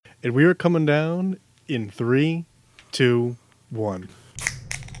And we are coming down in 3, 2, 1.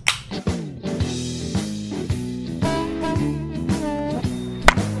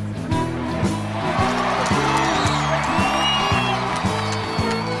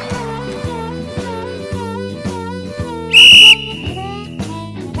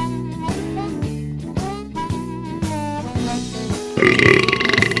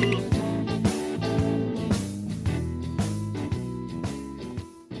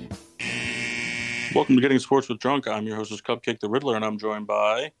 Welcome to Getting Sports with Drunk. I'm your hostess, Cupcake the Riddler, and I'm joined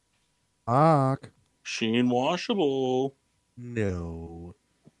by Sheen Washable. No.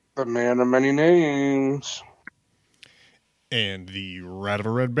 The man of many names. And the Rat of a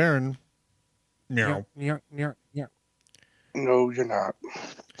Red Baron. Meow. Yeah. No, you're not.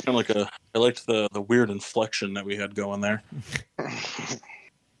 Kind of like I liked the weird inflection that we had going there. I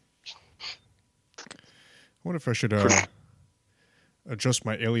wonder if I should adjust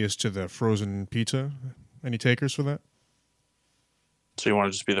my alias to the frozen pizza. Any takers for that? So you want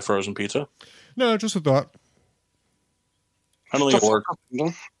to just be the frozen pizza? No, just a thought. I don't think it worked.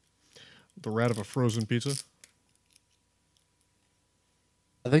 The Rat of a frozen pizza.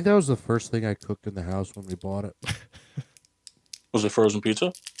 I think that was the first thing I cooked in the house when we bought it. Was it frozen pizza?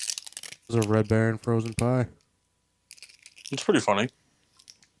 It was a Red Baron frozen pie. It's pretty funny.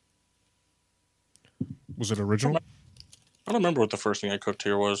 Was it original? I don't remember what the first thing I cooked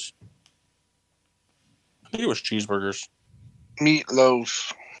here was. I think it was cheeseburgers.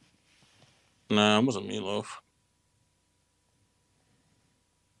 Meatloaf. Nah, it wasn't meatloaf.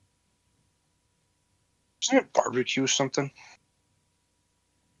 Isn't it barbecue something?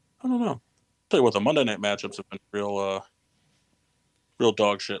 I don't know. Tell you what, the Monday night matchups have been real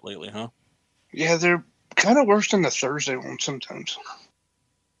dog shit lately, huh? Yeah, they're kind of worse than the Thursday one sometimes.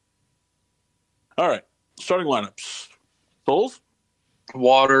 All right, starting lineups. Souls?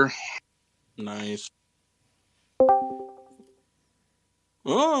 Water. Nice.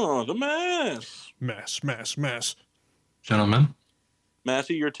 Oh, the mass. Mass. Gentlemen,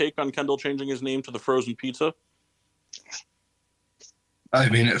 Massey, your take on Kendall changing his name to the frozen pizza? I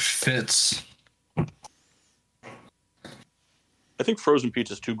mean, it fits. I think frozen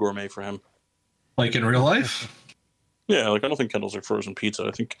pizza is too gourmet for him. Like in real life? Yeah, like I don't think Kendall's like frozen pizza.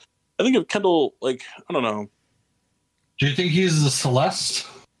 I think if Kendall, like, I don't know. Do you think he's the Celeste?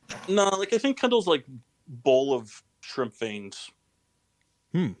 No, like I think Kendall's like bowl of shrimp veins.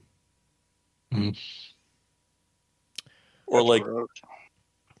 Or That's like gross.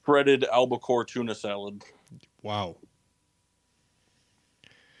 breaded albacore tuna salad. Wow.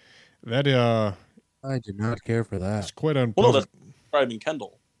 That I did not care for is that. quite Well, no, unpleasant. that's describing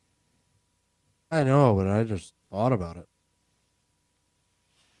Kendall. I know, but I just thought about it.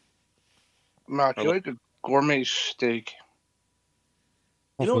 Matt, you like a gourmet steak?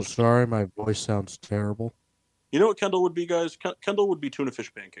 You know Also, what- sorry, my voice sounds terrible. You know what Kendall would be, guys? Kendall would be tuna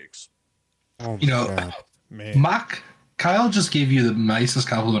fish pancakes. Oh, You know, my God. Man. Kyle just gave you the nicest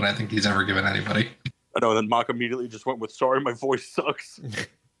compliment I think he's ever given anybody. I know, and then Mock immediately just went with, sorry, my voice sucks.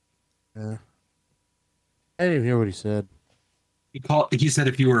 Yeah. I didn't even hear what he said. He said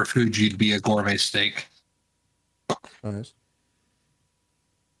if you were a food, you'd be a gourmet steak. Nice.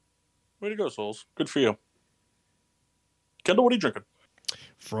 Way to go, Souls. Good for you. Kendall, what are you drinking?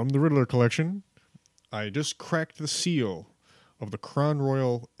 From the Riddler collection, I just cracked the seal of the Crown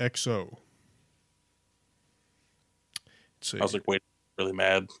Royal XO. I was like, wait, really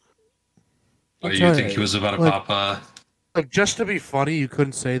mad. Oh, I'll you tell think you, he was about to like- pop? Like, just to be funny, you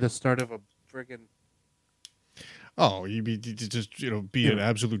couldn't say the start of a friggin'... Oh, you just be an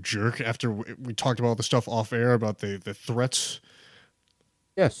absolute jerk after we talked about the stuff off air about the threats.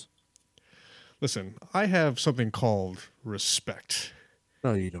 Yes. Listen, I have something called respect.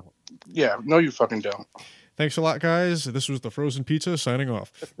 No, you don't. Yeah, no, you fucking don't. Thanks a lot, guys. This was the Frozen Pizza signing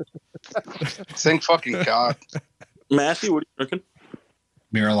off. Thank fucking God. Massey, what are you drinking?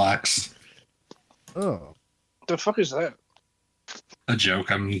 Miralax. Oh. The fuck is that? A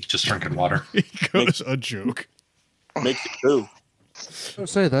joke. I'm just drinking water. He goes a joke. Makes it too. I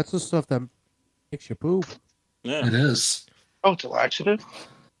was say, that's the stuff that makes you poop. Yeah. It is. Oh, it's a laxative?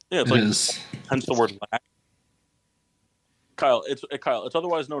 Yeah, it's It like, is. hence the word lack. Kyle, it's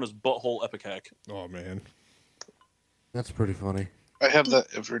otherwise known as butthole epicac. Oh, man. That's pretty funny. I have that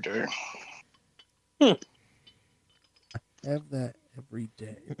every day. Have that every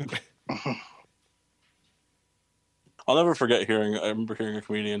day. I'll never forget I remember hearing a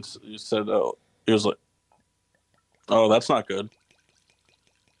comedian said, he was like, oh, that's not good.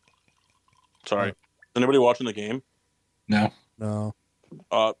 Sorry. Is anybody watching the game? No. No.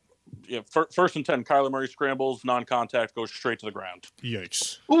 first and 10, Kyler Murray scrambles, non-contact, goes straight to the ground.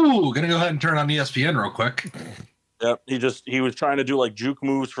 Yikes. Ooh, gonna go ahead and turn on ESPN real quick. Yep, he was trying to do like juke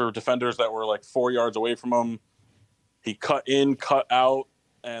moves for defenders that were like 4 yards away from him. He cut in, cut out,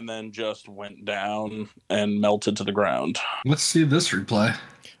 and then just went down and melted to the ground. Let's see this replay.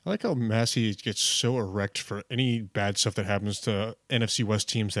 I like how Massey gets so erect for any bad stuff that happens to NFC West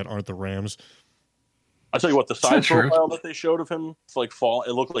teams that aren't the Rams. I'll tell you what, the side true. profile that they showed of him, it's like fall.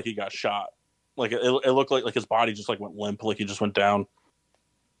 It looked like he got shot. Like it looked like his body just like went limp, like he just went down.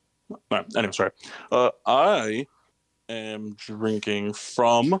 All right, anyway, sorry. I am drinking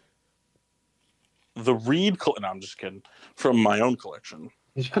from the Reed. No, I'm just kidding. From my own collection.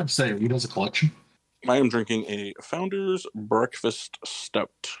 I was going to say, Reed has a collection. I am drinking a Founder's Breakfast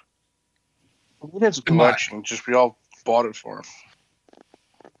Stout. It has a collection. Just we all bought it for him.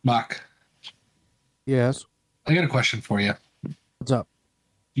 Mark, Yes. I got a question for you. What's up?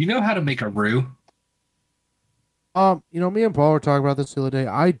 You know how to make a roux? Me and Paul were talking about this the other day.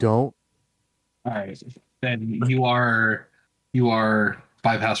 I don't. All right. Then you are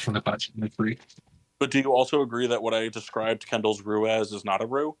bypass from the question. Like free. But do you also agree that what I described Kendall's roux as is not a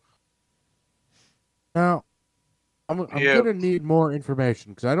roux? Now, I'm Yeah. gonna need more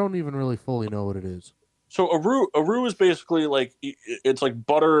information because I don't even really fully know what it is. So a roux is basically like it's like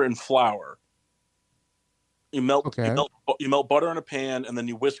butter and flour. You melt butter in a pan, and then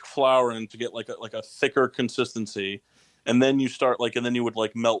you whisk flour in to get like a thicker consistency, and then you would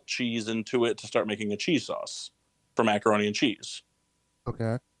like melt cheese into it to start making a cheese sauce for macaroni and cheese.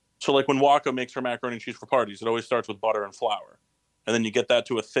 Okay. So like when Waka makes her macaroni and cheese for parties, it always starts with butter and flour, and then you get that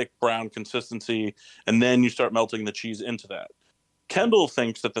to a thick brown consistency, and then you start melting the cheese into that. Kendall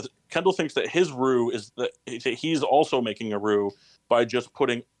thinks that his roux is that he's also making a roux by just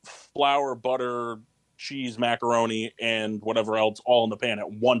putting flour, butter, cheese, macaroni, and whatever else all in the pan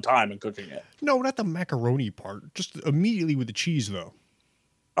at one time and cooking it. No, not the macaroni part. Just immediately with the cheese, though.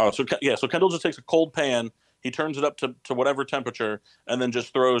 Oh, so Kendall just takes a cold pan, he turns it up to whatever temperature, and then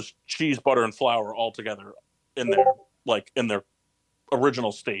just throws cheese, butter, and flour all together in their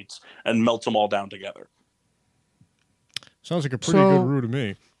original states and melts them all down together. Sounds like a pretty good roux to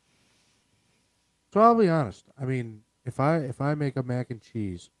me. So I'll be honest. I mean, if I make a mac and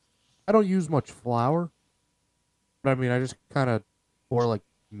cheese, I don't use much flour. But I mean, I just kind of pour like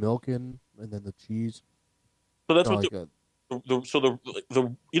milk in and then the cheese. So that's Kinda what like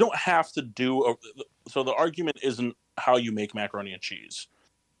the you don't have to do. So the argument isn't how you make macaroni and cheese.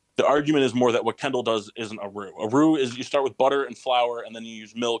 The argument is more that what Kendall does isn't a roux. A roux is you start with butter and flour, and then you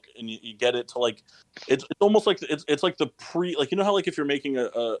use milk, and you get it to like it's almost like it's like the like how like if you're making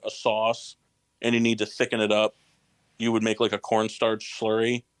a sauce and you need to thicken it up, you would make like a cornstarch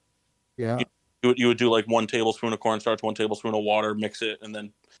slurry. Yeah. You would do like 1 tablespoon of cornstarch, 1 tablespoon of water, mix it, and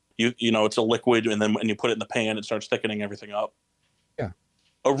then it's a liquid, and then when you put it in the pan, it starts thickening everything up. Yeah.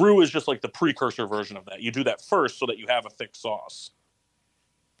 A roux is just like the precursor version of that. You do that first so that you have a thick sauce.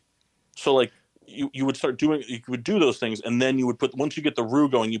 So like you would do those things, and then you would once you get the roux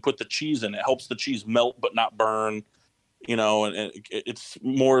going, you put the cheese in. It helps the cheese melt but not burn. And it's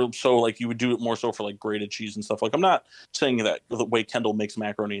more so like you would do it more so for like grated cheese and stuff. Like I'm not saying that the way Kendall makes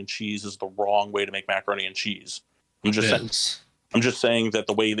macaroni and cheese is the wrong way to make macaroni and cheese. I'm just saying that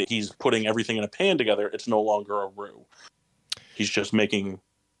the way that he's putting everything in a pan together, it's no longer a roux. He's just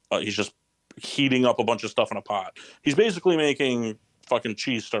he's just heating up a bunch of stuff in a pot. He's basically making fucking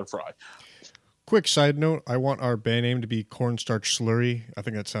cheese stir fry. Quick side note, I want our band name to be Cornstarch Slurry. I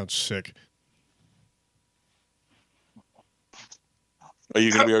think that sounds sick. Are you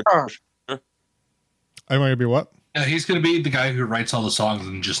going to be our... Am I going to be what? Yeah, he's going to be the guy who writes all the songs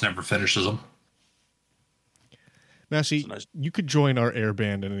and just never finishes them. Massey, you could join our air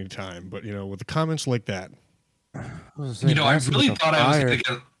band at any time, but with the comments like that. I really thought I was going to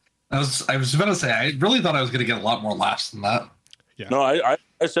get. I was about to say, I really thought I was going to get a lot more laughs than that. Yeah. No, I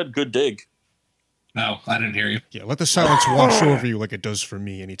said good dig. No, I didn't hear you. Yeah, let the silence wash over you like it does for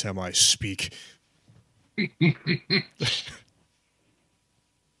me anytime I speak.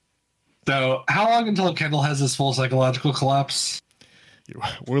 So, how long until Kendall has his full psychological collapse?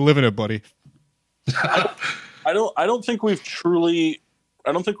 We're living it, buddy. I don't think we've truly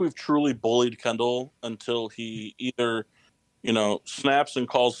bullied Kendall until he either, snaps and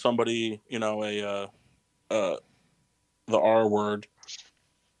calls somebody, the R word,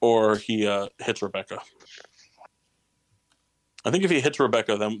 or he hits Rebecca. I think if he hits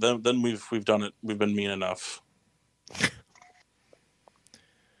Rebecca, then we've done it. We've been mean enough.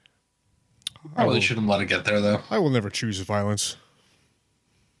 Probably shouldn't let it get there, though. I will never choose violence.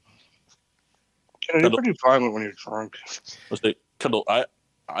 You're pretty violent when you're drunk. Let's say, Kendall, I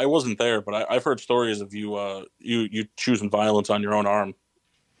I wasn't there, but I've heard stories of you choosing violence on your own arm.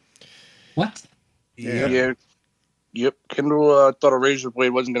 What? Yeah. Yep. Kendall thought a razor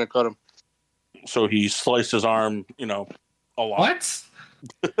blade wasn't going to cut him. So he sliced his arm, a lot. What?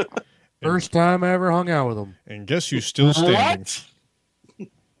 First time I ever hung out with him. And guess who's still standing? What?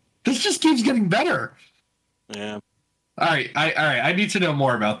 This just keeps getting better. Yeah. All right. I need to know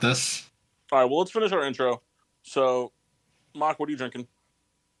more about this. All right. Well, let's finish our intro. So, Mock, what are you drinking?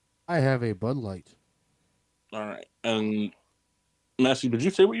 I have a Bud Light. All right. And Massey, did you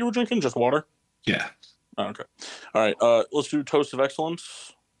say what you were drinking? Just water? Yeah. Oh, okay. All right. Let's do Toast of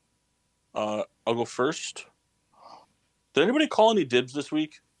Excellence. I'll go first. Did anybody call any dibs this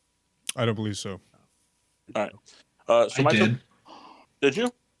week? I don't believe so. All right. So I did. Did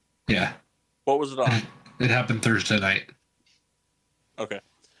you? Yeah. What was it on? It happened Thursday night. Okay.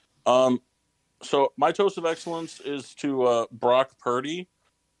 So my Toast of Excellence is to Brock Purdy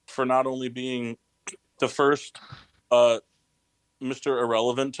for not only being the first Mr.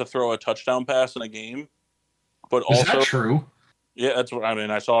 Irrelevant to throw a touchdown pass in a game, but Is also that true? Yeah, that's what I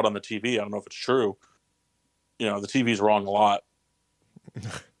mean. I saw it on the TV. I don't know if it's true. The TV's wrong a lot.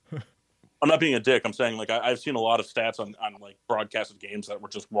 I'm not being a dick. I'm saying I've seen a lot of stats on like broadcasted games that were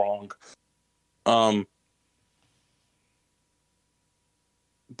just wrong. But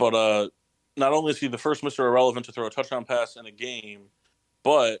not only is he the first Mr. Irrelevant to throw a touchdown pass in a game,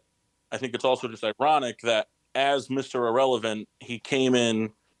 but I think it's also just ironic that as Mr. Irrelevant, he came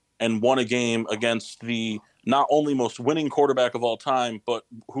in and won a game against the not only most winning quarterback of all time, but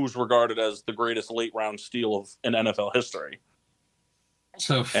who's regarded as the greatest late round steal in NFL history.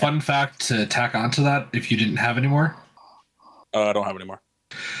 So, fun fact to tack onto that, if you didn't have any more. I don't have any more.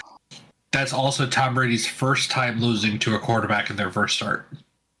 That's also Tom Brady's first time losing to a quarterback in their first start.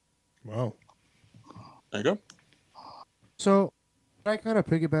 Wow. There you go. So, can I kind of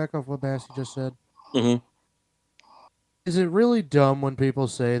piggyback off what Massey just said? Mm-hmm. Is it really dumb when people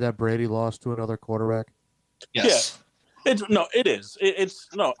say that Brady lost to another quarterback? Yes. Yeah. It is.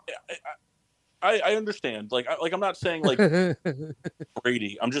 I understand. I'm not saying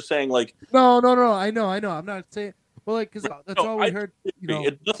Brady. I'm just saying No. I know. I'm not saying. Well, because that's all we heard.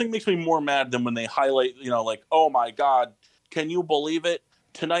 Nothing makes me more mad than when they highlight. Oh my God, can you believe it?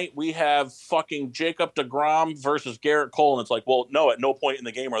 Tonight we have fucking Jacob deGrom versus Garrett Cole, and it's like, well, no, at no point in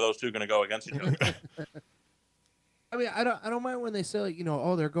the game are those two going to go against each other. I mean, I don't mind when they say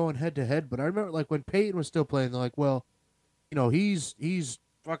oh, they're going head to head, but I remember when Peyton was still playing, they're like, well, he's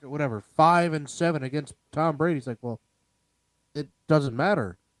fucking whatever 5-7 against Tom Brady. It's like, well, it doesn't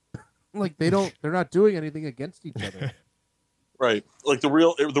matter. They're not doing anything against each other. Right. The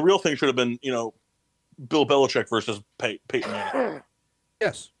real thing should have been Bill Belichick versus Peyton Manning.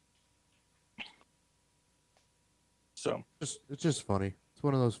 Yes. So it's just funny. It's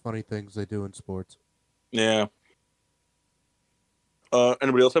one of those funny things they do in sports. Yeah.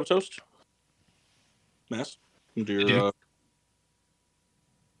 Anybody else have a toast? Mass? I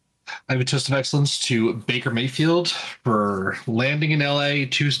have a toast of excellence to Baker Mayfield for landing in LA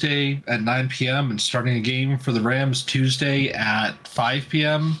Tuesday at 9 p.m. and starting a game for the Rams Tuesday at 5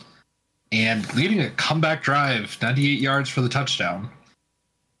 p.m. and leading a comeback drive, 98 yards for the touchdown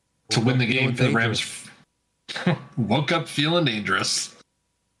to win the game for the Rams. Woke up feeling dangerous.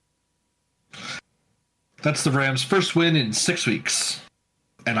 That's the Rams' first win in 6 weeks,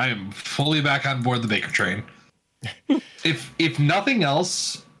 and I am fully back on board the Baker train. If nothing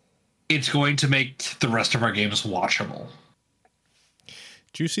else, it's going to make the rest of our games watchable.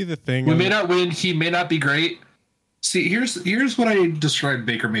 Do you see the thing? We may not win. He may not be great. See, here's what I described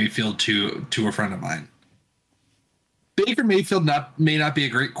Baker Mayfield to a friend of mine. Baker Mayfield may not be a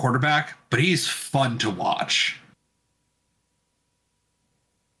great quarterback, but he's fun to watch.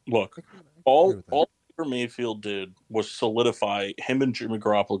 Look, all Baker Mayfield did was solidify him and Jimmy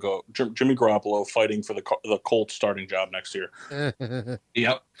Garoppolo fighting for the Colts starting job next year.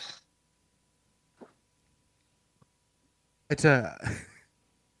 Yep. It's they're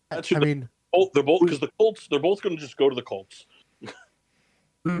both because the Colts. They're both going to just go to the Colts.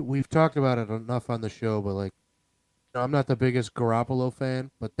 We've talked about it enough on the show, but I'm not the biggest Garoppolo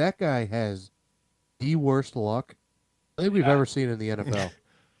fan, but that guy has the worst luck I think we've ever seen in the NFL.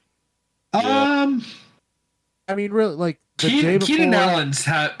 I mean, really, Keenan Allen's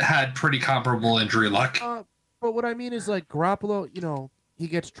had pretty comparable injury luck. But what I mean is, Garoppolo, he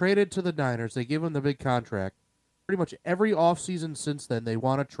gets traded to the Niners. They give him the big contract. Pretty much every offseason since then, they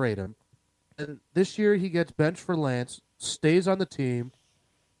want to trade him. And this year, he gets benched for Lance, stays on the team.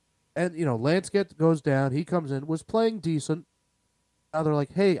 And, Lance goes down. He comes in, was playing decent. Now they're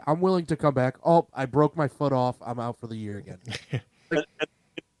like, hey, I'm willing to come back. Oh, I broke my foot off. I'm out for the year again.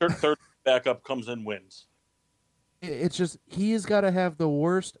 third backup comes in, wins. It's just he's got to have the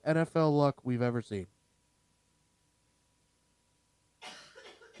worst NFL luck we've ever seen.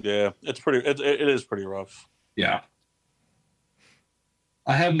 Yeah, it's pretty. It is pretty rough. Yeah.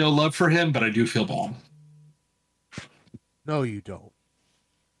 I have no love for him, but I do feel bad. No, you don't.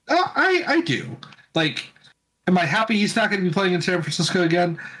 I do. Like, am I happy he's not going to be playing in San Francisco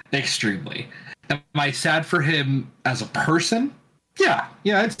again? Extremely. Am I sad for him as a person? Yeah,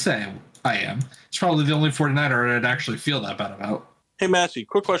 I'd say I am. It's probably the only 49er I'd actually feel that bad about. Hey, Massey,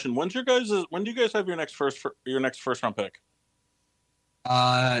 quick question: when do you guys have your next first round pick?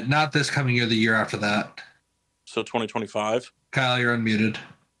 Not this coming year, the year after that. So 2025. Kyle, you're unmuted.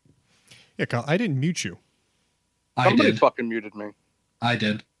 Yeah, Kyle, I didn't mute you. Somebody did. fucking muted me. I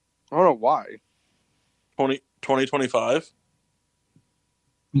did. I don't know why. 2025.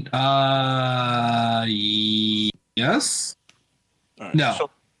 Yes. All right, No. so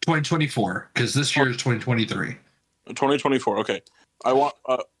 2024, because this year is 2023. 2024. Okay. I want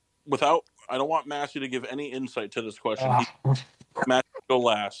I don't want Massey to give any insight to this question. Massey, go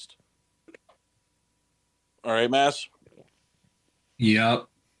last. All right, Mass. Yep.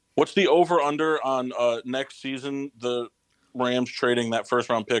 What's the over/under on next season? The Rams trading that first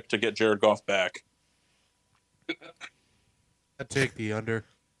round pick to get Jared Goff back. I'd take the under.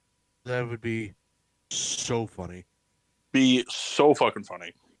 That would be so funny. Be so fucking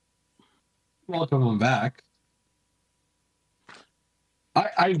funny. Welcome him back.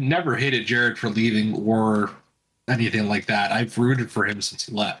 I've never hated Jared for leaving or anything like that. I've rooted for him since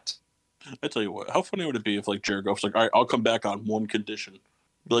he left. I tell you what, how funny would it be if like Jared Goff's like, all right, I'll come back on one condition.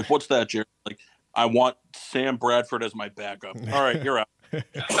 Be like, what's that, Jared? Like, I want Sam Bradford as my backup. All right, you're out.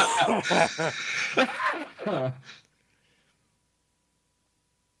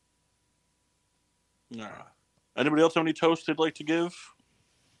 Nah. Anybody else have any toast they'd like to give?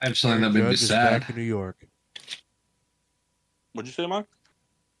 I have something that made me Judge is sad. back in New York. What'd you say, Mark?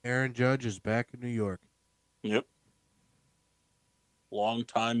 Aaron Judge is back in New York. Yep. Long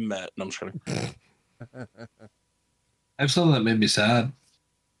time Met. No, I'm just kidding. I have something that made me sad.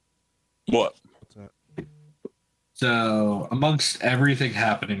 What? What's that? So, amongst everything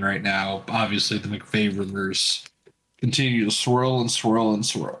happening right now, obviously the McVay rumors continue to swirl and swirl and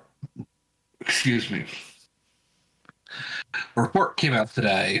swirl. Excuse me. A report came out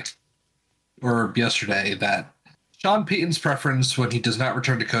today, or yesterday, that Sean Payton's preference when he does not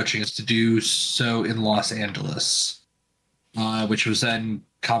return to coaching is to do so in Los Angeles, which was then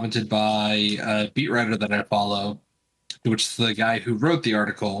commented by a beat writer that I follow, which the guy who wrote the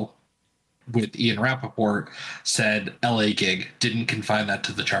article with Ian Rappaport said LA gig, didn't confine that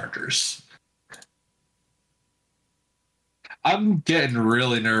to the Chargers. I'm getting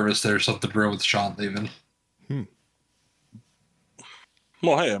really nervous there's something wrong with Sean leaving.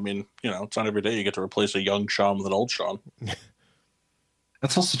 Well, hey, I mean, it's not every day you get to replace a young Sean with an old Sean.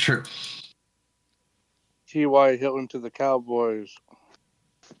 That's also true. T.Y. Hilton to the Cowboys.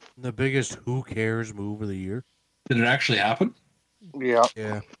 The biggest who cares move of the year. Did it actually happen? Yeah.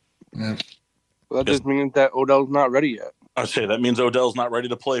 Yeah. Yeah. Well, that just means that Odell's not ready yet. I say that means Odell's not ready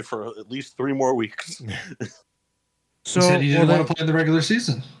to play for at least 3 more weeks. So He said he didn't want to play in the regular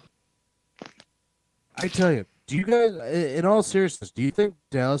season. I tell you, do you guys, in all seriousness, do you think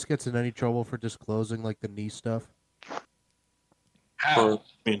Dallas gets in any trouble for disclosing like the knee stuff? How?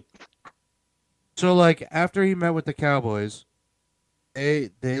 So like after he met with the Cowboys, they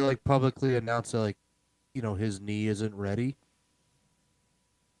like publicly announced that like, his knee isn't ready.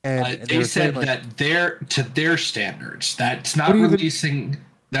 And They were said saying, like, that to their standards, that's not What do you even- releasing.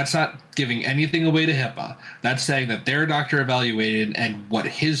 That's not giving anything away to HIPAA. That's saying that their doctor evaluated and what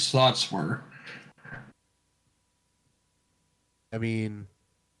his thoughts were. I mean,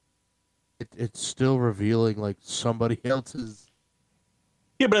 it's still revealing like somebody else's.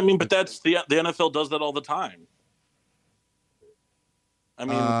 Yeah, but that's the NFL does that all the time. I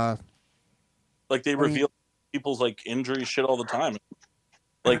mean, like they reveal people's like injury shit all the time.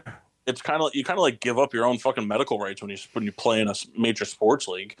 Like it's kind of you like give up your own fucking medical rights when you play in a major sports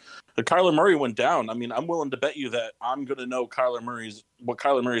league. The Kyler Murray went down. I mean, I'm willing to bet you that I'm gonna know what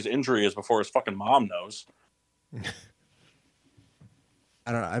Kyler Murray's injury is before his fucking mom knows.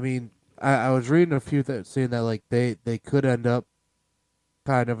 I don't know. I mean, I was reading a few saying that like they could end up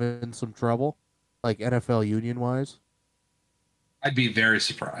kind of in some trouble, like NFL union wise. I'd be very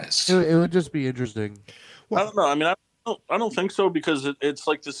surprised. It would just be interesting. I don't know. I mean, I don't think so because it's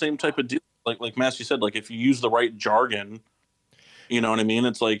like the same type of deal. Like Massey said, like if you use the right jargon, you know what I mean.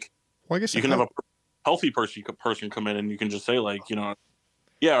 It's like Well, I guess you can have a healthy person come in and you can just say like,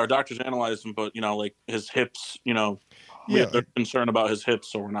 yeah, our doctors analyzed him, but like his hips, Yeah, They're concerned about his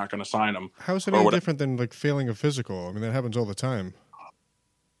hits, so we're not going to sign him. how is it or any whatever. different than like failing a physical? I mean, that happens all the time.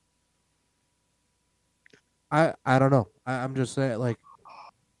 I don't know. I'm just saying, like,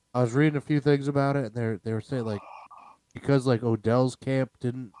 I was reading a few things about it, and they were saying like because like Odell's camp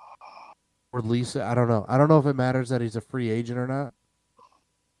didn't release it. I don't know. I don't know if it matters that he's a free agent or not.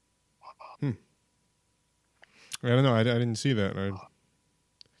 I don't know. I didn't see that. I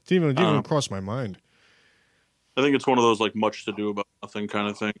didn't even cross my mind. I think it's one of those like much to do about nothing kind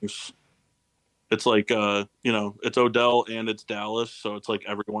of things. It's like it's Odell and it's Dallas, so it's like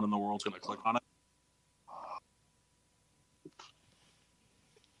everyone in the world's going to click on it.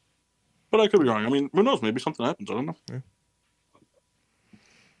 But I could be wrong. I mean, who knows? Maybe something happens. I don't know.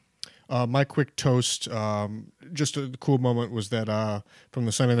 Yeah. My quick toast, just a cool moment was that from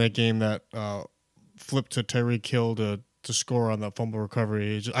the Sunday night game that flip to Tyreek Hill to score on that fumble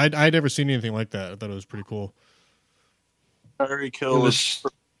recovery. I'd never seen anything like that. I thought it was pretty cool. Tyreek Hill is.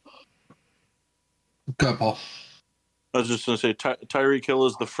 Go ahead, Paul. I was just going to say Tyreek Hill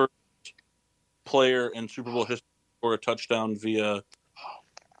is the first player in Super Bowl history to score a touchdown via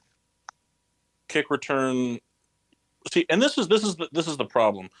kick return. See, and this is the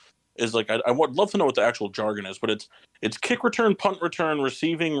problem. Is like I would love to know what the actual jargon is, but it's kick return, punt return,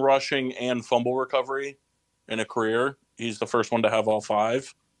 receiving, rushing, and fumble recovery in a career. He's the first one to have all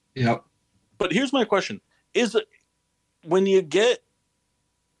 5. Yep. But here's my question: is it when you get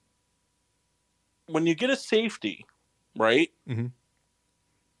a safety, right? Mm-hmm.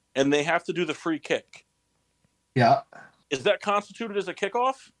 And they have to do the free kick. Yeah. Is that constituted as a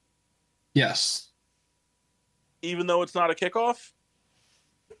kickoff? Yes. Even though it's not a kickoff?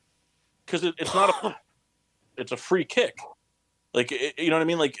 Because it's not it's a free kick. Like, you know what I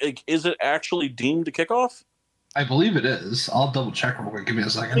mean? Like, is it actually deemed a kickoff? I believe it is. I'll double check real quick. Give me a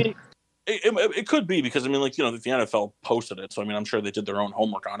second. I mean, it could be because, I mean, like, the NFL posted it. So, I mean, I'm sure they did their own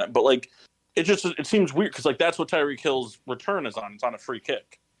homework on it. But, like, it seems weird because, like, that's what Tyreek Hill's return is on. It's on a free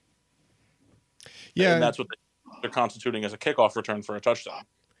kick. Yeah. And that's what they're constituting as a kickoff return for a touchdown.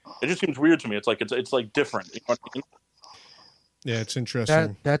 It just seems weird to me. It's like it's like different. You know what I mean? Yeah, it's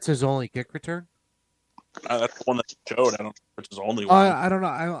interesting. That's his only kick return. That's the one that showed. I don't know if it's his only Oh, one. I don't know.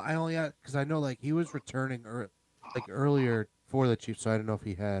 I only because I know like he was returning earlier for the Chiefs, so I didn't know if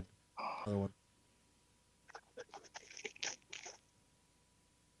he had another one.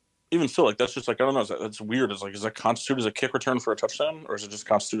 Even still, like that's just like I don't know. That's weird. It's like is that constitute as a kick return for a touchdown, or is it just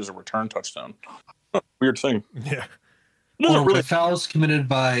constitute as a return touchdown? Weird thing. Yeah. It doesn't Or really. when fouls committed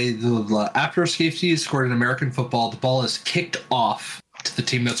by the after a safety is scored in American football, the ball is kicked off to the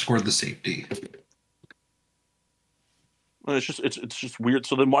team that scored the safety. It's just weird.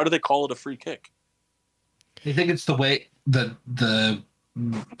 So then, why do they call it a free kick? I think it's the way the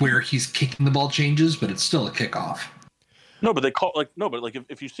where he's kicking the ball changes, but it's still a kickoff. No, but they call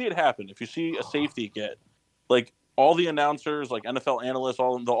if you see it happen, if you see a safety get, like all the announcers, like NFL analysts,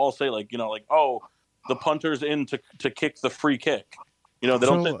 they'll all say like oh, the punter's in to kick the free kick. They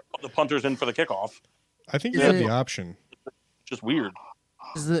don't say the punter's in for the kickoff. I think you Yeah. have the option. It's just weird.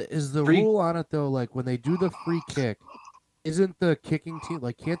 Is the rule on it though? Like when they do the free kick, isn't the kicking team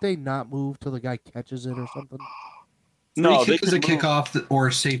like can't they not move till the guy catches it or something? No, Free they kick is a can move. kickoff or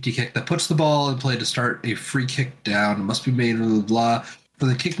a safety kick that puts the ball in play to start a free kick down. It must be made blah, blah, blah, for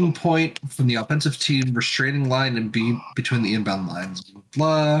the kicking point from the offensive team, restraining line and be between the inbound lines.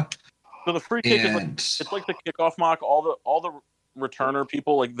 Blah. So the free kick is like, And it's like the kickoff mock. All the returner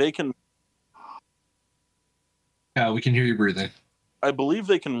people, like they can. yeah, we can hear you breathing. I believe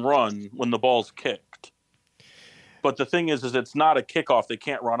they can run when the ball's kicked. But the thing is it's not a kickoff. They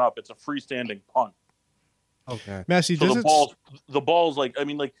can't run up. It's a freestanding punt. Okay. Massey, So does the ball's like I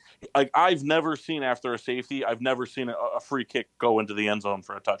mean like I've never seen after a safety. I've never seen a free kick go into the end zone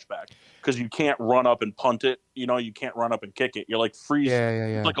for a touchback because you can't run up and punt it. You can't run up and kick it. You're like freeze. Yeah.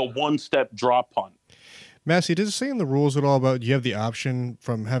 It's like a one-step drop punt. Massey, does it say in the rules at all about you have the option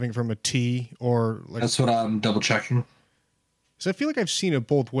from having from a tee or like? That's what I'm double checking. So I feel like I've seen it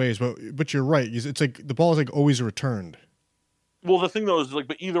both ways, but you're right. It's like the ball is like always returned. Well, the thing though is like,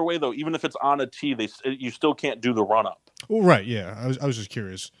 but either way though, even if it's on a tee, you still can't do the run up. Oh, right. Yeah, I was just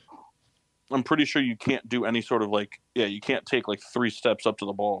curious. I'm pretty sure you can't do any sort of you can't take like 3 steps up to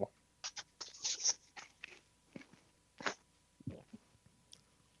the ball.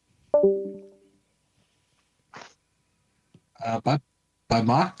 By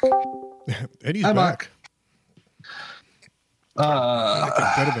mock. Eddie's Hi, back.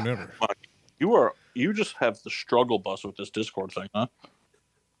 Better than ever. You just have the struggle bus with this Discord thing, huh?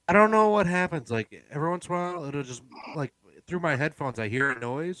 I don't know what happens. Like every once in a while, it'll just like through my headphones, I hear a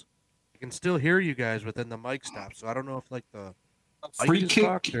noise, I can still hear you guys, but then the mic stops. So I don't know if like the Free mic is kick.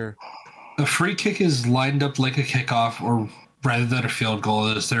 fucked or A free kick is lined up like a kickoff, or rather than a field goal,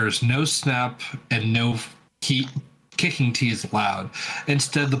 is there's no snap and no kicking tee is allowed.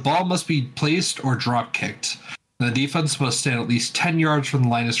 Instead, the ball must be placed or drop kicked. The defense must stand at least 10 yards from the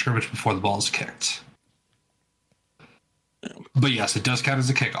line of scrimmage before the ball is kicked. But yes, it does count as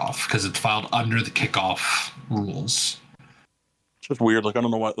a kickoff because it's filed under the kickoff rules. It's just weird. Like, I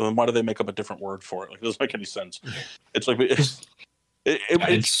don't know why do they make up a different word for it? Like, it doesn't make any sense. It's like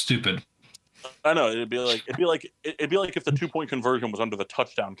It's stupid. I know it'd be like if the 2-point conversion was under the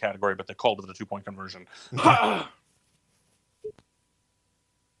touchdown category, but they called it the 2-point conversion.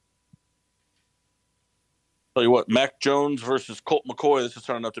 Tell you what, Mac Jones versus Colt McCoy. This is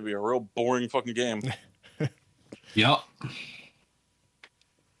turning out to be a real boring fucking game. Yep.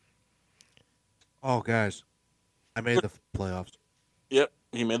 oh, guys, I made the playoffs. Yep,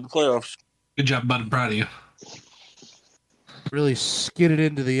 he made the playoffs. Good job, bud. I'm proud of you. Really skidded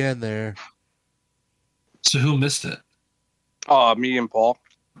into the end there. So who missed it? Me and Paul.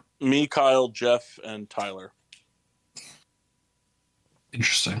 Me, Kyle, Jeff, and Tyler.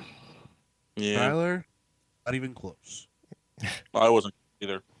 Interesting. Yeah, Tyler, not even close. I wasn't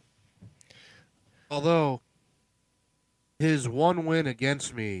either. Although his one win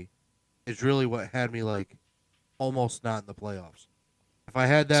against me is really what had me like almost not in the playoffs. If I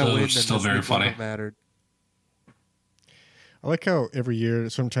had that So win, then still this very week wouldn't funny. have mattered. I like how every year,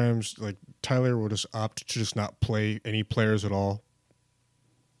 sometimes like Tyler will just opt to just not play any players at all.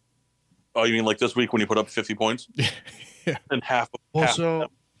 Oh, you mean like this week when he put up 50 points? Yeah. And half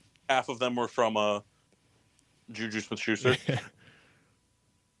of them were from Juju Smith-Schuster.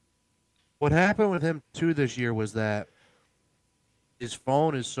 What happened with him too this year was that his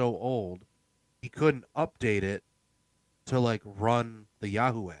phone is so old, he couldn't update it to like run the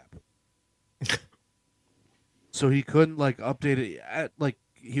Yahoo app. So he couldn't like update it. Like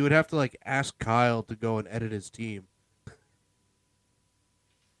he would have to like ask Kyle to go and edit his team.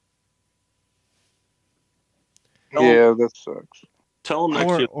 Yeah, that sucks. Tell him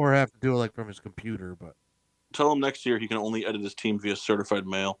next year. Or have to do it like from his computer, but Tell him next year he can only edit his team via certified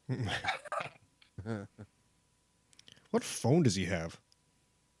mail. What phone does he have?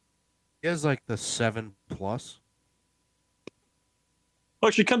 he has like the 7 Plus.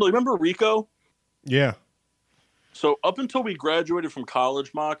 Actually, Kendall, remember Rico? Yeah. So up until we graduated from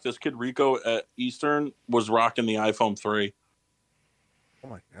college, Mock, this kid Rico at Eastern was rocking the iPhone 3. Oh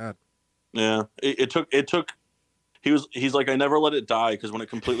my god. Yeah, it took. He's like, I never let it die, because when it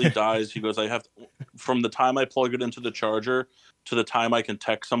completely dies, he goes, I have to, from the time I plug it into the charger to the time I can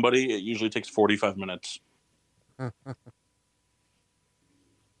text somebody, it usually takes 45 minutes. I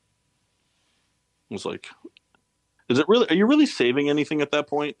was like, are you really saving anything at that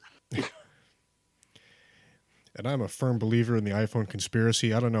point? And I'm a firm believer in the iPhone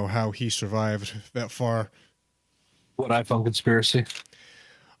conspiracy. I don't know how he survived that far. What iPhone conspiracy?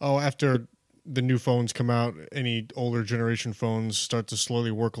 Oh, after the new phones come out, any older generation phones start to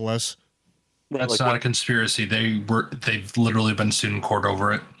slowly work less. That's Like, not a conspiracy. They've literally been sued in court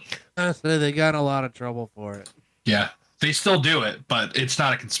over it. So they got in a lot of trouble for it. Yeah. They still do it, but it's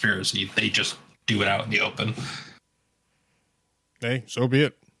not a conspiracy. They just do it out in the open. Hey, so be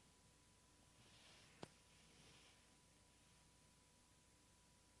it.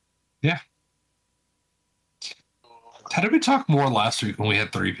 Yeah. How did we talk more last week when we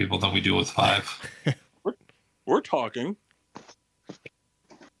had 3 people than we do with 5? we're talking.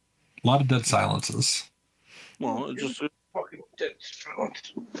 A lot of dead silences. Well, it just Fucking dead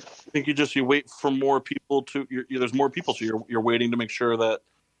silence. I think you wait for more people to. There's more people, so you're waiting to make sure that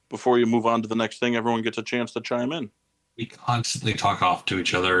before you move on to the next thing, everyone gets a chance to chime in. We constantly talk off to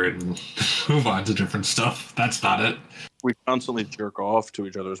each other and move on to different stuff. That's not it. We constantly jerk off to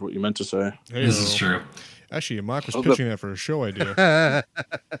each other, is what you meant to say. Hey, This is true. Actually, Mark was Oh, pitching that for a show idea. Got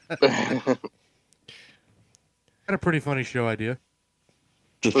a pretty funny show idea.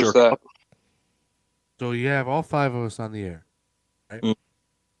 Just What's jerk that? off. So you have all 5 of us on the air. Right? Mm.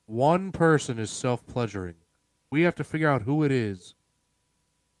 One person is self-pleasuring. We have to figure out who it is.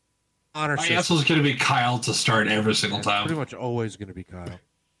 Honor My system. answer is going to be Kyle to start every single It's pretty time. much always going to be Kyle.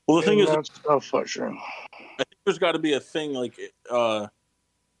 Well, the thing is, That's self-pleasuring. I think there's got to be a thing like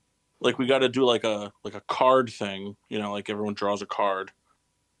we got to do like a card thing, like everyone draws a card.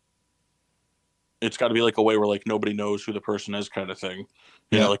 It's got to be like a way where like nobody knows who the person is, kind of thing.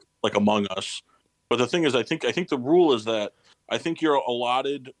 Yeah. Like Among Us. But the thing is, I think the rule is that I think you're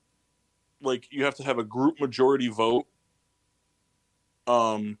allotted, like you have to have a group majority vote,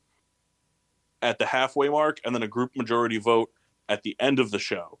 at the halfway mark, and then a group majority vote at the end of the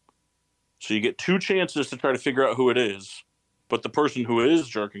show. So you get 2 chances to try to figure out who it is, but the person who is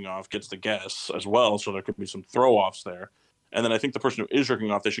jerking off gets the guess as well, so there could be some throw-offs there. And then I think the person who is jerking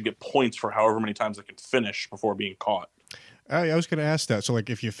off, they should get points for however many times they can finish before being caught. I was going to ask that. So, like,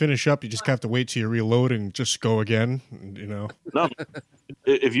 if you finish up, you just have to wait till you reload and just go again. No,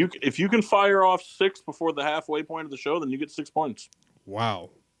 if you can fire off 6 before the halfway point of the show, then you get 6 points.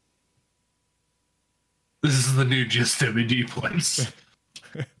 Wow. This is the new Just WD points.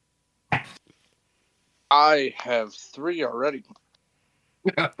 I have 3 already.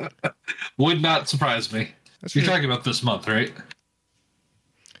 Would not surprise me. You're talking about this month, right?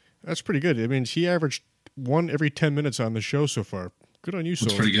 That's pretty good. I mean, he averaged 1 every 10 minutes on the show so far. Good on you,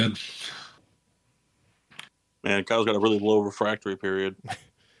 That's Soul. pretty good. Man, Kyle's got a really low refractory period.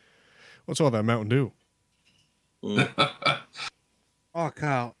 What's all that Mountain Dew? Oh,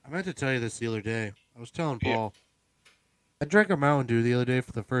 Kyle, I meant to tell you this the other day. I was telling Paul. I drank a Mountain Dew the other day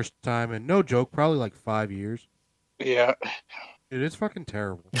for the first time, and no joke, probably like 5 years. Yeah. Dude, it's fucking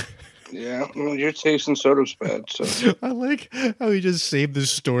terrible. Yeah. Well, your taste in soda's bad, so. I like how he just saved this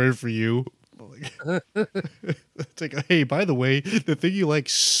story for you. It's like, hey, by the way, the thing you like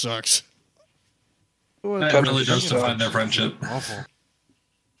sucks. That really does define their friendship. Awful.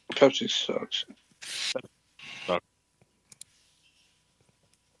 Pepsi sucks.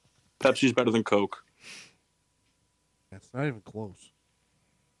 Pepsi's better than Coke. It's not even close.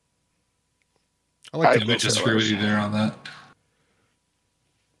 I like I the would mix. disagree with you there on that.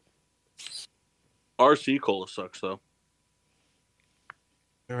 RC Cola sucks, though.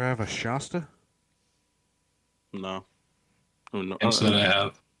 Ever have a Shasta? No. Oh, no. And so that I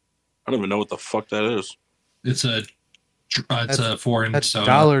have. I don't even know what the fuck that is. It's a foreign That's soda.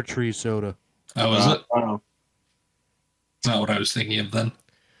 Dollar Tree soda, Oh, is it? Oh. It's not what I was thinking of then.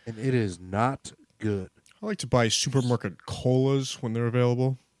 and it is not good. I like to buy supermarket colas when they're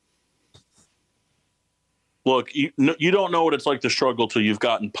available. Look, you don't know what it's like to struggle till you've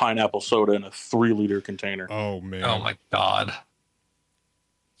gotten pineapple soda in a 3-liter container. Oh, man. Oh my god.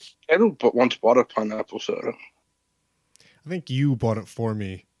 I once bought a pineapple soda. I think you bought it for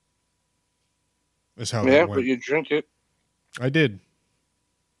me. Is how Yeah, that but went. you drink it. I did.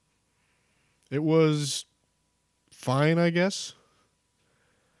 It was fine, I guess.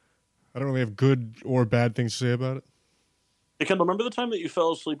 I don't really have good or bad things to say about it. Hey, Kendall, remember the time that you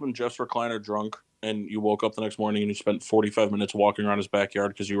fell asleep in Jeff's recliner drunk and you woke up the next morning and you spent 45 minutes walking around his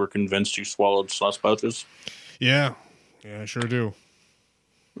backyard because you were convinced you swallowed sus pouches? Yeah. Yeah, I sure do.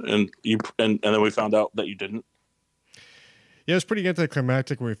 And then we found out that you didn't. Yeah, it was pretty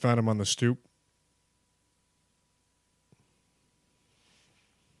anticlimactic when we found him on the stoop.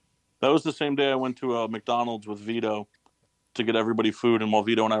 That was the same day I went to McDonald's with Vito to get everybody food. And while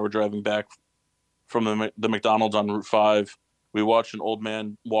Vito and I were driving back from the McDonald's on Route 5, we watched an old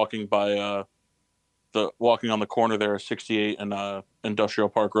man walking by walking on the corner there at 68 and Industrial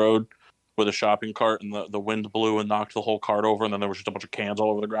Park Road with a shopping cart, and the wind blew and knocked the whole cart over, and then there was just a bunch of cans all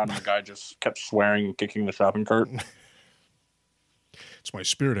over the ground, and the guy just kept swearing and kicking the shopping cart. It's my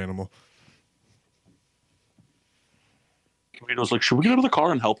spirit animal. Vito's like, should we get out of the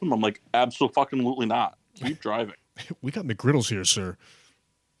car and help him? I'm like, absolutely not. Keep driving. We got McGriddles here, sir.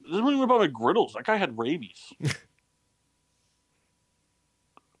 This isn't even about McGriddles. That guy had rabies.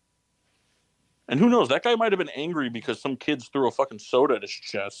 And who knows? That guy might have been angry because some kids threw a fucking soda at his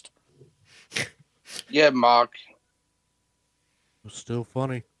chest. Yeah, Mark. It was still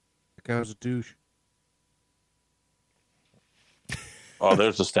funny. That guy was a douche. Oh,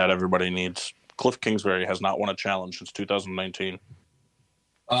 there's the stat everybody needs. Cliff Kingsbury has not won a challenge since 2019.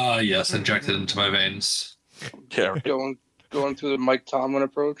 Yes, injected into my veins. Yeah, right. Going through the Mike Tomlin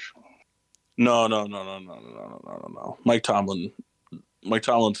approach. No. Mike Tomlin's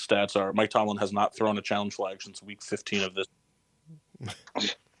stats are Mike Tomlin has not thrown a challenge flag since week 15 of this.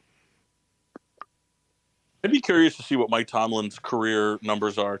 I'd be curious to see what Mike Tomlin's career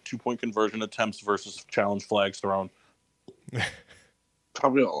numbers are: 2-point conversion attempts versus challenge flags thrown.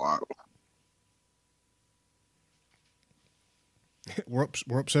 Probably a lot. We're up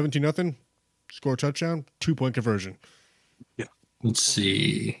 17-0. Score a touchdown, 2-point conversion. Let's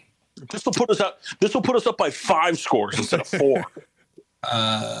see. This will put us up. This will put us up by 5 scores instead of 4.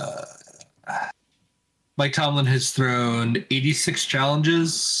 Mike Tomlin has thrown 86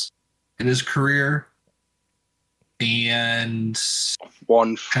 challenges in his career and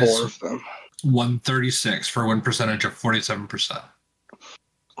 1/4 of them. 136 for a win percentage of 47%.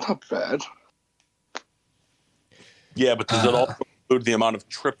 Not bad. Yeah, but does it also include the amount of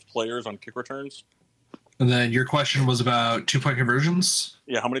tripped players on kick returns? And then your question was about 2-point conversions.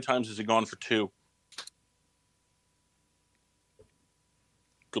 Yeah, how many times has he gone for 2?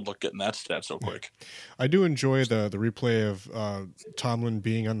 good luck getting that stat so quick. I do enjoy the replay of Tomlin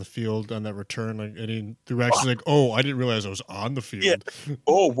being on the field on that return, like, and he threw actually like, "Oh, I didn't realize I was on the field." Yeah.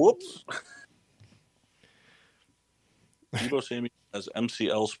 Oh, whoops. Debo Samuel has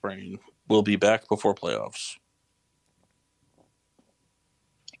MCL sprain. Will be back before playoffs.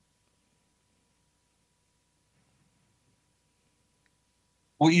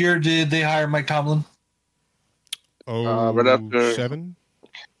 What year did they hire Mike Tomlin? Right after- 07?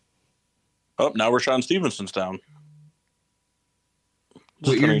 Oh, now Rashawn Stevenson's down.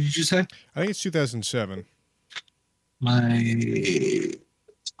 What year did you say? I think it's 2007. My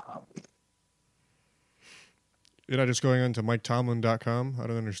You're not just going on to MikeTomlin.com? I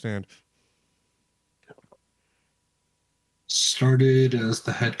don't understand. started as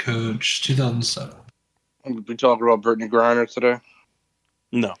the head coach 2007. We talking about Brittany Griner today.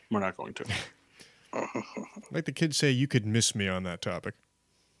 No, we're not going to. Like the kids say, you could miss me on that topic.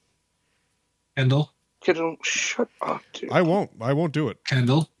 Kendall. Kiddo, shut up, dude. I won't. I won't do it.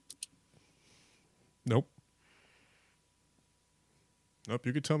 Kendall. Nope. Nope.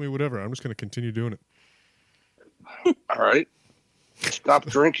 You could tell me whatever. I'm just going to continue doing it. All right. Stop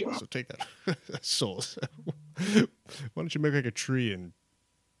drinking. So take that. Souls. Why don't you make like a tree and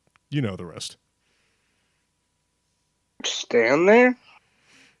you know the rest? Stand there?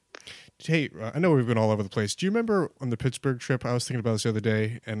 Hey, I know we've been all over the place. Do you remember on the Pittsburgh trip? I was thinking about this the other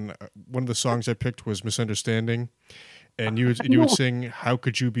day, and one of the songs I picked was "Misunderstanding," and you would sing "How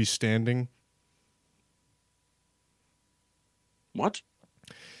Could You Be Standing." What?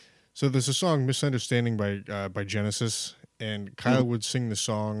 So there's a song "Misunderstanding" by Genesis, and Kyle would sing the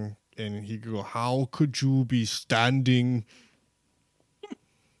song, and he'd go, "How could you be standing?"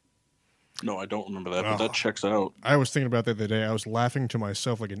 No, I don't remember that, but that checks out. I was thinking about that the other day. I was laughing to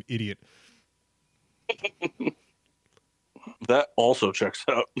myself like an idiot. That also checks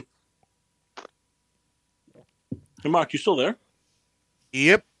out. Hey, Mark, you still there?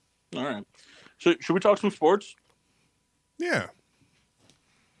 Yep. All right. So, should we talk some sports? Yeah.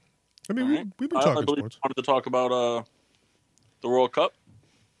 I mean, All right. we've been I talking believe sports. you wanted to talk about the World Cup.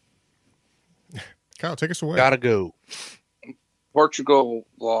 Kyle, take us away. Gotta go. Portugal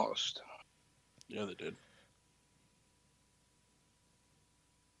lost. Yeah, they did.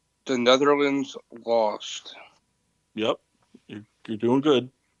 The Netherlands lost. Yep. You're doing good.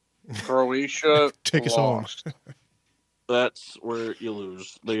 Croatia Take us home. lost. That's where you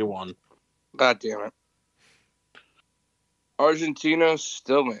lose. They won. God damn it. Argentina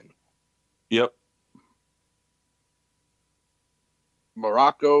still in. Yep.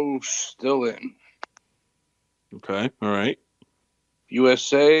 Morocco still in. Okay. All right.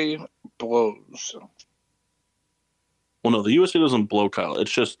 USA blows. Well, no, the USA doesn't blow, Kyle.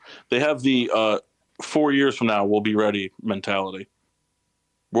 It's just they have the 4 years from now we'll be ready mentality.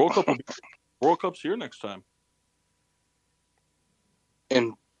 World Cup's here next time.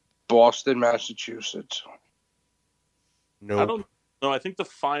 In Boston, Massachusetts. Nope. I don't. No, I think the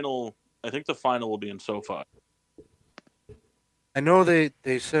final will be in SoFi. I know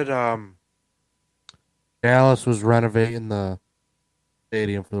they said Dallas was renovating the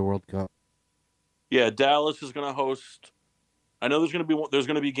stadium for the World Cup. Yeah, Dallas is going to host. I know there's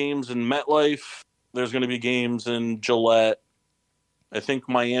going to be games in MetLife. There's going to be games in Gillette. I think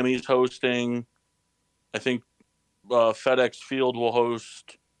Miami's hosting. I think FedEx Field will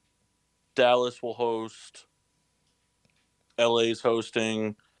host. Dallas will host. LA's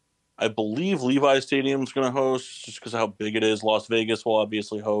hosting. I believe Levi Stadium's going to host just because of how big it is. Las Vegas will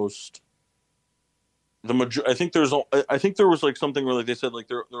obviously host. I think there was like something where like they said like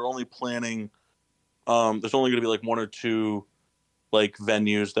they're only planning. There's only going to be like one or two like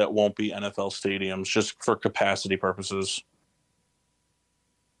venues that won't be NFL stadiums just for capacity purposes.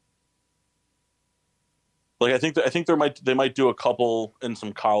 Like I think they might do a couple in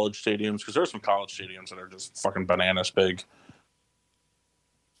some college stadiums because there are some college stadiums that are just fucking bananas big.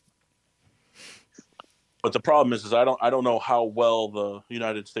 But the problem is I don't know how well the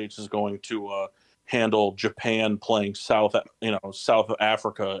United States is going to handle Japan playing South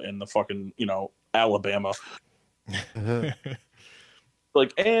Africa in the fucking Alabama.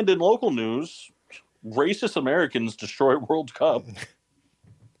 Like, and in local news, racist Americans destroy World Cup.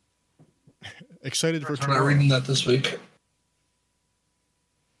 Excited for I'm not tomorrow. reading that this week.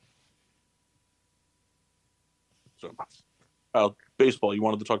 So, baseball. You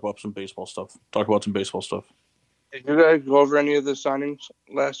wanted to talk about some baseball stuff. Talk about some baseball stuff. Did you guys go over any of the signings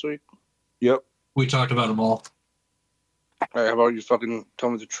last week? Yep. We talked about them all. All right, how about you fucking tell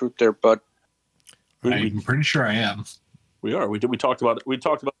me the truth there, bud? I'm pretty sure I am. We are. We talked about it. We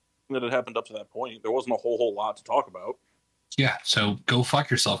talked about that it happened up to that point. There wasn't a whole lot to talk about. Yeah, so go fuck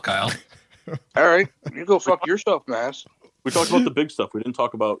yourself, Kyle. All right, you go fuck yourself, Mass. We talked about the big stuff. We didn't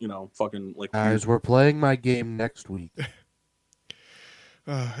talk about, fucking like Guys, we're playing my game next week.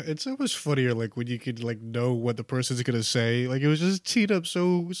 It's always funnier, like when you could like know what the person's gonna say. Like it was just teed up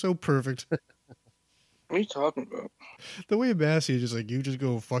so perfect. What are you talking about? The way Massey is just like, you just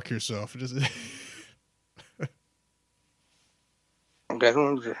go fuck yourself. Just Okay, I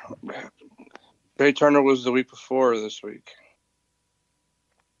don't remember. Trey Turner was the week before this week.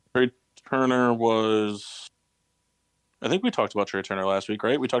 Trey Turner was. I think we talked about Trey Turner last week,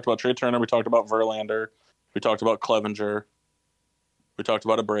 right? We talked about Trey Turner. We talked about Verlander. We talked about Clevenger. We talked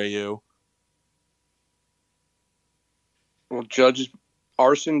about Abreu. Well,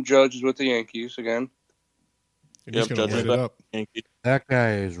 Arson Judge is with the Yankees again. you're just Yep, gonna Judge light is it up. Yankee. That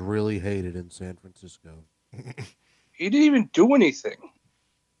guy is really hated in San Francisco. He didn't even do anything.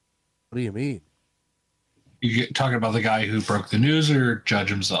 What do you mean? You talking about the guy who broke the news or Judge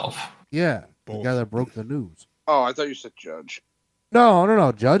himself? Yeah, Both. the guy that broke the news. Oh, I thought you said Judge.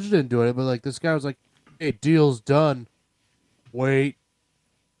 No. Judge didn't do it, but like this guy was like, "Hey, deal's done." Wait,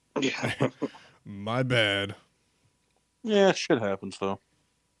 Yeah. My bad. Yeah, shit happens though.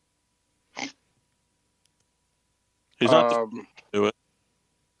 He's not the do it.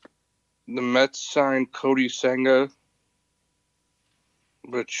 The Mets signed Cody Senga,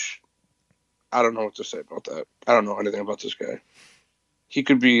 which I don't know what to say about that. I don't know anything about this guy. He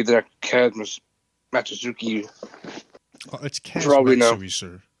could be the Kaz Matsuzuki. Oh, it's Kaz Probably no. Matsui,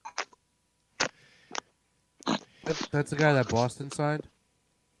 sir. that's the guy that Boston signed.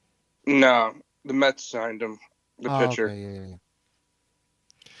 No, the Mets signed him. The pitcher. Okay, yeah.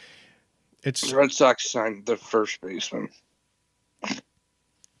 It's. The Red Sox signed the first baseman.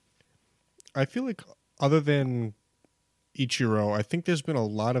 I feel like other than Ichiro, I think there's been a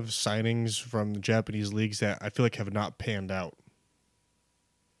lot of signings from the Japanese leagues that I feel like have not panned out.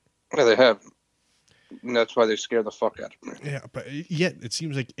 Yeah, they have. And that's why they scare the fuck out of me. Yeah, but yet it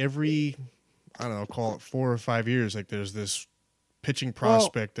seems like every, I don't know, call it 4 or 5 years, like there's this pitching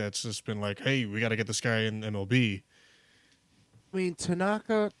prospect that's just been like, hey, we got to get this guy in MLB. I mean,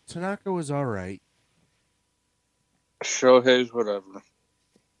 Tanaka was all right. Shohei's whatever.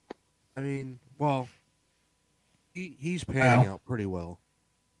 I mean, well, he's panning out pretty well.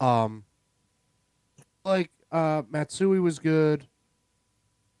 Matsui was good.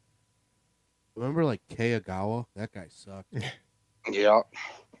 Remember, like Keiagawa? That guy sucked. Yeah.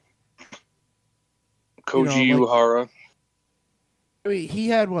 Koji Uehara. I mean, he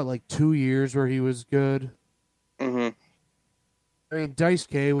had 2 years where he was good. Mm-hmm. I mean, Dice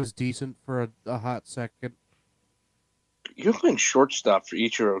K was decent for a hot second. You were playing shortstop for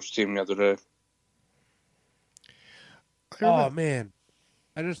Ichiro's team the other day. Oh man,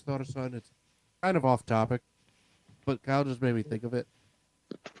 I just thought of something. It's kind of off topic, but Kyle just made me think of it.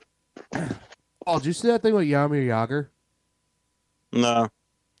 Oh, did you see that thing with Jaromir Jagr? No.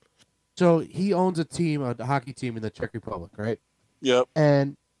 So he owns a hockey team in the Czech Republic, right? Yep.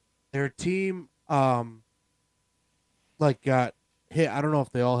 And their team, got hit. I don't know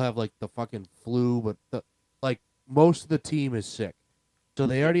if they all have the fucking flu, but most of the team is sick. So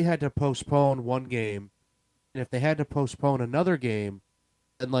they already had to postpone one game, and if they had to postpone another game,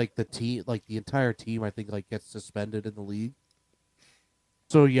 then the entire team, I think gets suspended in the league.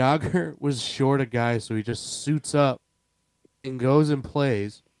 So Jagr was short a guy, so he just suits up and goes and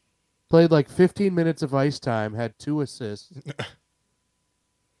plays. Played 15 minutes of ice time, had 2 assists.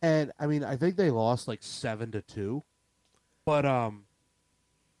 And I mean, I think they lost 7-2. But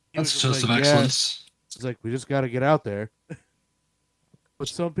that's just an excellence. It's we just got to get out there. But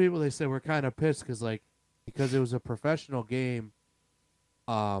some people, they say, we're kind of pissed because it was a professional game.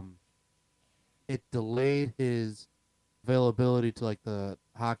 It delayed his availability to the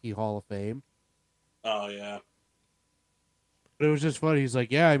Hockey Hall of Fame. Oh yeah. But it was just funny. He's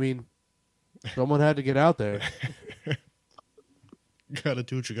like, yeah, I mean, someone had to get out there. You gotta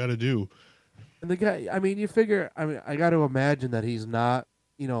do what you gotta do. And the guy, I mean, you figure, I got to imagine that he's not,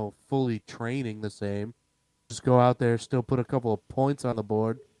 fully training the same. Just go out there, still put a couple of points on the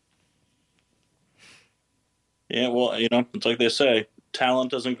board. Yeah, well, it's like they say,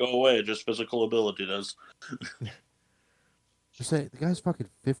 talent doesn't go away, just physical ability does. Just say, the guy's fucking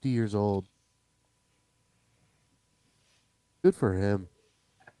 50 years old. Good for him.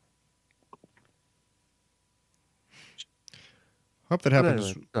 Hope that But happens.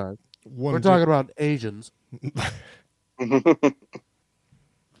 anyway, sorry. We're talking about Asians.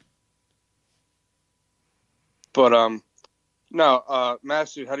 But no,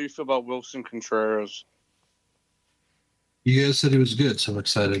 Matthew, how do you feel about Wilson Contreras? You guys said he was good, so I'm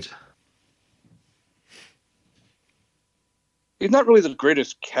excited. He's not really the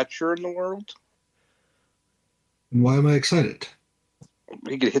greatest catcher in the world. Why am I excited?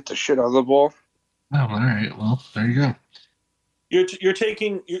 He could hit the shit out of the ball. Oh, all right. Well, there you go. You're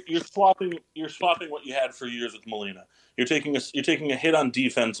swapping what you had for years with Molina. You're taking a hit on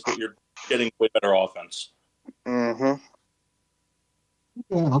defense, but you're getting way better offense. Mm-hmm.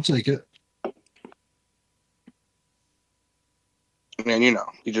 Yeah, I'll take it. And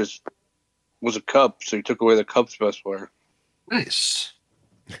he just was a Cub, so he took away the Cubs' best player. Nice.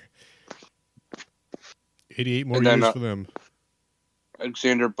 88 more And then, years for them.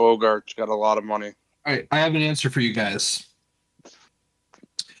 Alexander Bogart's got a lot of money. All right, I have an answer for you guys.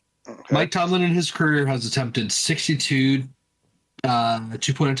 Okay. Mike Tomlin in his career has attempted 62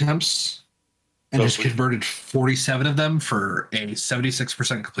 two-point attempts and has converted 47 of them for a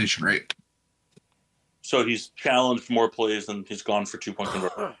 76% completion rate. So he's challenged more plays than he's gone for 2-point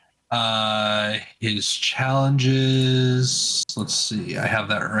conversion. His challenges, let's see, I have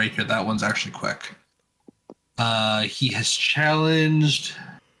that right here. That one's actually quick. He has challenged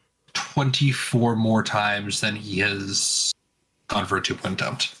 24 more times than he has gone for a 2-point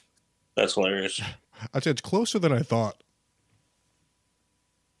attempt. That's hilarious. I'd say it's closer than I thought.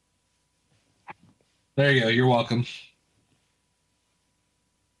 There you go. You're welcome.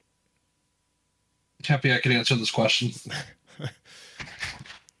 Happy I could answer this question.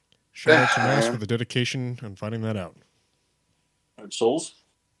 Shout out to Mass for the dedication and finding that out. All right, Souls?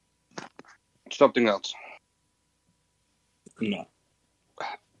 Something else. No.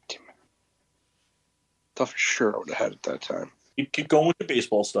 Damn it. Thought for sure I would have had it that time. You keep going with the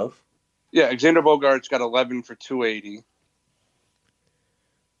baseball stuff. Yeah, Alexander Bogart's got 11 for 280,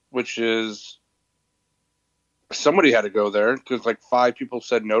 which is somebody had to go there because like 5 people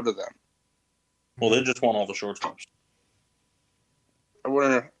said no to them. Well, they just want all the shortstops. I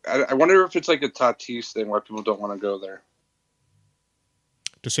wonder if it's like a Tatis thing why people don't want to go there.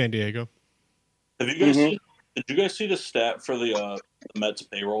 To San Diego. Have you guys seen, did you guys see the stat for the Mets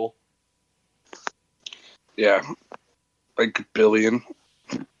payroll? Yeah, like $1 billion.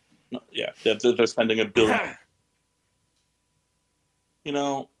 No, yeah, they're spending $1 billion.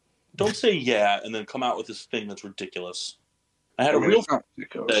 Don't say yeah and then come out with this thing that's ridiculous. I had a real it's not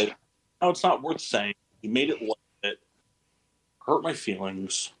ridiculous. say, no, it's not worth saying. You made it like it. Hurt my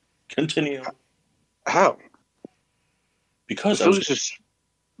feelings. Continue. How? Because I was just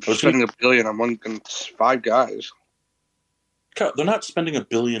spending $1 billion on 5 guys. they're not spending $1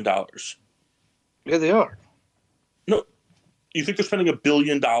 billion. Yeah, they are. No, you think they're spending $1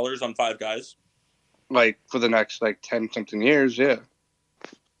 billion on 5 guys? Like for the next 10 something years, yeah.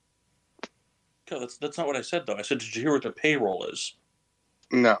 God, that's not what I said though. I said, did you hear what their payroll is?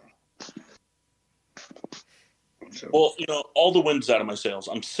 No. So, Well, all the wind's out of my sails.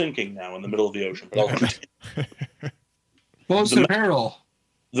 I'm sinking now in the middle of the ocean. But I'll continue. What was the payroll?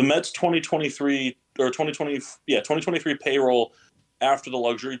 The Mets 2023 or 2023 payroll after the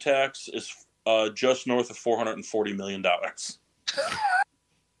luxury tax is just north of $440 million.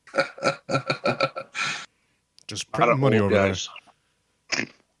 Just printing money over there.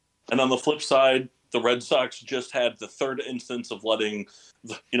 And on the flip side, the Red Sox just had the third instance of letting,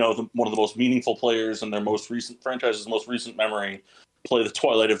 one of the most meaningful players in their franchise's most recent memory play the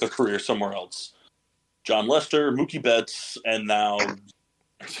twilight of their career somewhere else. John Lester, Mookie Betts, and now...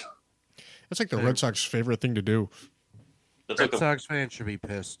 That's like the Red Sox favorite thing to do. Red Sox fans should be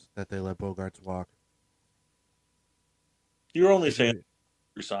pissed that they let Bogarts walk. You're only saying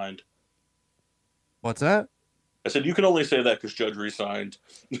resigned. What's that? I said you can only say that because Judge resigned.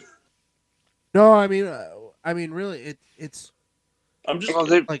 No, I mean, really, it's. I'm just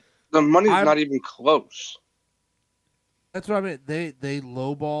the money's not even close. That's what I mean. They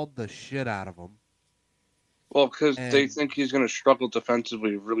lowballed the shit out of him. Well, because they think he's going to struggle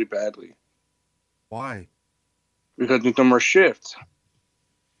defensively really badly. Why? Because there's no more shift.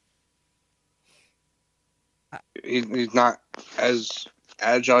 He's not as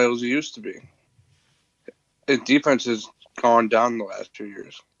agile as he used to be. His defense has gone down the last 2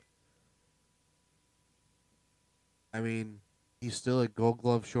 years. I mean, he's still a Gold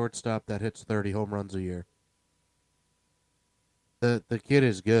Glove shortstop that hits 30 home runs a year. The kid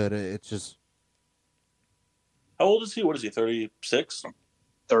is good. It's just. How old is he? What is he? 36?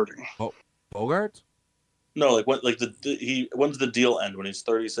 30. Bogarts? No, when's the deal end? When he's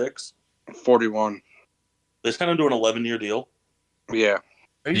 36? 41. They signed him to an 11-year deal. Yeah.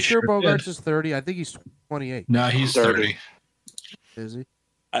 Are you sure Bogarts is 30? I think he's 28. No, he's 30. Is he?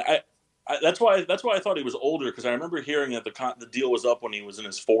 That's why I thought he was older because I remember hearing that the deal was up when he was in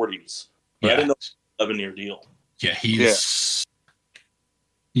his 40s. But I didn't know it was an 11-year deal. Yeah, he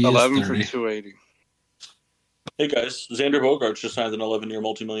 11 is for 280. Hey guys, Xander Bogaerts just signed an 11-year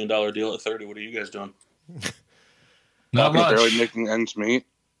multi-million-dollar deal at 30. What are you guys doing? Not Barely much. making ends meet.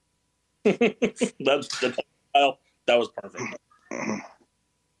 That's Kyle. That was perfect.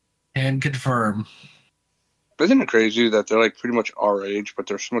 Can confirm. Isn't it crazy that they're like pretty much our age, but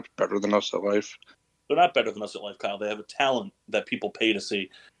they're so much better than us at life? They're not better than us at life, Kyle. They have a talent that people pay to see.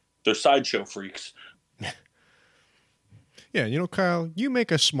 They're sideshow freaks. Yeah, you know, Kyle, you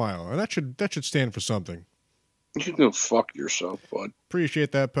make us smile, and that should stand for something. You can go fuck yourself, bud.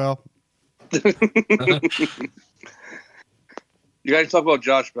 Appreciate that, pal. You guys talk about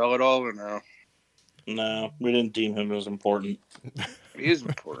Josh Bell at all or no? No, we didn't deem him as important. He is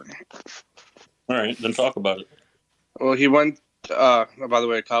important. All right, then talk about it. Well, he went. By the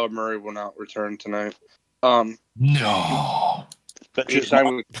way, Kyler Murray will not return tonight. No. Bet He you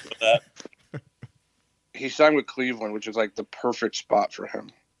signed with that. he signed with Cleveland, which is like the perfect spot for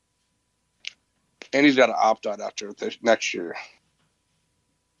him. And he's got to opt out after this next year.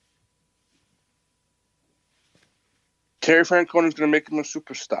 Terry Francona's going to make him a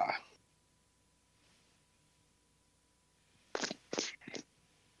superstar.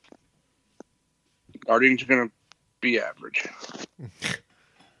 Guardians are going to be average.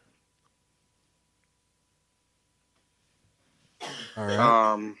 All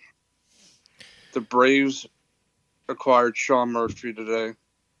right. The Braves acquired Sean Murphy today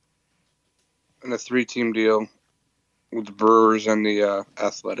in a 3-team deal with the Brewers and the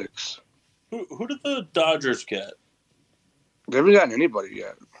Athletics. Who did the Dodgers get? They haven't gotten anybody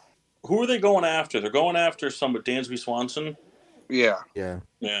yet. Who are they going after? They're going after Dansby Swanson. Yeah. Yeah.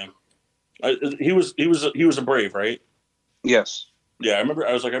 Yeah, he was a Brave, right? Yes. Yeah, I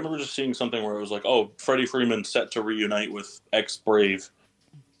remember just seeing something where it was like, oh, Freddie Freeman set to reunite with ex-Brave.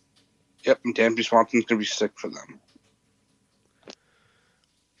 Yep. And Dansby Swanson's going to be sick for them.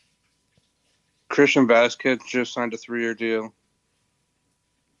 Christian Vasquez just signed a 3-year deal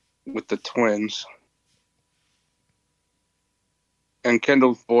with the Twins. And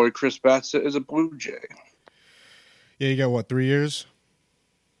Kendall's boy, Chris Bassett, is a Blue Jay. Yeah, you got what, 3 years?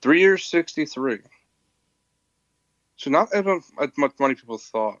 3 years, 63. So not as much money people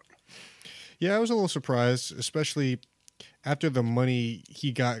thought. Yeah, I was a little surprised, especially after the money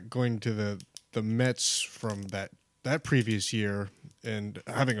he got going to the Mets from that previous year and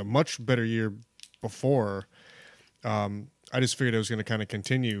having a much better year before. I just figured it was going to kind of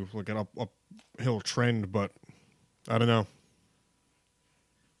continue like an uphill trend, but I don't know.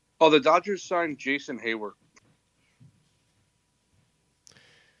 Oh, the Dodgers signed Jason Hayward.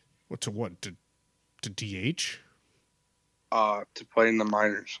 What to DH? To play in the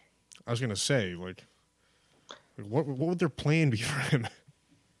minors. I was going to say, like, what would their plan be for him?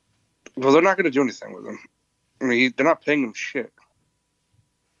 Well, they're not going to do anything with him. I mean, they're not paying him shit.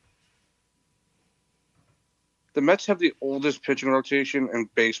 The Mets have the oldest pitching rotation in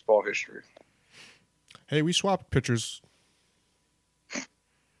baseball history. Hey, we swapped pitchers.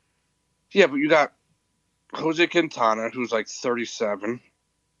 Yeah, but you got Jose Quintana, who's like 37.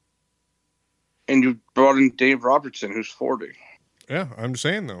 And you brought in Dave Robertson, who's 40. Yeah, I'm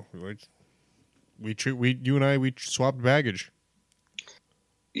saying though, like you and I swapped baggage.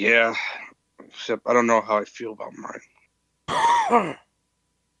 Yeah, except I don't know how I feel about mine.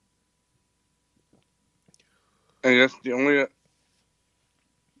 And that's the only.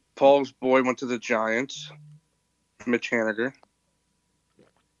 Paul's boy went to the Giants. Mitch Haniger.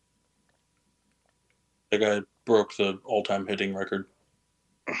 That guy broke the all-time hitting record.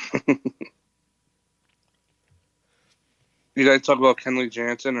 You guys talk about Kenley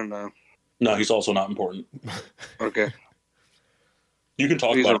Jansen or no? No, he's also not important. Okay. You can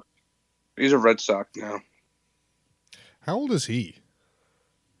talk about it. He's a Red Sox now. How old is he?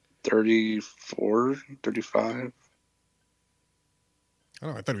 34, 35. I don't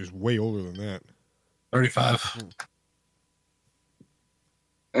know. I thought he was way older than that. 35.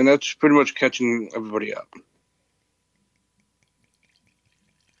 And that's pretty much catching everybody up.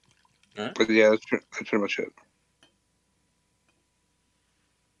 All right. But yeah, that's pretty much it.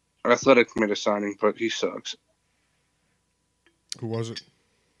 Athletic made a signing, but he sucks. Who was it?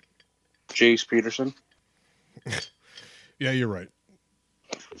 Jace Peterson. Yeah, you're right.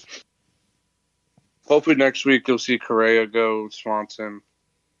 Hopefully next week you'll see Correa go, Swanson,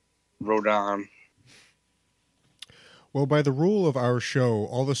 Rodon. Well, by the rule of our show,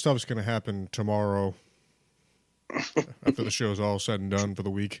 all this stuff's going to happen tomorrow after the show's all said and done for the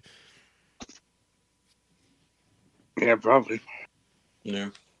week. Yeah, probably. Yeah.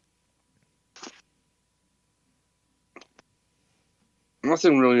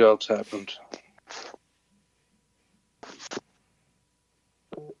 Nothing really else happened.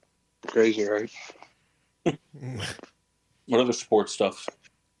 Crazy, right? What other sports stuff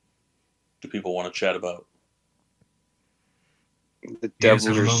do people want to chat about? The You guys Devils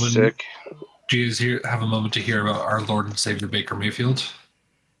have a are moment? sick. Do you guys have a moment to hear about our Lord and Savior Baker Mayfield?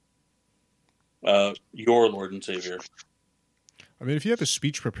 Your Lord and Savior. I mean, if you have a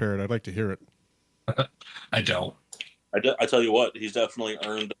speech prepared, I'd like to hear it. I don't. I tell you what, he's definitely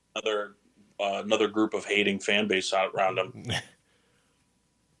earned another group of hating fan base out around him.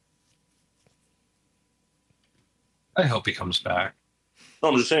 I hope he comes back. No,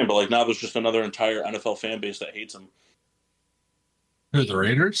 I'm just saying, but like now there's just another entire NFL fan base that hates him. Who are the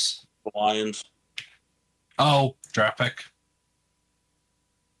Raiders? The Lions. Oh, draft pick.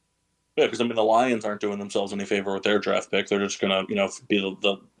 Yeah, because I mean the Lions aren't doing themselves any favor with their draft pick. They're just gonna, be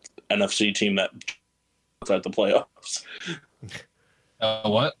the NFC team that outside the playoffs.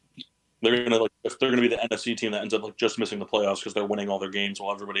 What? They're gonna be the NFC team that ends up like just missing the playoffs because they're winning all their games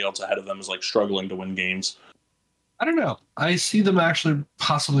while everybody else ahead of them is like struggling to win games. I don't know. I see them actually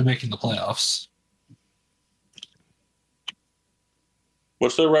possibly making the playoffs.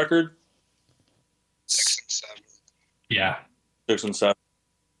 What's their record? 6-7. Yeah. 6-7.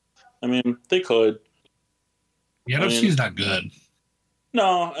 I mean, they could. The NFC's not good.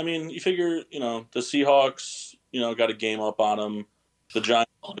 No, I mean, you figure, the Seahawks, got a game up on them. The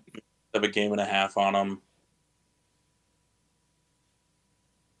Giants have a game and a half on them.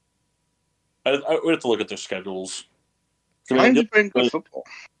 I would have to look at their schedules. I mean, Giants are playing good football.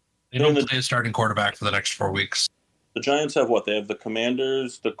 They don't play a starting quarterback for the next 4 weeks. The Giants have what? They have the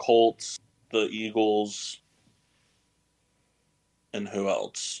Commanders, the Colts, the Eagles, and who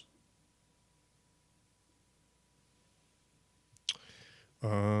else?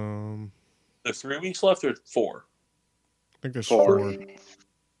 There's 3 weeks left or 4? I think there's 4. 4.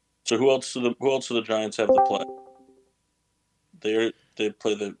 So who else do the Giants have to play? They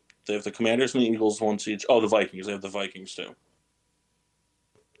have the Commanders and the Eagles once each. Oh, the Vikings. They have the Vikings too.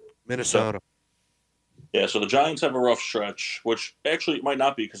 Minnesota. Yeah, so the Giants have a rough stretch, which actually it might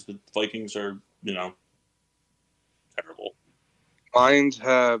not be because the Vikings are, terrible. Lions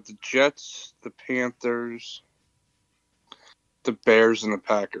have the Jets, the Panthers, the Bears, and the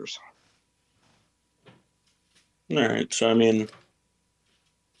Packers. All right, so I mean,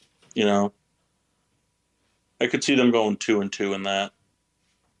 I could see them going 2-2 in that.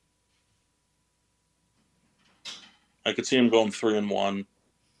 I could see them going 3-1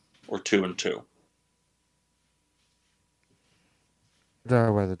 or 2-2.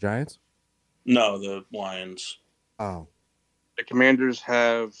 Where the Giants? No, the Lions. Oh. The Commanders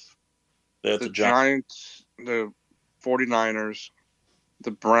have They have the the Giants. Giants, the 49ers,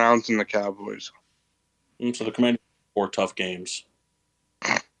 the Browns, and the Cowboys. So the Commanders have 4 tough games.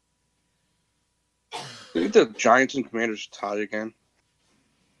 I think the Giants and Commanders tie again.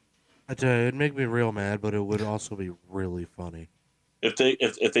 I tell you, it'd make me real mad, but it would also be really funny. If they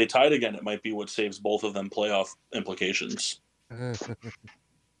tied again, it might be what saves both of them playoff implications. Because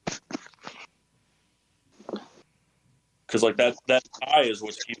like that tie is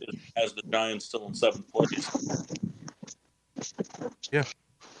what has the Giants still in 7th place. Yeah.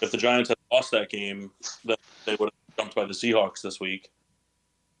 If the Giants had lost that game, then they would have jumped by the Seahawks this week.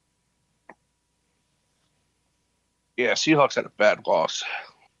 Yeah, Seahawks had a bad loss.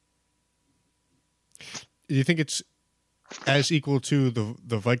 Do you think it's as equal to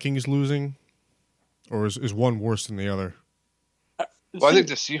the Vikings losing, or is one worse than the other? Well, I think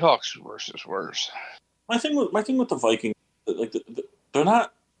the Seahawks is worse. My thing with the Vikings, like they're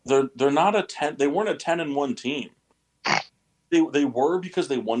not a 10. They weren't a 10-1 team. They were because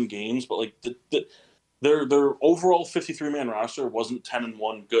they won games, but like their overall 53-man roster wasn't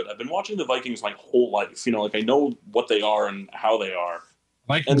 10-1 good. I've been watching the Vikings my whole life. Like I know what they are and how they are.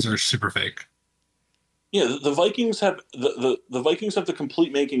 Vikings are super fake. Yeah, the Vikings have the Vikings have the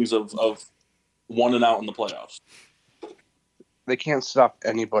complete makings of 1-0 in the playoffs. They can't stop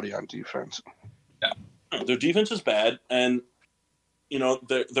anybody on defense. Yeah. Their defense is bad, and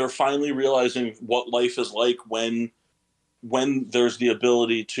they're finally realizing what life is like when there's the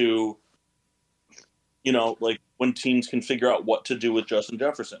ability to, like when teams can figure out what to do with Justin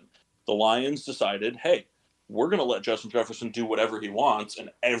Jefferson. The Lions decided, hey, we're going to let Justin Jefferson do whatever he wants, and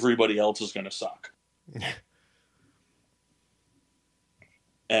everybody else is going to suck.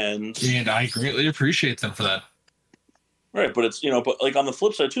 And I greatly appreciate them for that. Right, but it's but like on the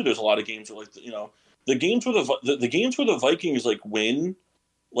flip side too, there's a lot of games where like the games where the games where the Vikings like win,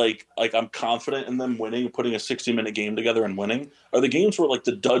 like I'm confident in them winning, putting a 60-minute game together and winning, are the games where like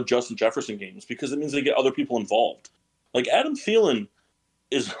the dud Justin Jefferson games because it means they get other people involved. Like Adam Thielen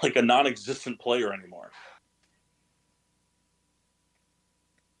is like a non-existent player anymore.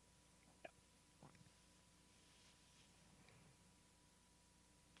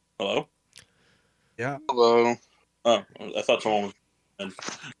 Hello? Yeah. Hello. Oh, I thought someone was.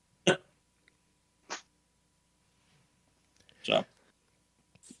 So,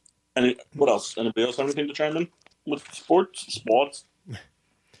 what else? Anybody else have anything to chime in with sports?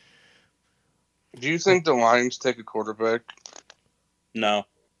 Do you think the Lions take a quarterback? No.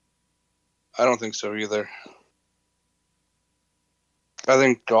 I don't think so either. I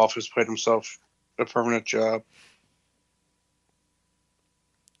think Goff has played himself a permanent job.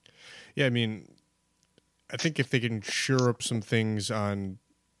 Yeah, I mean, I think if they can shore up some things on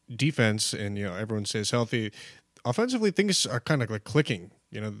defense and, everyone stays healthy, offensively things are kind of like clicking.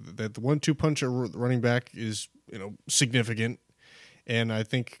 That the 1-2 punch at running back is, significant. And I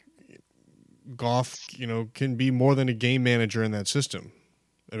think Goff, can be more than a game manager in that system.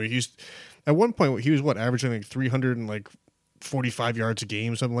 I mean, he's at one point he was averaging like 345 yards a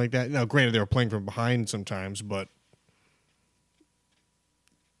game, something like that. Now, granted, they were playing from behind sometimes, but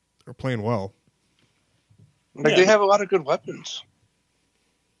they're playing well. They have a lot of good weapons.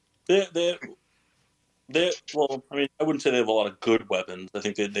 Well, I mean, I wouldn't say they have a lot of good weapons. I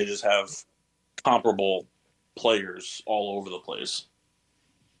think they just have comparable players all over the place.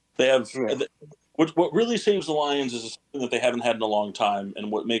 They have what really saves the Lions is something that they haven't had in a long time,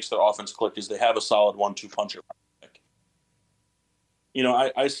 and what makes their offense click is they have a solid 1-2 punch at running back.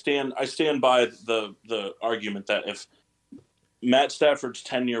 I stand by the argument that if Matt Stafford's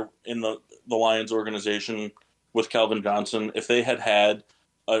tenure in the Lions organization with Calvin Johnson, if they had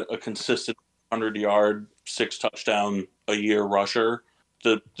a consistent 100-yard, 6-touchdown a year rusher,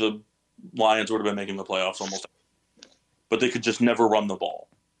 the Lions would have been making the playoffs almost. But they could just never run the ball.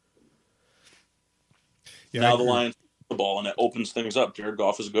 Yeah, now the Lions the ball, and it opens things up. Jared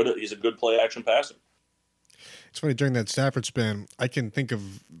Goff is he's a good play action passer. It's funny, during that Stafford span, I can think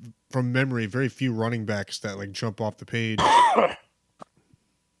of from memory very few running backs that jump off the page.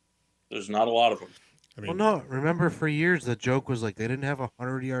 There's not a lot of them. I mean, well, no. Remember, for years the joke was they didn't have a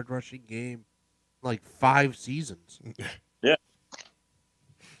 100-yard rushing game, 5 seasons. Yeah.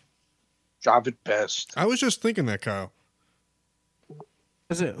 Job at best. I was just thinking that, Kyle.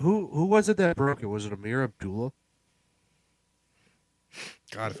 Who was it that broke it? Was it Amir Abdullah?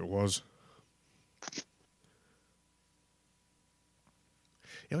 God, if it was.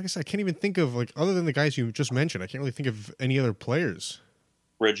 Yeah, like I said, I can't even think of other than the guys you just mentioned. I can't really think of any other players.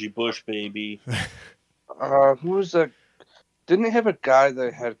 Reggie Bush, baby. Who was that? Didn't they have a guy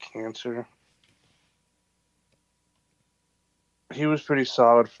that had cancer? He was pretty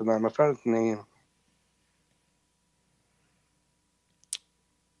solid for them. I forgot his name.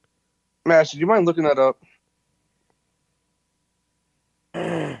 Master, do you mind looking that up?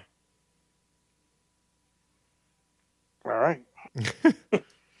 All right.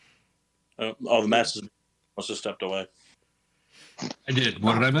 The Masters must have stepped away. I did.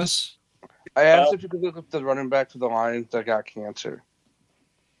 What did I miss? I asked if you could look up the running back for the Lions that got cancer.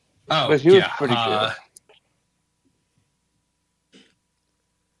 Oh, but he was pretty good.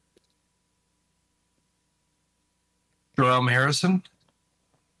 Jerome Harrison?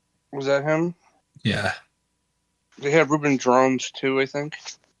 Was that him? Yeah. They had Ruben Drones too, I think.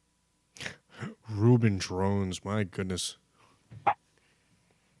 Ruben Drones, my goodness.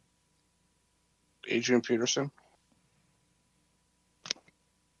 Adrian Peterson.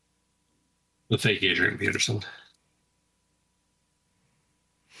 The fake Adrian Peterson.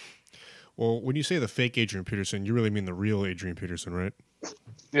 Well, when you say the fake Adrian Peterson, you really mean the real Adrian Peterson, right?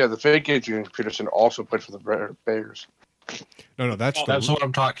 Yeah, the fake Adrian Peterson also played for the Bears. No, that's what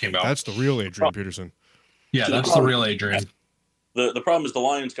I'm talking about. That's the real Adrian Peterson. Yeah, that's the real Adrian. The problem is the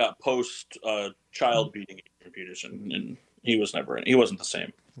Lions got post child beating Adrian Peterson, and he was never in. He wasn't the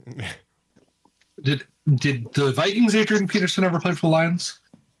same. Did the Vikings Adrian Peterson ever play for the Lions?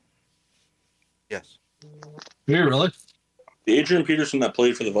 Yes. Did he really? The Adrian Peterson that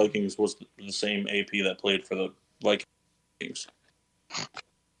played for the Vikings was the same AP that played for the Vikings.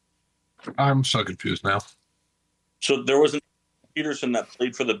 I'm so confused now. So there was an Peterson that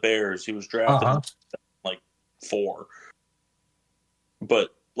played for the Bears. He was drafted in 4.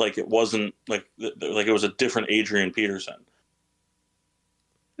 But it wasn't it was a different Adrian Peterson.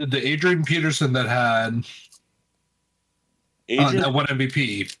 The Adrian Peterson that had that won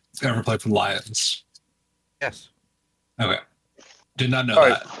MVP ever played for the Lions? Yes. Okay. Did not know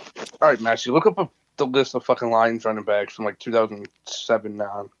that. All right, Matthew, look up the list of fucking Lions running backs from 2007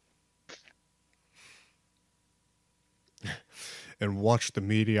 on. And watch the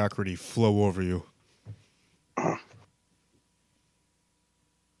mediocrity flow over you.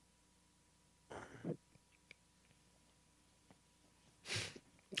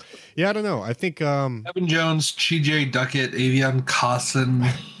 Yeah, I don't know. I think Evan Jones, T.J. Duckett, Avion Cosson,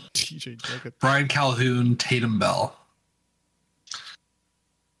 TJ Jenkins. Brian Calhoun, Tatum Bell.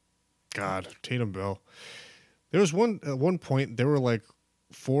 God, Tatum Bell. There was at one point there were like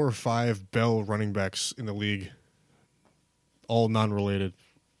 4 or 5 Bell running backs in the league, all non-related.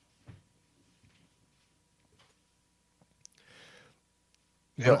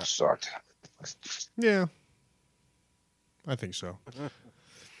 It sucked. Yeah, I think so.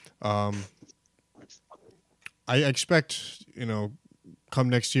 I expect, come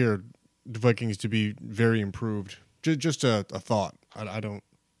next year, the Vikings to be very improved. Just a thought. I don't.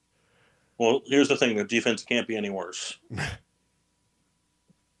 Well, here's the thing: the defense can't be any worse.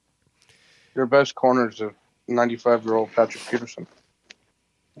 Your best corner is a 95-year-old Patrick Peterson.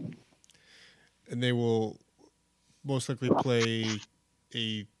 And they will most likely play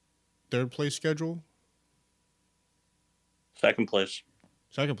a third place schedule. Second place.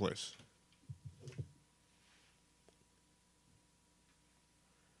 Second place.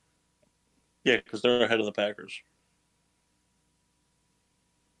 Yeah, because they're ahead of the Packers.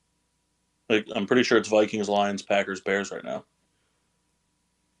 Like, I'm pretty sure it's Vikings, Lions, Packers, Bears right now.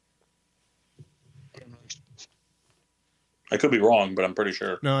 I could be wrong, but I'm pretty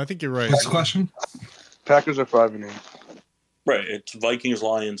sure. No, I think you're right. What's the question? Packers are 5-8. Right, it's Vikings,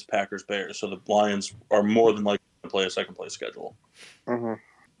 Lions, Packers, Bears. So the Lions are more than likely to play a second place schedule. Mm-hmm.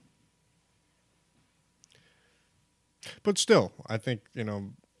 But still, I think,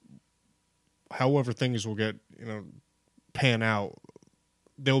 however things will get, pan out,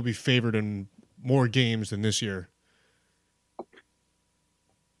 they'll be favored in more games than this year.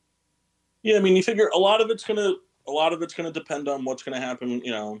 Yeah, I mean, you figure a lot of it's gonna depend on what's gonna happen.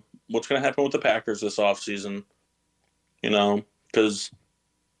 What's gonna happen with the Packers this offseason. Because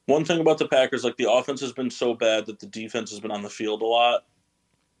one thing about the Packers, like, the offense has been so bad that the defense has been on the field a lot.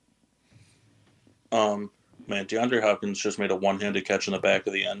 Man, DeAndre Hopkins just made a one-handed catch in the back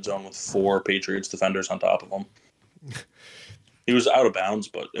of the end zone with 4 Patriots defenders on top of him. He was out of bounds,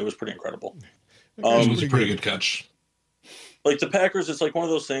 but it was pretty incredible. It was a pretty good catch. Like, the Packers, it's like one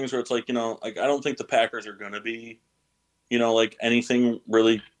of those things where it's like, I don't think the Packers are going to be, like, anything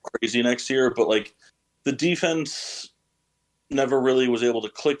really crazy next year. But, like, the defense never really was able to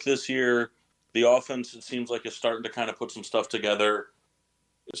click this year. The offense, it seems like, is starting to kind of put some stuff together.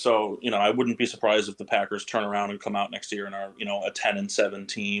 So, I wouldn't be surprised if the Packers turn around and come out next year and are, a 10-7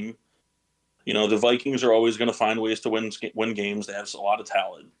 team. The Vikings are always going to find ways to win games. They have a lot of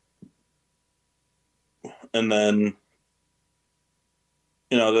talent. And then,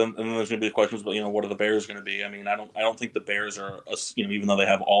 then there's going to be the questions about, what are the Bears going to be? I mean, I don't think the Bears are, even though they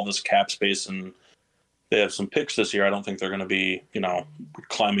have all this cap space and they have some picks this year, I don't think they're going to be,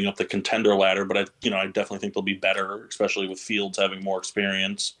 climbing up the contender ladder. But I definitely think they'll be better, especially with Fields having more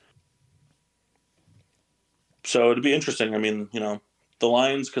experience. So it'd be interesting. I mean, the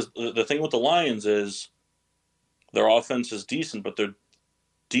Lions, because the thing with the Lions is their offense is decent, but their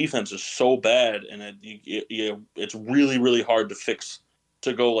defense is so bad, and it's really, really hard to fix,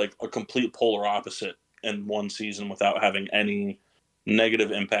 to go like a complete polar opposite in one season without having any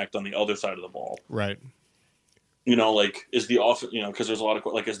negative impact on the other side of the ball. Right. Like, is the offense, because there's a lot of,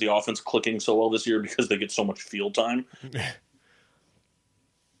 like, is the offense clicking so well this year because they get so much field time?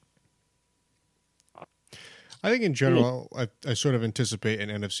 I think in general, I sort of anticipate an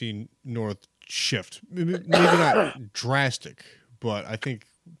NFC North shift. Maybe not drastic, but I think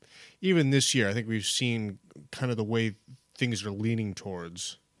even this year, I think we've seen kind of the way things are leaning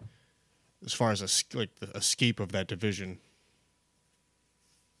towards as far as the escape of that division.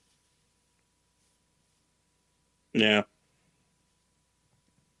 Yeah.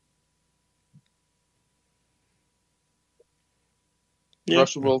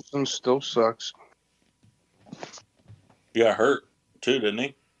 Russell Wilson still sucks. He got hurt too, didn't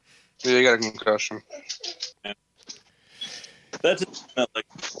he? Yeah, he got a concussion. Yeah. That's like,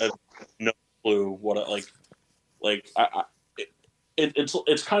 I have no clue what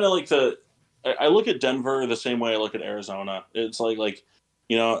it's kind of like I look at Denver the same way I look at Arizona. It's like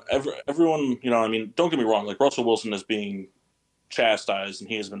everyone, I mean, don't get me wrong, like, Russell Wilson is being chastised and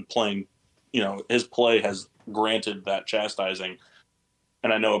he has been playing, his play has granted that chastising,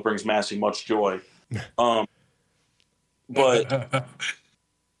 and I know it brings Massey much joy. But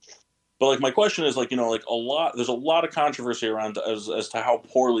like, my question is, like, there's a lot of controversy around as to how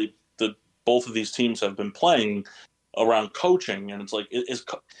poorly both of these teams have been playing around coaching, and it's like, is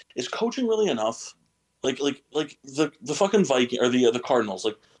coaching really enough? Like the fucking Viking or the Cardinals,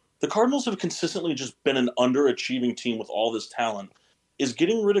 like, the Cardinals have consistently just been an underachieving team with all this talent. Is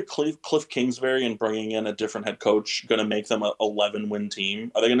getting rid of Cliff Kingsbury and bringing in a different head coach going to make them a 11-win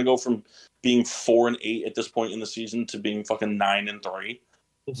team? Are they going to go from being 4-8 at this point in the season to being fucking 9-3?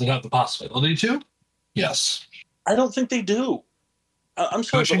 Does it have the possibility to? Yes. I don't think they do. I'm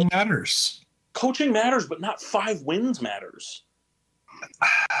sorry, Coaching but matters. coaching matters, but not 5 wins matters.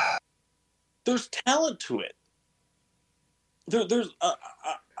 There's talent to it. There's.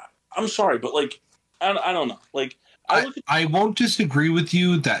 I'm sorry, but like, I don't know. Like, I won't disagree with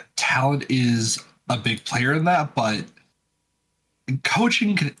you that talent is a big player in that, but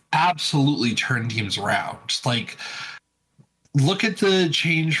coaching can absolutely turn teams around. Like, look at the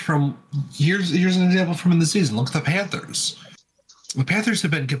change from here's an example from in the season. Look at the Panthers. The Panthers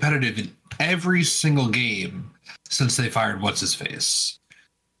have been competitive in every single game since they fired what's his face.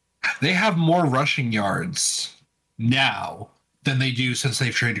 They have more rushing yards now than they do since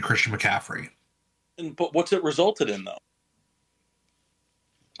they've traded Christian McCaffrey. But what's it resulted in, though?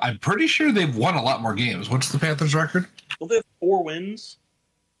 I'm pretty sure they've won a lot more games. What's the Panthers' record? Don't they have 4 wins?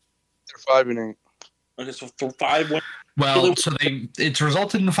 They're 5-8. Okay, so 5 wins. Well, so it's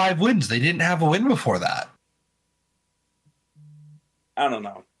resulted in 5 wins. They didn't have a win before that. I don't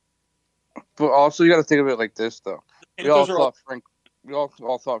know. But also, you got to think of it like this, though. We all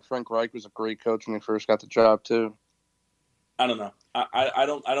Panthers thought Frank Reich was a great coach when he first got the job too. I don't know. I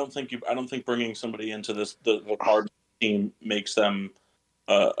don't think bringing somebody into the Cardinals team makes them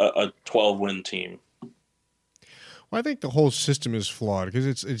a 12-win team. Well, I think the whole system is flawed because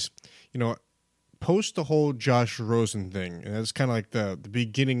it's post the whole Josh Rosen thing, and that's kind of like the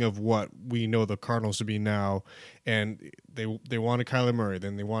beginning of what we know the Cardinals to be now. And they wanted Kyler Murray,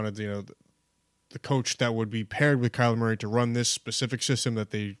 then they wanted the coach that would be paired with Kyler Murray to run this specific system that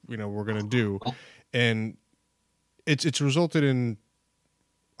they were going to do, and it's resulted in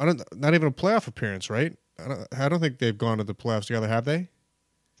not even a playoff appearance, right? I don't think they've gone to the playoffs together, have they?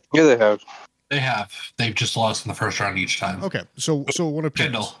 Yeah, they have. They have. They've just lost in the first round each time. Okay, so what appearance?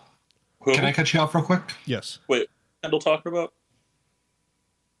 Kendall, Who? can I cut you off real quick? Yes. Wait, Kendall talking about?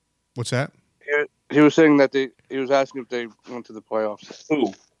 What's that? He was saying that he was asking if they went to the playoffs.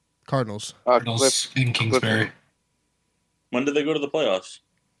 Who? Cardinals. Cardinals in Kingsbury. When did they go to the playoffs?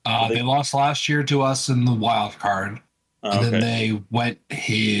 They lost last year to us in the wild card. And then they went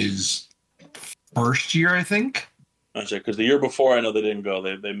his first year, I think. Because the year before, I know they didn't go.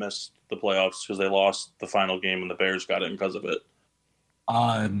 They missed the playoffs because they lost the final game and the Bears got it because of it.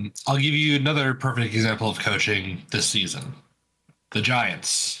 I'll give you another perfect example of coaching this season. The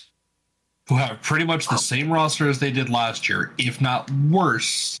Giants, who have pretty much the same roster as they did last year, if not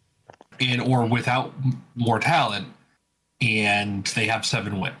worse, or without more talent, and they have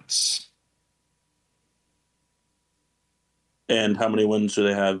 7 wins. And how many wins do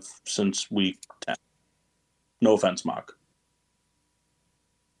they have since week 10? No offense, Mock.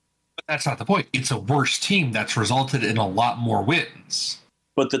 But that's not the point. It's a worse team that's resulted in a lot more wins.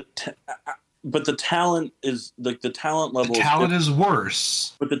 But the talent is like the talent level. The talent is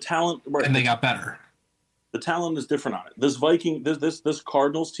worse. But the talent, right, and they got better. The talent is different on it. This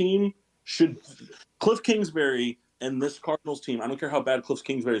Cardinals team should Cliff Kingsbury and this Cardinals team. I don't care how bad Cliff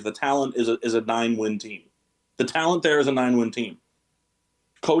Kingsbury is. The talent is a 9-win team. The talent there is a 9-win team.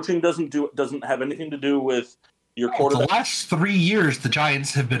 Coaching doesn't have anything to do with your quarterback. The last 3 years, the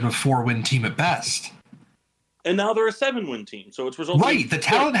Giants have been a 4-win team at best. And now they're a 7-win team. So it's resulting. Right. The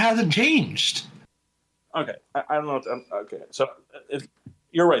talent hasn't changed. Okay. I don't know. Okay. So if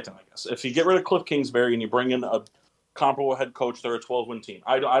you're right, then I guess if you get rid of Cliff Kingsbury and you bring in a comparable head coach, they're a 12-win team.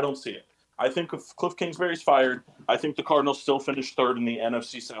 I don't see it. I think if Cliff Kingsbury's fired, I think the Cardinals still finish third in the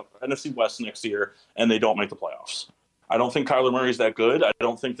NFC West next year, and they don't make the playoffs. I don't think Kyler Murray's that good. I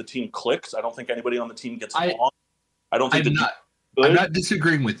don't think the team clicks. I don't think anybody on the team gets along. I don't think I'm not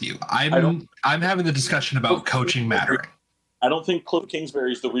disagreeing with you. I'm having the discussion about coaching mattering. I don't think Cliff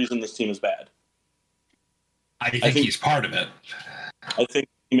Kingsbury is the reason this team is bad. I think he's part of it. I think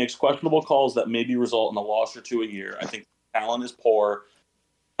he makes questionable calls that maybe result in a loss or 2 a year. I think talent is poor.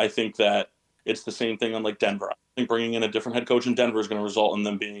 I think that it's the same thing on like Denver. I think bringing in a different head coach in Denver is going to result in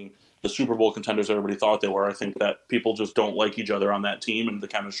them being the Super Bowl contenders everybody thought they were. I think that people just don't like each other on that team, and the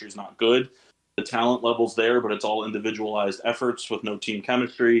chemistry is not good. The talent level's there, but it's all individualized efforts with no team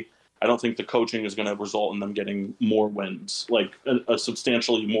chemistry. I don't think the coaching is going to result in them getting more wins, like a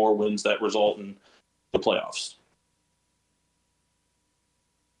substantially more wins that result in the playoffs.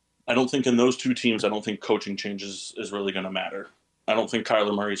 I don't think in those two teams, I don't think coaching changes is really going to matter. I don't think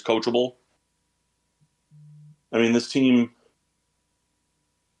Kyler Murray's coachable. I mean, this team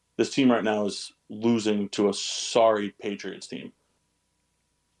right now is losing to a sorry Patriots team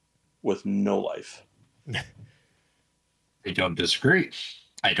with no life. I don't disagree.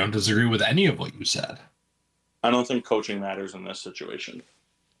 I don't disagree with any of what you said. I don't think coaching matters in this situation.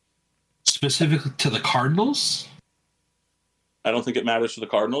 Specifically to the Cardinals? I don't think it matters to the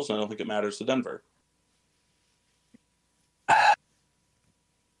Cardinals, and I don't think it matters to Denver.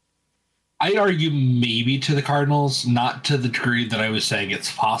 I'd argue maybe to the Cardinals, not to the degree that I was saying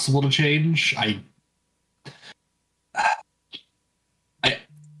it's possible to change.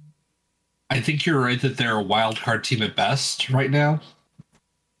 I think you're right that they're a wild card team at best right now.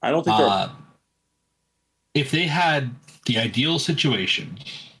 I don't think they're. If they had the ideal situation,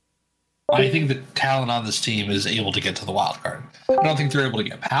 I think the talent on this team is able to get to the wild card. I don't think they're able to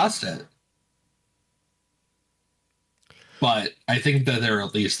get past it, but I think that they're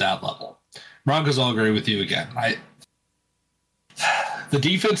at least that level. Broncos, I'll agree with you again. The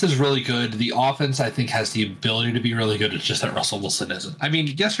defense is really good. The offense, I think, has the ability to be really good. It's just that Russell Wilson isn't. I mean,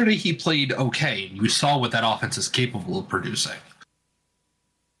 yesterday he played okay, and you saw what that offense is capable of producing.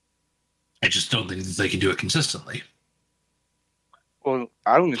 I just don't think that they can do it consistently. Well,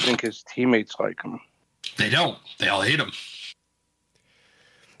 I don't even think his teammates like him. They don't. They all hate him.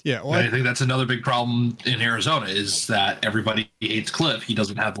 Yeah, well, I think that's another big problem in Arizona is that everybody hates Cliff. He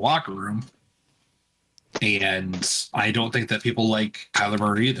doesn't have the locker room. And I don't think that people like Kyler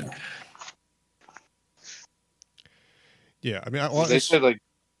Murray either. yeah. I mean, They said like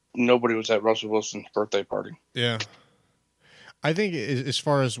nobody was at Russell Wilson's birthday party. yeah. I think as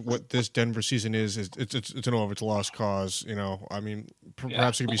far as what this Denver season is it's an over. It's a lost cause. You know, I mean,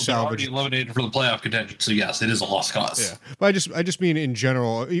 perhaps it could be salvaged. They're already eliminated from the playoff contention, so yes, it is a lost cause. Yeah, but I just mean in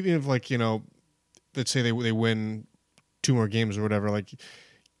general. Even if like let's say they win 2 more games or whatever, like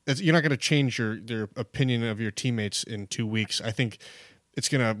you're not going to change their opinion of your teammates in 2 weeks. I think it's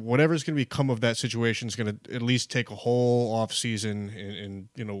gonna whatever's gonna become of that situation is gonna at least take a whole off season and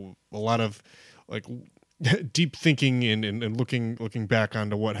a lot of like deep thinking and looking back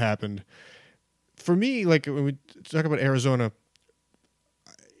onto what happened. For me, like when we talk about Arizona,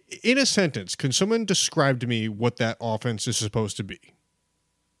 in a sentence, can someone describe to me what that offense is supposed to be?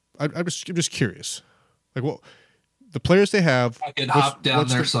 I'm just curious. Like, what the players they have? I can hop down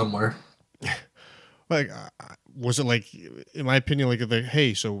there somewhere. Like, was it like, in my opinion, like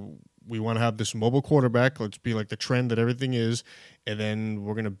hey, so we want to have this mobile quarterback. Let's be like the trend that everything is, and then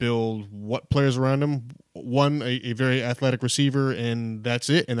we're going to build what players around him. One, a very athletic receiver, and that's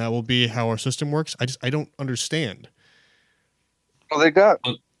it. And that will be how our system works. I don't understand. Well, they got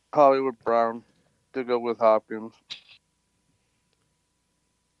Hollywood Brown to go with Hopkins.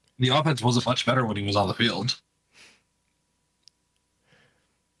 The offense wasn't much better when he was on the field.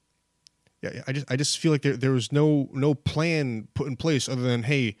 Yeah, I just feel like there was no plan put in place other than,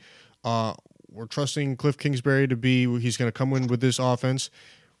 hey, we're trusting Cliff Kingsbury he's going to come in with this offense.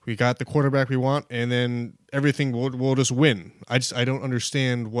 We got the quarterback we want, and then everything will just win. I don't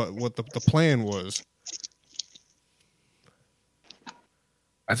understand what the plan was.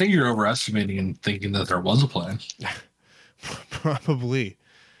 I think you're overestimating and thinking that there was a plan. Probably.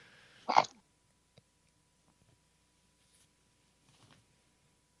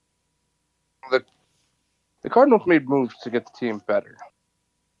 The Cardinals made moves to get the team better.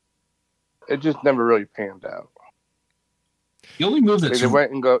 It just never really panned out. The only move that's They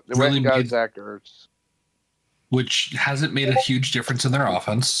went and got Zach Ertz, which hasn't made a huge difference in their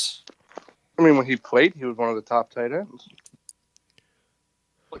offense. I mean, when he played, he was one of the top tight ends.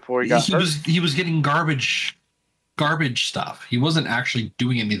 Before he got hurt. He was getting garbage stuff. He wasn't actually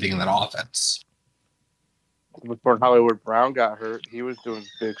doing anything in that offense. Before Hollywood Brown got hurt, he was doing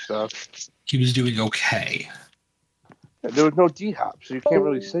big stuff. He was doing okay. There was no D-Hop, so you can't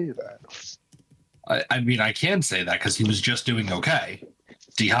really say that. I mean, I can say that because he was just doing okay.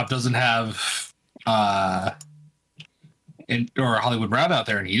 D-Hop doesn't have or Hollywood Brown out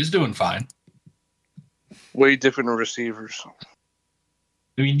there, and he's doing fine. Way different receivers.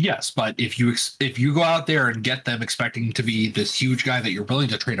 I mean, yes, but if you go out there and get them expecting to be this huge guy that you're willing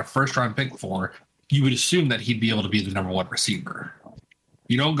to trade a first-round pick for, you would assume that he'd be able to be the number one receiver.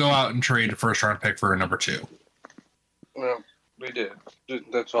 You don't go out and trade a first-round pick for a number 2. Well, we did.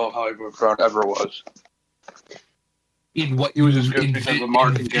 That's all Hollywood Brown ever was. In what He was just good because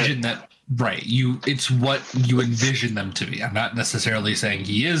Lamar can envision that, right? It's what you envision them to be. I'm not necessarily saying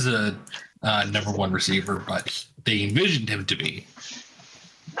he is a number 1 receiver, but they envisioned him to be.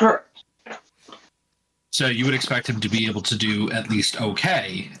 Correct. So you would expect him to be able to do at least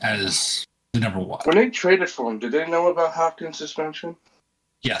okay as the number 1. When they traded for him, did they know about Hopkins' suspension?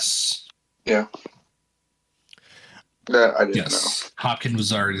 Yes. Yeah. Yeah, I didn't know. Hopkins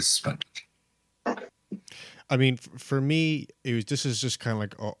was already suspended. I mean, for me, this is just kind of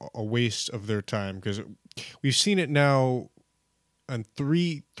like a waste of their time because we've seen it now on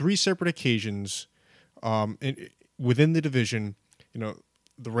three separate occasions within the division.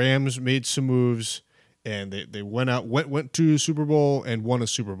 The Rams made some moves, and they went to Super Bowl and won a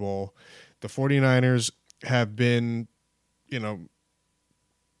Super Bowl. The 49ers have been,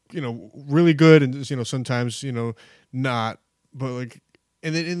 really good, and sometimes not, but like,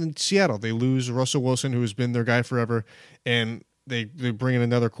 and then in Seattle they lose Russell Wilson, who has been their guy forever, and they bring in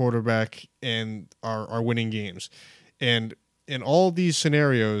another quarterback and are winning games, and in all these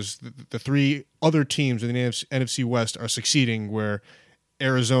scenarios, the three other teams in the NFC West are succeeding, where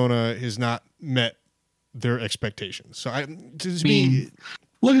Arizona has not met their expectations. So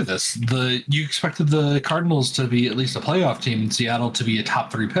look at this. You expected the Cardinals to be at least a playoff team, and Seattle to be a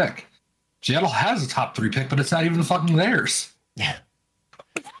top 3 pick. Seattle has a top 3 pick, but it's not even fucking theirs. Yeah.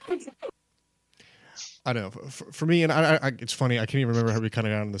 I don't know. For me, and I, it's funny, I can't even remember how we kind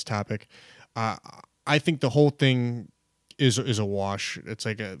of got on this topic. I think the whole thing is a wash. It's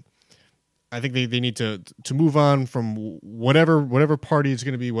like I think they need to move on from whatever party it's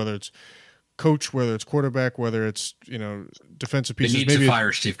going to be, whether it's coach, whether it's quarterback, whether it's defensive pieces. They need to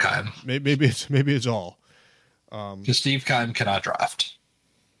fire Steve Keim. Maybe it's all. Because Steve Keim cannot draft.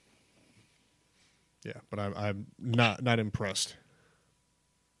 Yeah, but I'm not impressed.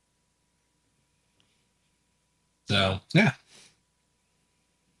 So yeah.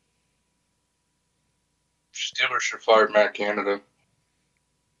 Steelers should fire Matt Canada.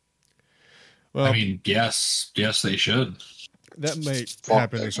 Well, I mean, yes, they should. That might Fuck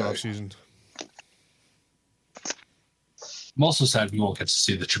happen that this guy. offseason. I'm also sad we won't get to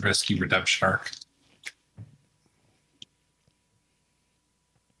see the Trubisky redemption arc.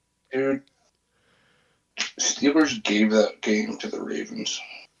 Dude, Steelers gave that game to the Ravens.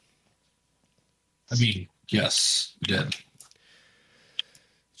 I mean, yes, we did.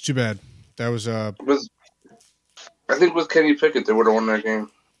 It's too bad. That was I think with Kenny Pickett, they would have won that game.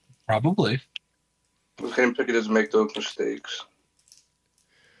 Probably. With Kenny Pickett doesn't make those mistakes.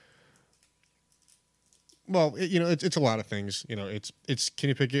 well, it's a lot of things. It's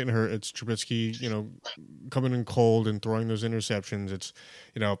Kenny Pickett and it's Trubisky, coming in cold and throwing those interceptions. It's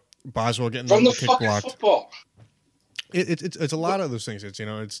Boswell getting Run the the kick fucking blocked. football. It's a lot of those things. It's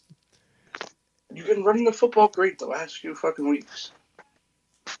You've been running the football great the last few fucking weeks.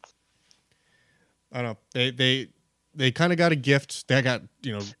 I don't know. They kind of got a gift. They got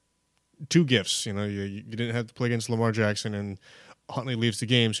two gifts. You didn't have to play against Lamar Jackson, and Huntley leaves the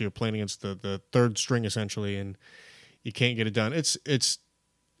game, so you're playing against the third string essentially, and you can't get it done. It's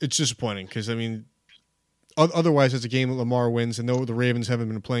disappointing because I mean, otherwise it's a game that Lamar wins, and though the Ravens haven't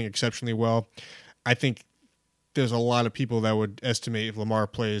been playing exceptionally well, I think there's a lot of people that would estimate if Lamar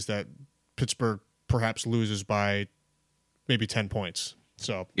plays that Pittsburgh perhaps loses by maybe 10 points.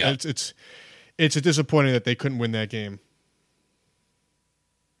 So yeah. It's disappointing that they couldn't win that game.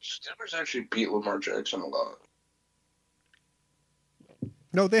 Steelers actually beat Lamar Jackson a lot.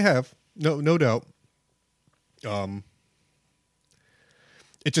 No, they have. No doubt.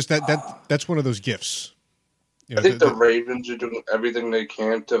 It's just that's one of those gifts. I think the Ravens are doing everything they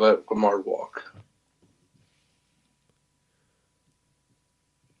can to let Lamar walk.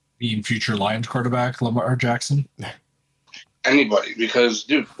 Being future Lions quarterback Lamar Jackson. Anybody, because,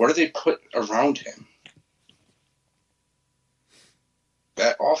 dude, what do they put around him?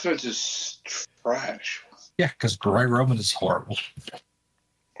 That offense is trash. Yeah, because Roy Roman is horrible.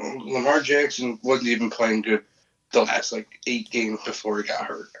 Lamar Jackson wasn't even playing good the last, 8 games before he got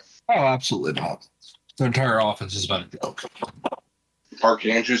hurt. Oh, absolutely not. The entire offense has been a joke. Mark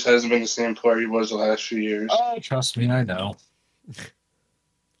Andrews hasn't been the same player he was the last few years. Oh, trust me, I know.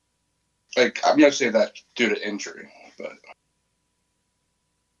 I'm going to say that due to injury, but...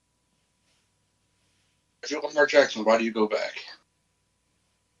 If you're Lamar Jackson, why do you go back?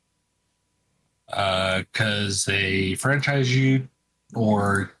 Because they franchise you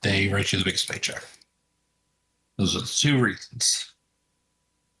or they write you the biggest paycheck. Those are the 2 reasons.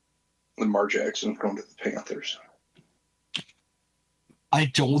 Lamar Jackson going to the Panthers. I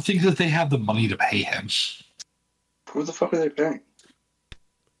don't think that they have the money to pay him. Who the fuck are they paying?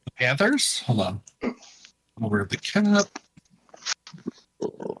 The Panthers? Hold on. Over the cap.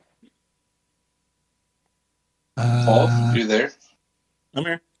 Paul, you there? I'm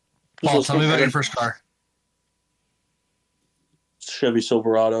here. Paul, tell me about your first car. Chevy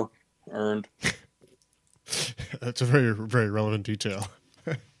Silverado earned. That's a very, very relevant detail.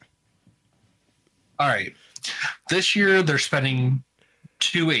 All right. This year they're spending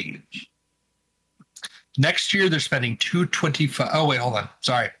 $280. Next year they're spending $225. Oh wait, hold on.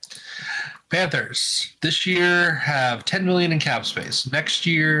 Sorry. Panthers this year have $10 million in cap space. Next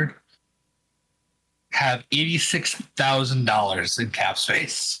year have $86,000 in cap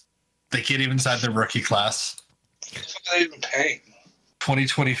space. They can't even sign their rookie class. What are they even paying?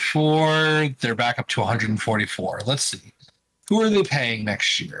 2024, they're back up to 144. Let's see. Who are they paying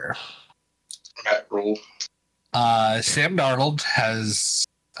next year? Matt Rule. Sam Darnold has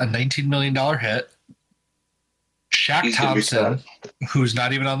a $19 million hit. Shaq He's gonna be Thompson, who's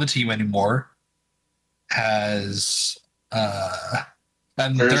not even on the team anymore, has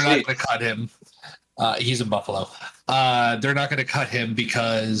and Where they're is not he? going to cut him. He's in Buffalo. They're not going to cut him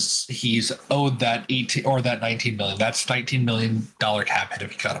because he's owed that 18 or that 19 million. That's $19 million cap hit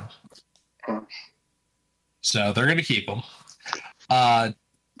if you cut him. Hmm. So they're going to keep him.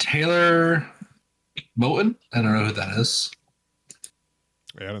 Taylor Moton, I don't know who that is.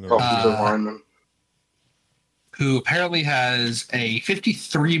 Yeah, I don't know. Offensive lineman. Who apparently has a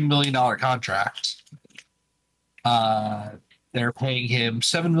 $53 million contract. They're paying him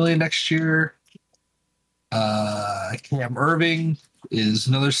 $7 million next year. Cam Irving is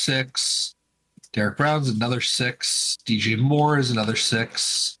another 6. Derek Brown's another 6. DJ Moore is another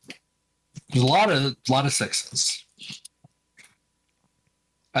 6. There's a lot of sixes.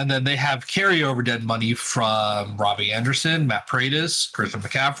 And then they have carryover dead money from Robbie Anderson, Matt Paredes, Christian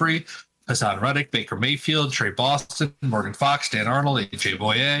McCaffrey, Hassan Reddick, Baker Mayfield, Trey Boston, Morgan Fox, Dan Arnold, AJ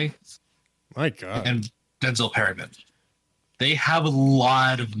Boye, My God. and Denzel Perryman. They have a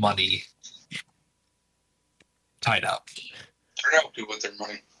lot of money tied up. Turn out good with their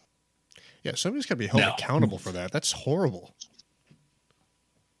money. Yeah, somebody's got to be held No. accountable for that. That's horrible.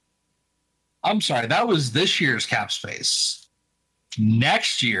 I'm sorry, that was this year's cap space.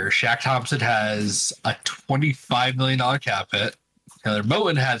 Next year, Shaq Thompson has a $25 million cap hit. Taylor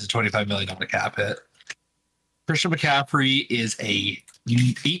Moton has a $25 million cap hit. Christian McCaffrey is a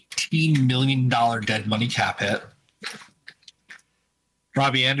 $18 million dead money cap hit.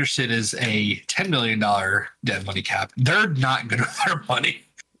 Robbie Anderson is a $10 million dead money cap. They're not good with their money.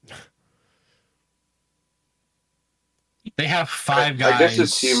 They have 5 guys. I guess a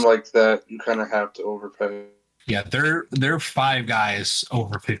team like that, you kind of have to overpay. Yeah, they're 5 guys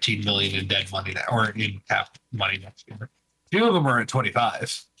over 15 million in dead money now, or in cap money next year. 2 of them are at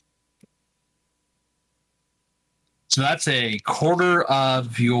 25. So that's a quarter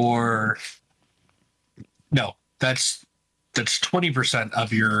of your. No, that's 20%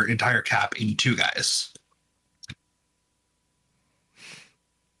 of your entire cap in 2 guys.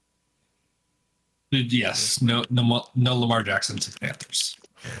 Yes, no Lamar Jackson to the Panthers.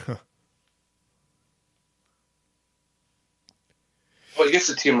 Well, I guess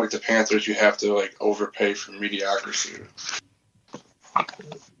a team like the Panthers, you have to like overpay for mediocrity.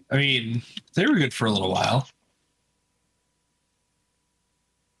 I mean, they were good for a little while.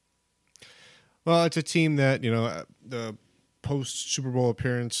 Well, it's a team that, the post Super Bowl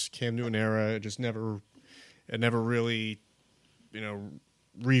appearance, Cam Newton era, it never really,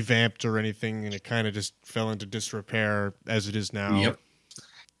 revamped or anything, and it kind of just fell into disrepair as it is now. Yep.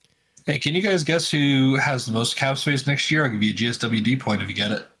 Hey, can you guys guess who has the most cap space next year? I'll give you a GSWD point if you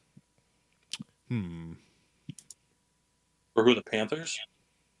get it. For who, the Panthers?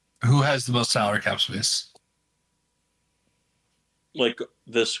 Who has the most salary cap space? Like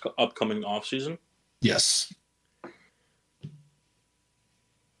this upcoming offseason? Yes.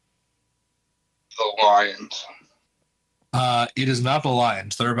 The Lions. It is not the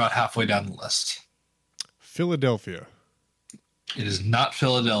Lions. They're about halfway down the list. Philadelphia. It is not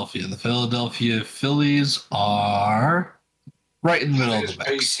Philadelphia. The Philadelphia Phillies are right in the middle of the Biggest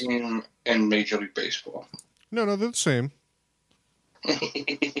mix. team in Major League Baseball. No, they're the same.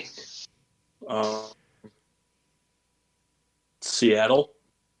 Seattle?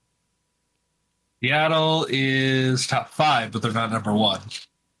 Seattle is top 5, but they're not number 1.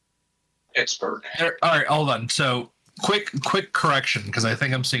 Pittsburgh. All right, hold on. So quick correction, because I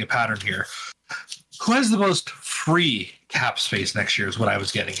think I'm seeing a pattern here. Who has the most free cap space next year is what I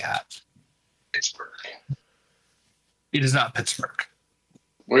was getting at. Pittsburgh. It is not Pittsburgh.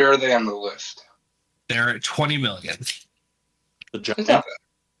 Where are they on the list? They're at 20 million. The It's not Giants? bad.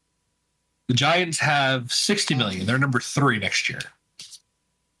 The Giants have 60 million. They're number 3 next year.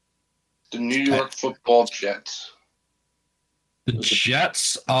 The New York Football Jets. The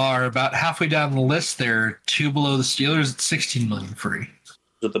Jets are about halfway down the list. They're 2 below the Steelers at 16 million free. Is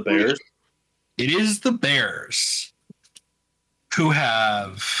it the Bears? It is the Bears, who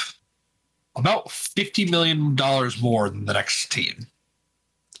have about $50 million more than the next team,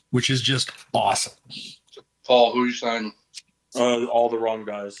 which is just awesome. Paul, who you signing? All the wrong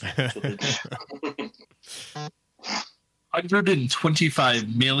guys. That's what they did.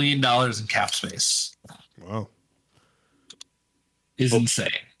 $125 million in cap space Wow. is insane.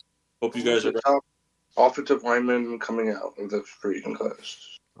 Hope you guys are Top offensive lineman coming out of the freaking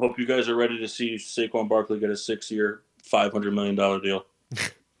class. hope you guys are ready to see Saquon Barkley get a 6-year, $500 million deal.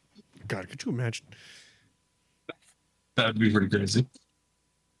 God, could you imagine? That would be pretty crazy.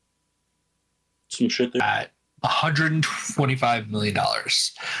 Some shit there. At $125 million.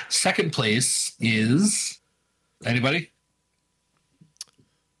 Second place is anybody?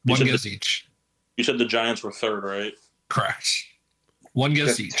 You One said guess each. You said the Giants were third, right? Correct. One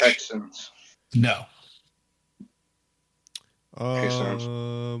guess The each. Texans. No.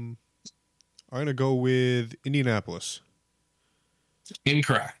 I'm gonna go with Indianapolis.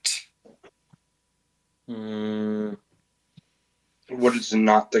 Incorrect. Mm, What is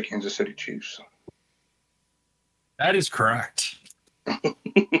not the Kansas City Chiefs? That is correct. So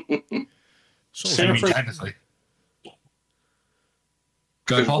San I mean, Fran- technically.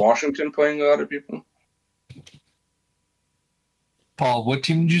 Go ahead, Is Paul. Washington playing a lot of people? Paul, what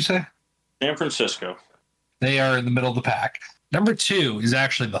team did you say? San Francisco. They are in the middle of the pack. Number 2 is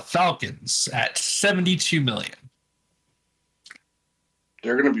actually the Falcons at $72 million.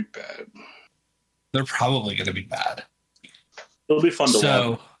 They're going to be bad. They're probably going to be bad. It'll be fun to watch.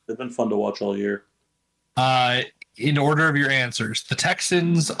 So, They've been fun to watch all year. in order of your answers, the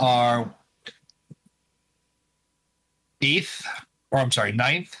Texans are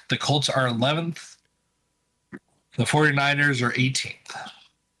 9th. The Colts are 11th. The 49ers are 18th.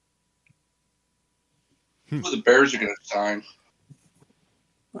 Who the Bears are going to sign?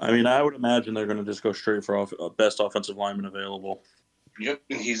 I mean, I would imagine they're going to just go straight for best offensive lineman available. Yep,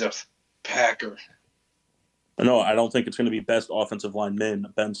 and he's a Packer. No, I don't think it's going to be best offensive line men,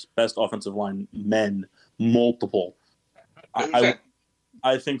 best offensive line men, multiple.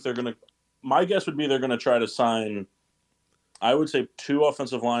 I think they're going to. My guess would be they're going to try to sign. I would say 2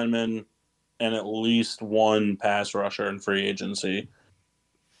 offensive linemen and at least 1 pass rusher in free agency.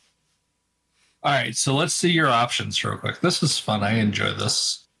 All right, so let's see your options real quick. This is fun. I enjoy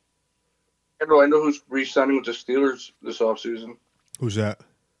this. I know who's re-signing with the Steelers this offseason. Who's that?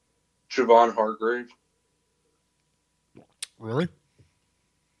 Javon Hargrave. Really?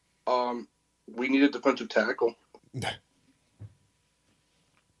 We need a defensive tackle.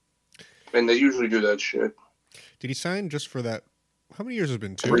 And they usually do that shit. Did he sign just for that? How many years has it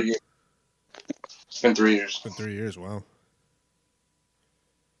been? 2? 3 years. It's been 3 years. It's been 3 years. Wow.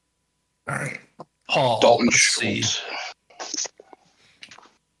 All right, Paul. Dalton let's see. Schultz.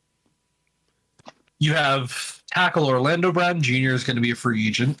 You have tackle Orlando Brown Jr. is going to be a free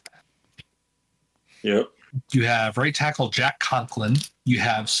agent. Yep. You have right tackle Jack Conklin. You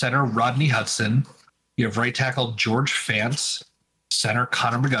have center Rodney Hudson. You have right tackle George Fance. Center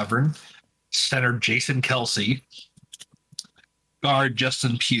Connor McGovern. Center Jason Kelsey. Guard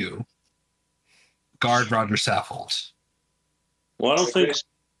Justin Pugh. Guard Roger Saffold. Well,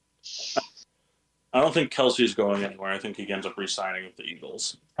 I don't think Kelsey's going anywhere. I think he ends up re-signing with the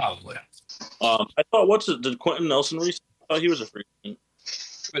Eagles. Probably. I thought, did Quentin Nelson resign? I thought he was a free agent.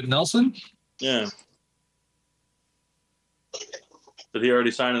 But Nelson? Yeah. Did he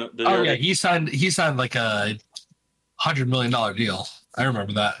already sign it? Yeah, he signed like a $100 million deal. I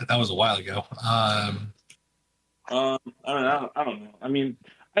remember that. That was a while ago. I don't know. I mean,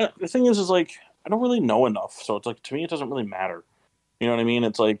 the thing is like I don't really know enough, so it's like to me it doesn't really matter. You know what I mean?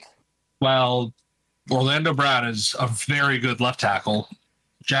 It's like, well, Orlando Brown is a very good left tackle.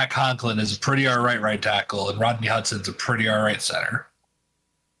 Jack Conklin is a pretty all right tackle, and Rodney Hudson's a pretty all right center.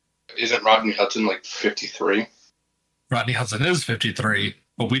 Isn't Rodney Hudson like 53? Rodney Hudson is 53,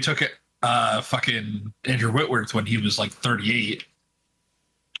 but we took it fucking Andrew Whitworth when he was like 38.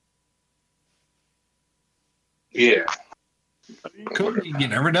 Yeah. Could be, you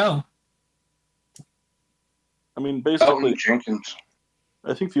never know. I mean, basically, Elton Jenkins.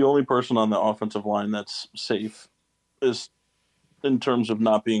 I think the only person on the offensive line that's safe is in terms of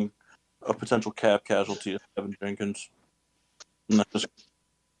not being a potential cap casualty is Evan Jenkins. And that's just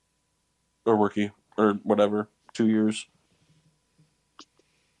a rookie or whatever, 2 years.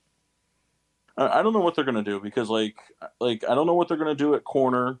 I don't know what they're gonna do because like I don't know what they're gonna do at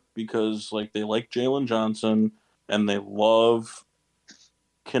corner because like they like Jalen Johnson and they love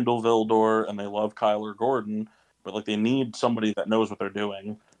Kendall Vildor and they love Kyler Gordon, but like they need somebody that knows what they're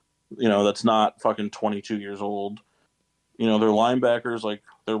doing. You know, that's not fucking 22 years old. You know, their linebackers, like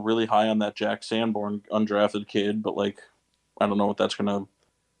they're really high on that Jack Sanborn undrafted kid, but like I don't know what that's gonna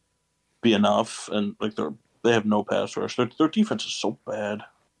be enough. And like they have no pass rush. Their defense is so bad.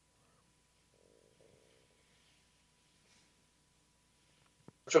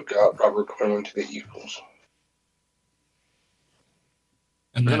 What got Robert Quinn to the Eagles?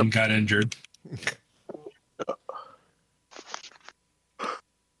 And then got injured. What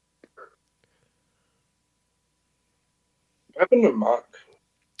happened to Mock?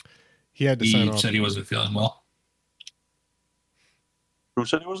 He had to sign He off. said he wasn't feeling well. Who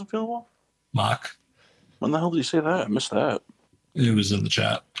said he wasn't feeling well? Mock. When the hell did he say that? I missed that. It was in the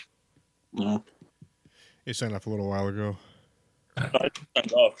chat. No. He signed off a little while ago. I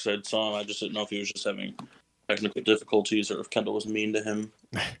signed off because I saw him. I just didn't know if he was just having technical difficulties or if Kendall was mean to him.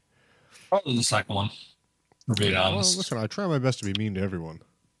 Probably the second one. For being Well, honest. listen, I try my best to be mean to everyone.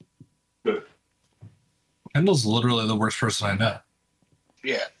 Kendall's literally the worst person I know.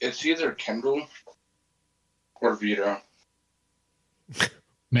 Yeah, it's either Kendall or Vito.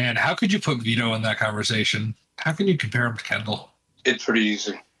 Man, how could you put Vito in that conversation? How can you compare him to Kendall? It's pretty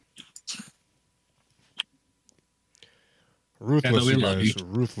easy. Ruthless, Kendall, we you love guys. you.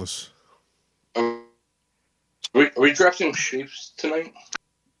 Ruthless. Are we drafting shapes tonight?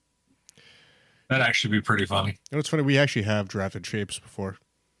 That'd actually be pretty funny. You know, it's funny. We actually have drafted shapes before.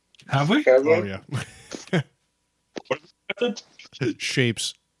 Have we? Have we? Oh yeah,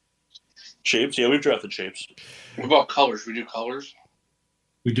 shapes. Shapes? Yeah, we've drafted shapes. What about colors? We do colors?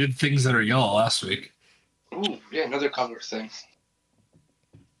 We did things that are yellow last week. Ooh, yeah, another color thing.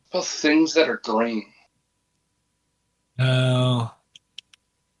 What about things that are green? No.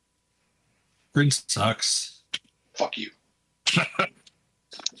 Green sucks. Fuck you.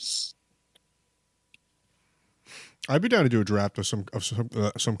 I'd be down to do a draft of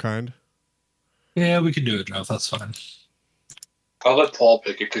some kind. Yeah, we can do a draft. That's fine. I'll let Paul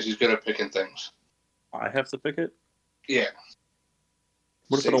pick it because he's good at picking things. I have to pick it? Yeah.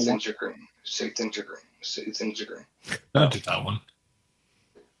 What if Say I don't things want? are green. Say things are green. Say things are green. Don't do that one.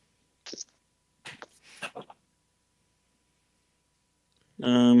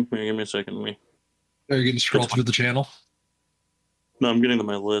 Give me a second. Are you going to scroll through the channel? No, I'm getting to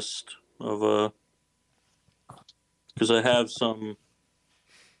my list of because I have some.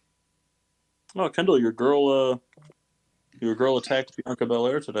 Oh, Kendall, your girl attacked Bianca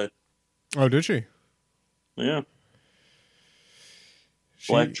Belair today. Oh, did she? Yeah,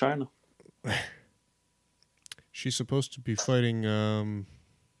 She- Black China. She's supposed to be fighting.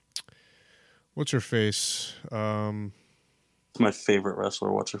 What's her face? It's my favorite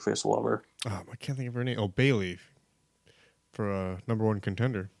wrestler. What's her face? Love her. I can't think of her name. Oh, Bailey, for number one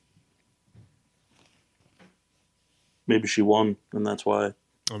contender. Maybe she won, and that's why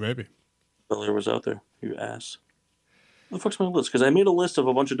Oh, maybe. Belair was out there. You ass. What the fuck's my list? Because I made a list of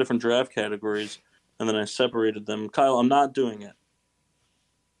a bunch of different draft categories, and then I separated them. Kyle, I'm not doing it.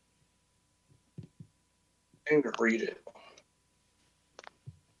 I need to read it.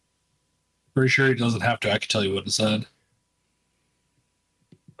 Pretty sure he doesn't have to. I can tell you what it said.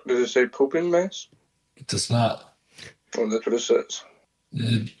 Does it say pooping mess? It does not. Oh, that's what it says.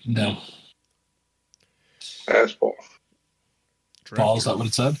 No. Ass ball. Paul, is that what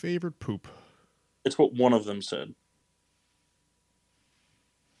it said? Favorite poop. It's what one of them said.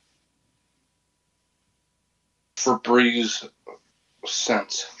 Febreze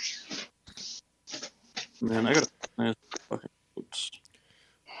scent. Man, I gotta fucking oops.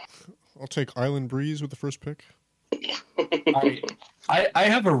 I'll take Island Breeze with the first pick. I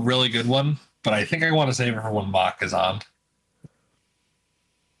have a really good one, but I think I want to save it for when Mock is on.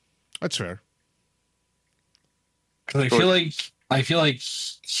 That's fair. Because I feel like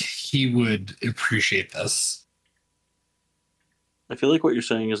he would appreciate this. I feel like what you're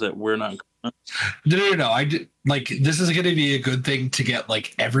saying is that we're not. No. This is going to be a good thing to get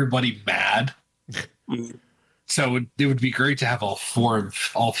like everybody mad. Mm. So it would be great to have all four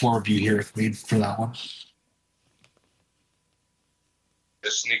of you here with me for that one.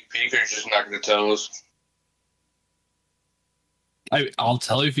 A sneak peek, or you're just not going to tell us? I'll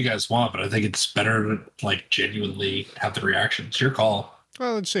tell you if you guys want, but I think it's better to like genuinely have the reaction. It's your call.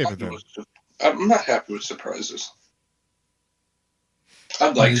 Well, then save it then. I'm not happy with surprises.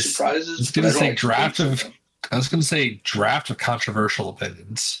 I'd like surprises. It's going to but I say don't draft expect of. I was going to say draft of controversial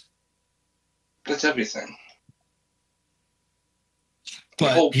opinions. That's everything. The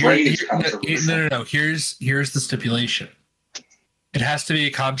But whole brain is no. controversial. Here's the stipulation. It has to be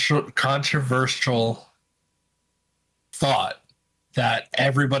a controversial thought that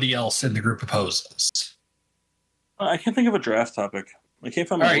everybody else in the group opposes. I can't think of a draft topic. I can't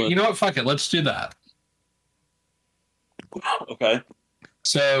find All my right, list. you know what? Fuck it. Let's do that. Okay.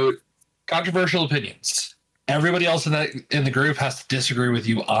 So, controversial opinions. Everybody else in the group has to disagree with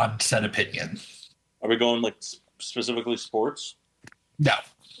you on said opinion. Are we going like specifically sports? No,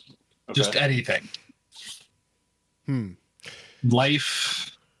 Okay. just anything.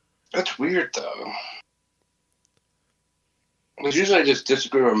 Life. That's weird, though. Because usually I just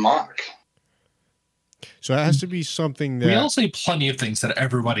disagree with Mark. So it has to be something We that. all say plenty of things that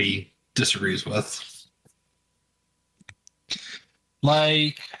everybody disagrees with.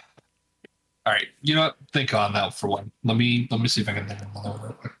 Like, All right, you know what? Think on that for one. Let me see if I can think of another one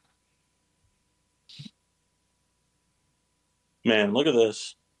real quick. Man, look at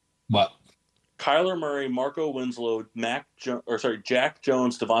this. What? Kyler Murray, Marco Winslow, Jack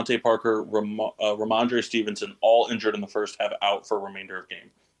Jones, Devontae Parker, Ramondre Stevenson, all injured in the first half, out for remainder of game.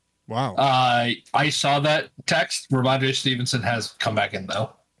 Wow. I saw that text. Ramondre Stevenson has come back in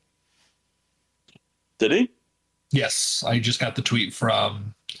though. Did he? Yes, I just got the tweet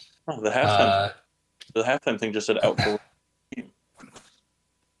from. Oh, the halftime thing just said out for.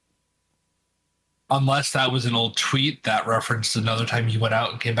 Unless that was an old tweet that referenced another time he went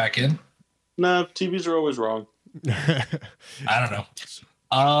out and came back in. No, TVs are always wrong. I don't know.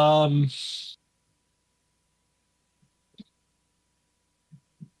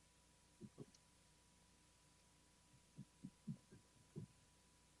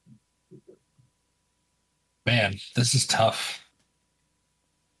 Man, this is tough.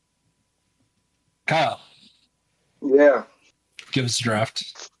 Kyle, Yeah. give us a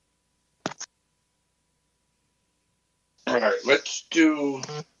draft. All right, let's do.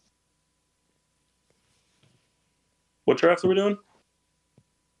 What draft are we doing?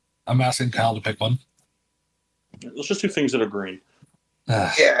 I'm asking Kyle to pick one. Let's just do things that are green.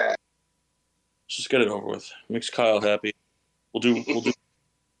 Ugh. Yeah. Let's just get it over with. Makes Kyle happy. We'll do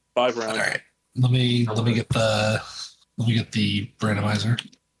 5 rounds. All right. Let me get the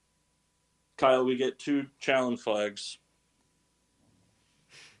randomizer. Kyle, we get 2 challenge flags.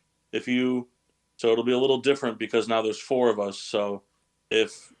 So it'll be a little different because now there's 4 of us. So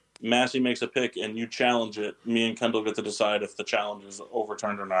if Massey makes a pick and you challenge it, me and Kendall get to decide if the challenge is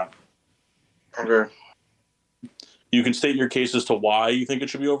overturned or not. Okay. You can state your case as to why you think it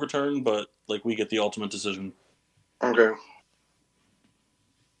should be overturned, but like we get the ultimate decision. Okay.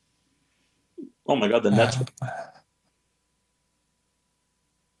 Oh my God, the Nets.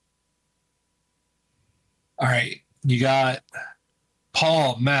 All right. You got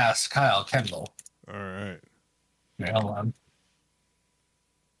Paul, Mass, Kyle, Kendall. All right. Okay, hold on.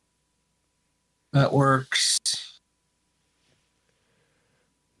 That works.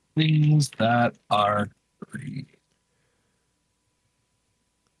 Things that are green.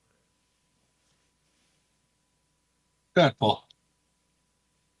 Go ahead, Paul.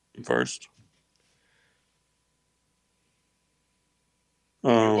 First. You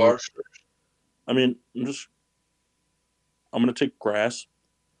are first. I mean, I'm going to take grass.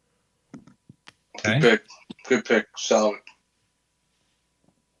 Okay. Good pick. Solid.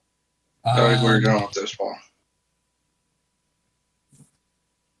 I like where you're going with this, Paul.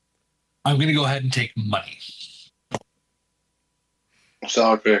 I'm going to go ahead and take money.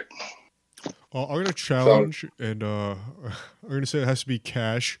 Solid pick. I'm gonna challenge, and I'm gonna say it has to be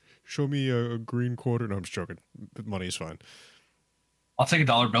cash. Show me a green quarter. No, I'm just joking. Money is fine. I'll take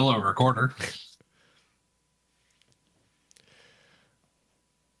 $1 bill over a quarter.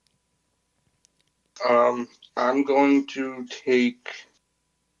 I'm going to take.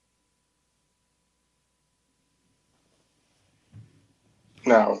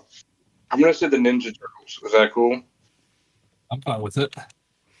 No, I'm going to say the Ninja Turtles. Is that cool? I'm fine with it.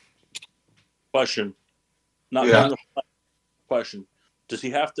 Question. Not Yeah. question. Do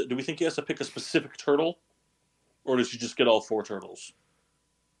we think he has to pick a specific turtle? Or does he just get all 4 turtles?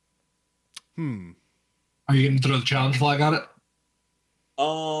 Are you going to throw the challenge flag on it?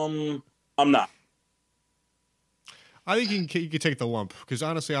 I'm not. I think you can take the lump because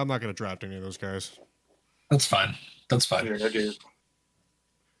honestly, I'm not gonna draft any of those guys. That's fine. That's fine. Yeah, I do.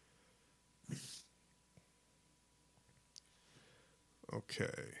 Okay,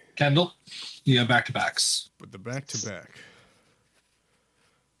 Kendall, you have back-to-backs. with the back to back.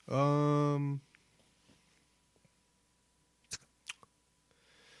 I'll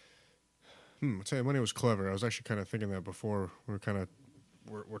tell you, money was clever. I was actually kind of thinking that before we're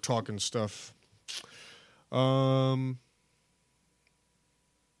talking stuff.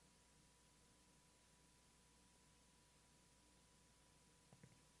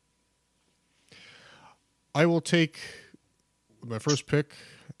 I will take my first pick,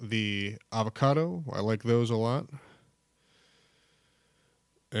 the avocado. I like those a lot.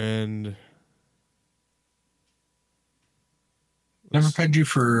 And Never pegged you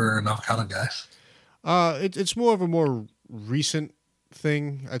for an avocado guy. it's more of a more recent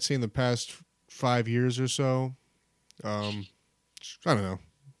thing. I'd say in the past 5 years or so. I don't know.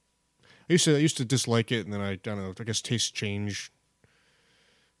 I used to dislike it, and then I don't know. I guess tastes change.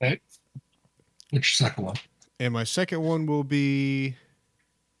 Okay. What's your second one? And my second one will be.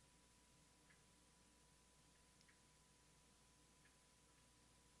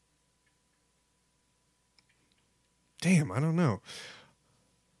 Damn, I don't know.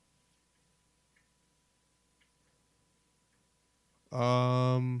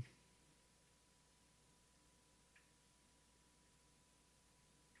 I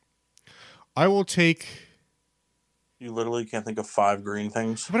will take. You literally can't think of 5 green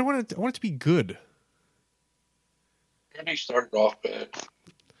things. But I want it to be good. Maybe started off bad.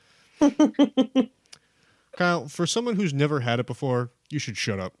 Kyle, for someone who's never had it before, you should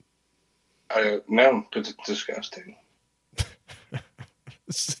shut up. No, because it's disgusting.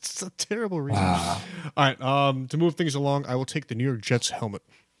 It's a terrible reason. Wow. All right. To move things along, I will take the New York Jets helmet.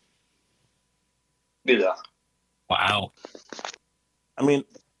 Yeah. Wow. I mean,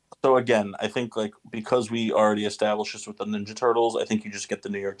 so again, I think like because we already established this with the Ninja Turtles, I think you just get the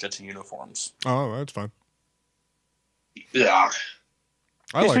New York Jets uniforms. Oh, that's fine. Yeah.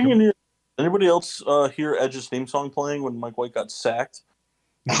 I like it. Anybody else hear Edge's theme song playing when Mike White got sacked?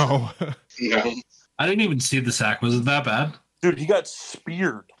 No. No. I didn't even see the sack. Was it that bad? Dude, he got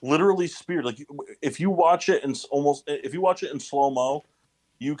speared, literally speared. Like if you watch it in slow mo,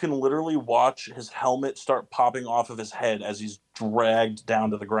 you can literally watch his helmet start popping off of his head as he's dragged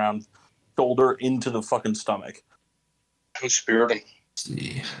down to the ground, shoulder into the fucking stomach. Who's spiriting? Let's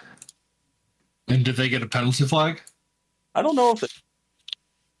see. And did they get a penalty flag? I don't know if it,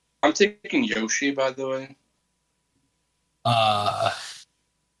 I'm taking Yoshi, by the way.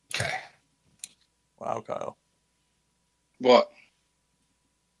 Okay. wow, Kyle, What?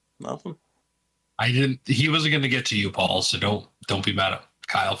 nothing. I didn't. He wasn't going to get to you, Paul. So don't be mad at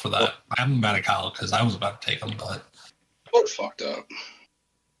Kyle for that. I'm mad at Kyle because I was about to take him, but What fucked up?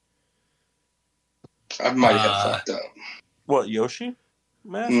 I might have fucked up. What, Yoshi?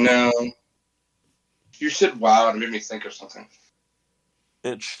 Man, No. You said wow, and it made me think of something.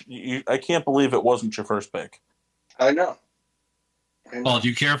 I can't believe it wasn't your first pick. I know. Paul, do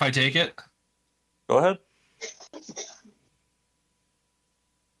you care if I take it? Go ahead.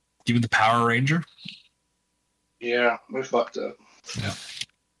 Give me the Power Ranger. Yeah, we fucked up. Yeah.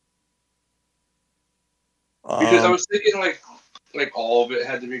 Because I was thinking like all of it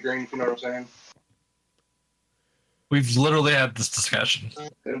had to be green, if you know what I'm saying? We've literally had this discussion.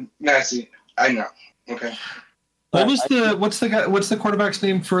 Nasty. I know. Okay. What's the quarterback's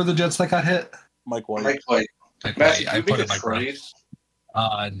name for the Jets that got hit? Mike White. Mike White. Like, Massey, I you put make it a in my trade?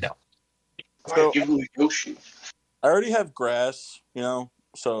 No. So- Give me Yoshi. I already have Grass,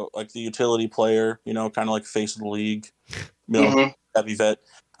 so like the utility player, kind of like face of the league, Mhm. heavy vet.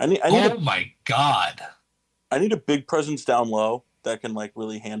 I need My God. I need a big presence down low that can like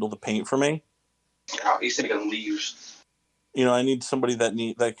really handle the paint for me. Oh, he's taking leaves. I need somebody that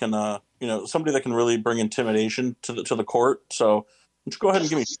can somebody that can really bring intimidation to the court. So just go ahead and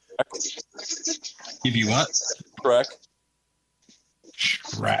give me Give you what? Shrek.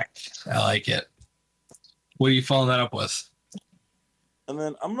 Shrek. I like it. What are you following that up with? And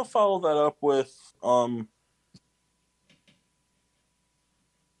then I'm gonna follow that up with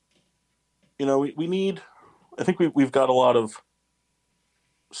we need. I think we've got a lot of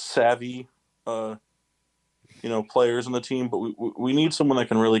savvy players in the team, but we need someone that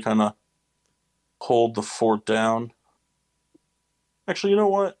can really kind of hold the fort down. Actually, you know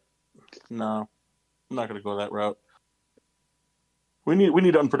what? No, I'm not gonna go that route. We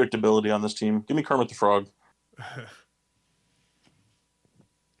need unpredictability on this team. Give me Kermit the Frog.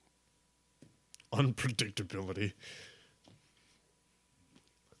 Unpredictability.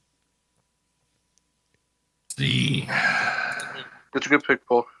 That's a good pick,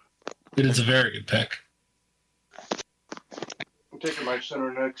 Paul. It is a very good pick. I'm taking my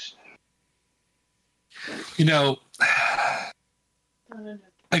center next.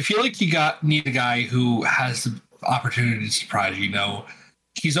 I feel like need a guy who has the opportunity to surprise you.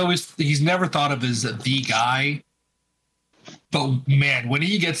 He's never thought of as the guy, but man, when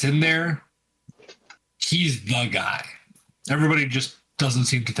he gets in there, he's the guy. Everybody just doesn't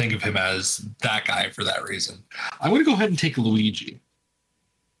seem to think of him as that guy for that reason. I'm going to go ahead and take Luigi.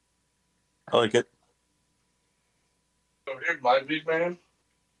 I like it. So here's my big man.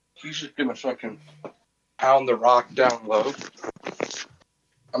 He's just gonna fucking pound the rock down low.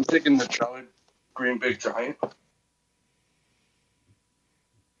 I'm taking the Charlie Green Big Giant.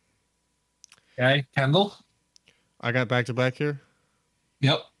 Okay, Kendall. I got back to back here.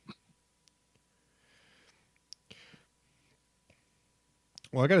 Yep.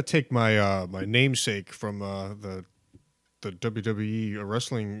 Well, I got to take my my namesake from the WWE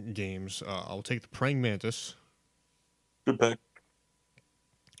wrestling games. I'll take the Praying Mantis. Good pick.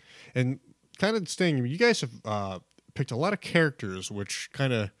 And kind of staying, you guys have picked a lot of characters, which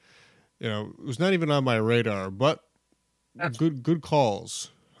kind of, was not even on my radar, but good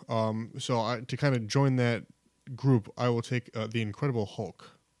calls. So to kind of join that group, I will take the Incredible Hulk.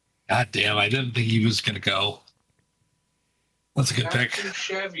 God damn, I didn't think he was going to go. That's a good Not pick. too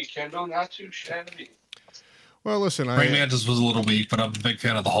shabby, Kendall. Not too shabby. Well, listen, Praying Mantis was a little weak, but I'm a big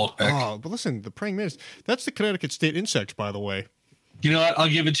fan of the Hulk pick. Oh, but listen, the praying mantis. That's the Connecticut State insect, by the way. You know what? I'll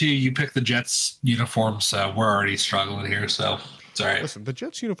give it to you. You picked the Jets uniform, so we're already struggling here, so it's all right. Listen, the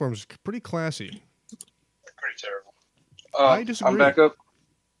Jets uniform is pretty classy. Pretty terrible. I disagree. I'm back up.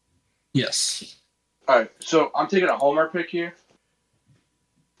 Yes. All right, so I'm taking a homer pick here.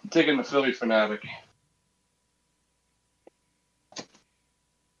 I'm taking the Philly Fanatic.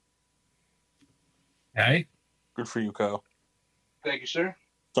 Okay. Good for you, Kyle. Thank you, sir. I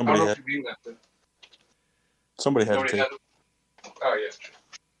Somebody don't know had if you mean that. somebody had to Nobody take. had. Oh yeah.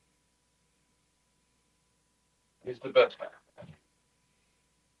 He's the best man.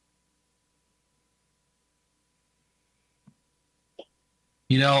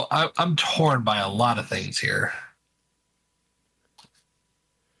 You know, I'm torn by a lot of things here.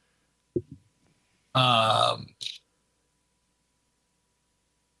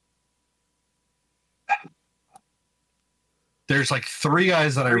 There's like three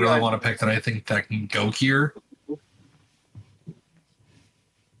guys that I really want to pick that I think that can go here.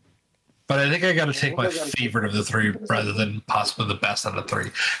 But I think I got to take my favorite of the three rather than possibly the best out of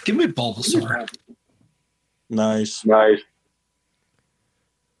three. Give me Bulbasaur. Nice.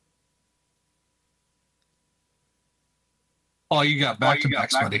 Oh, you got back to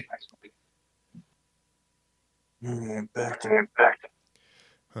backs, buddy. Back to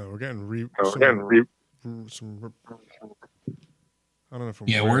We're getting some. I don't know from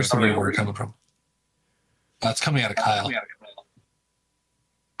Yeah, where's the word coming from? That's coming out of Kyle.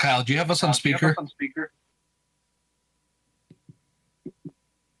 Kyle, do you have us on speaker?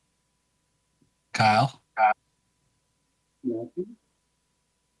 Kyle?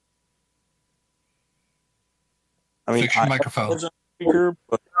 I mean, Fix your microphone. was on speaker,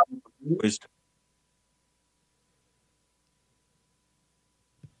 but always-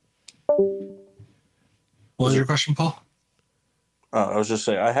 What was your question, Paul? I was just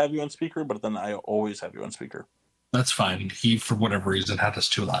saying, I have you on speaker, but then I always have you on speaker. That's fine. He, for whatever reason, had us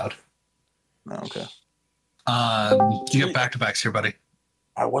too loud. No, okay. You got back to backs here, buddy.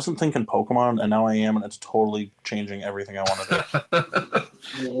 I wasn't thinking Pokemon, and now I am, and it's totally changing everything I want to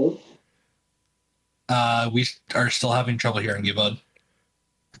do. We are still having trouble hearing you, bud.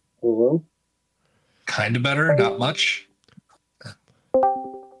 Kind of better, not much.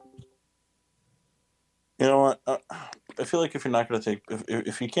 You know what? I feel like if you're not going to take,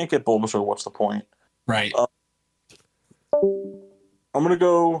 if you can't get Bulbasaur, what's the point? Right. I'm gonna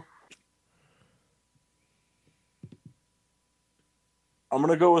go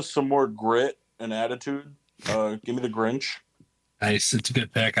with some more grit and attitude. Give me the Grinch Nice. It's a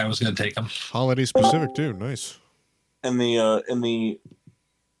good pick. I was going to take him. holiday specific too. Nice. and the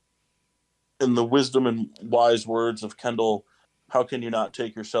wisdom and wise words of Kendall. How can you not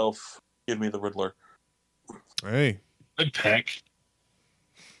take yourself? Give me the Riddler. Hey, Good pick.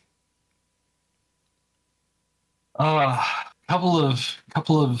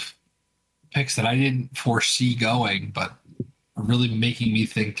 Couple of picks that I didn't foresee going, but are really making me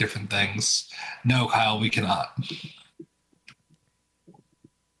think different things. No, Kyle, we cannot.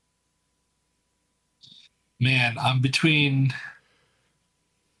 Man, I'm between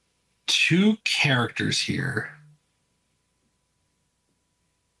two characters here,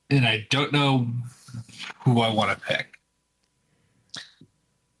 and I don't know who I want to pick.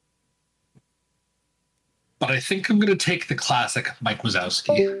 But I think I'm going to take the classic Mike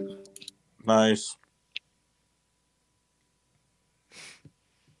Wazowski. Nice.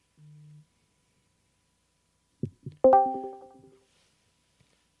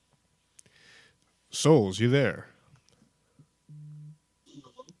 Souls, you there?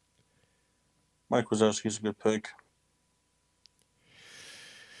 Mike Wazowski's a good pick.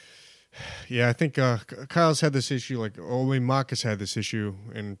 Yeah, I think Kyle's had this issue. Like only Marcus had this issue,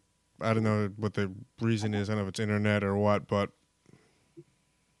 and I don't know what the reason is. I don't know if it's internet or what, but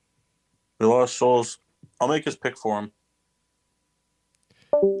We lost Souls. I'll make his pick for him.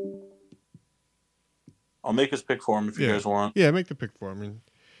 If you guys want. yeah, make the pick for him. And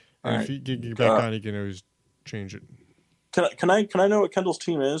All if right. you get back on, you can always change it. Can I know what Kendall's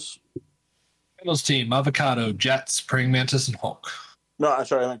team is? Kendall's team: Avocado, Jets, Praying Mantis, and Hulk. No, I'm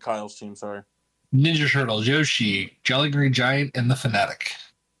sorry, I meant Kyle's team. Sorry. Ninja Turtle, Yoshi, Jolly Green Giant, and the Fanatic.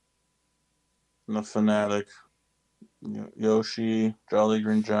 The Fanatic, Yoshi, Jolly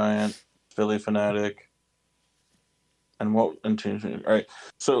Green Giant, Philly Fanatic, and what? And all right.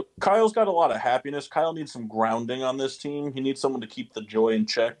 So Kyle's got a lot of happiness. Kyle needs some grounding on this team. He needs someone to keep the joy in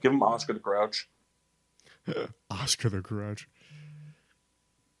check. Give him Oscar the Grouch. Oscar the Garage.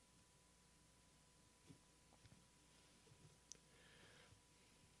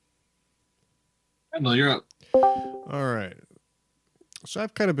 Kendall, you're up. All right. So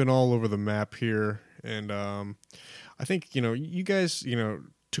I've kind of been all over the map here, and I think you guys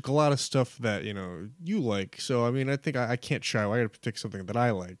took a lot of stuff that you like. So I mean, I think I can't shy away. I got to pick something that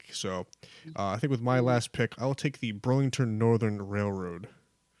I like. So I think with my last pick, I'll take the Burlington Northern Railroad.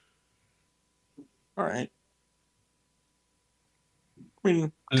 All right. I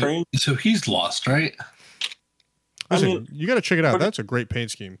mean, train. So he's lost, right? Listen, I mean, you got to check it out. That's a great paint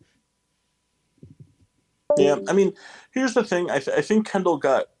scheme. Yeah, I mean, here's the thing. I think Kendall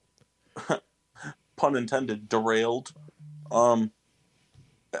got, pun intended, derailed. I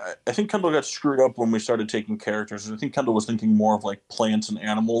think Kendall got screwed up when we started taking characters. I think Kendall was thinking more of like plants and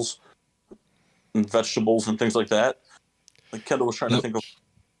animals and vegetables and things like that. Like Kendall was trying to think of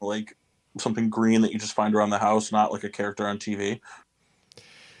like something green that you just find around the house, not like a character on TV.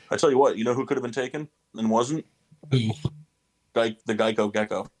 I tell you what, you know who could have been taken and wasn't? Who? The Geico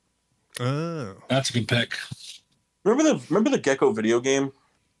Gecko. Oh, That's a good pick. Remember the Gecko video game?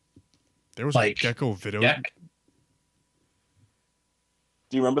 there was Like, a Gecko video. Geck?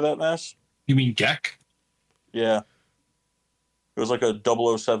 Do you remember that, Mass? You mean Geck? Yeah. It was like a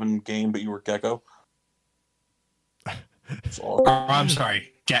 007 game, but you were Gecko. It's all- I'm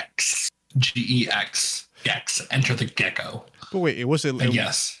sorry, Gex. Gex. Gex. Enter the Gecko. But wait, it wasn't.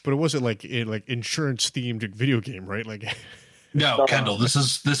 Yes. But it wasn't like insurance themed video game, right? Like, No, Kendall. This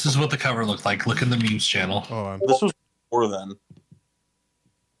is what the cover looked like. Look in the memes channel. hold on. This was before then.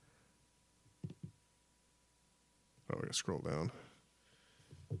 Oh, we gotta scroll down.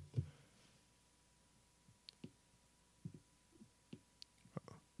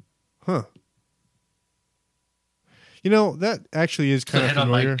 Huh. That actually is kind of Hit on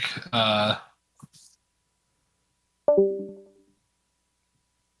familiar. like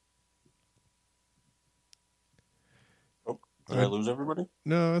Did I lose everybody?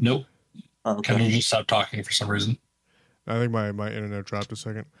 No, nope. Oh, okay. Kendall just stopped talking for some reason. I think my internet dropped a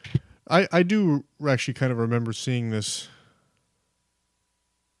second. I do actually kind of remember seeing this.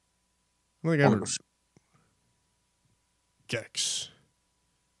 I don't think I ever. Gex.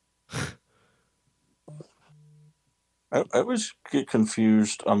 I always get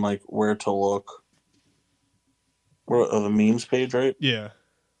confused on like where to look. Where the memes page, right? Yeah.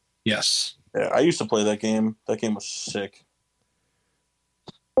 Yes. Yeah, I used to play that game. That game was sick.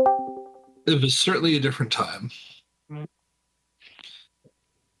 It was certainly a different time.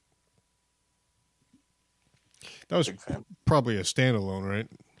 That was Big fan. probably a standalone, right?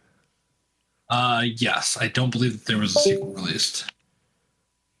 Yes. I don't believe that there was a sequel released.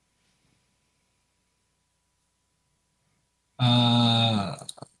 Oh,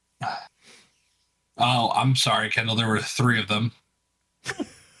 I'm sorry, Kendall. There were 3 of them.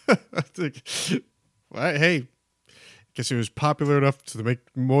 I think. Well, hey, guess it was popular enough to make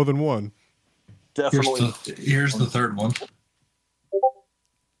more than one. Definitely. Here's the third one.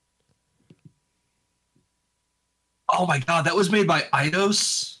 Oh my god, that was made by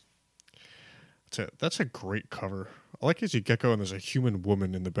Eidos. That's a great cover. I like as a gecko and there's a human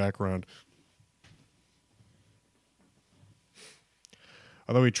woman in the background.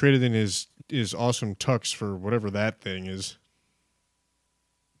 Although he traded in his awesome tux for whatever that thing is.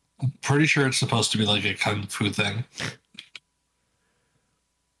 I'm pretty sure it's supposed to be like a kung fu thing.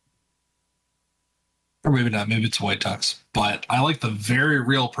 Or maybe not. Maybe it's a white tux. But I like the very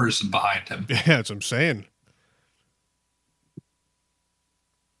real person behind him. Yeah, that's what I'm saying.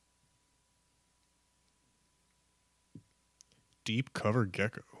 Deep cover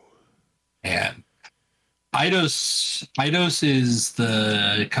gecko. And Eidos is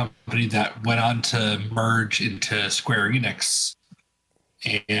the company that went on to merge into Square Enix.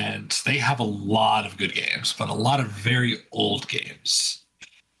 And they have a lot of good games, but a lot of very old games.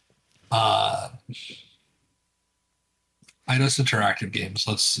 Eidos Interactive Games.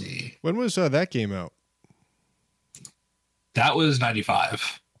 Let's see. When was that game out? That was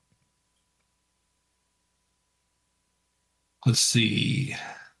 95. Let's see.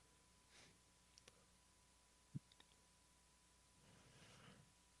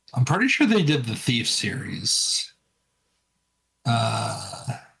 I'm pretty sure they did the Thief series.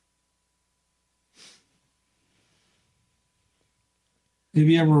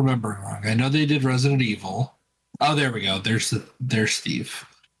 Maybe I'm remembering wrong. I know they did Resident Evil. Oh, there we go. There's Thief.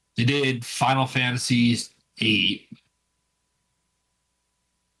 They did Final Fantasy VIII,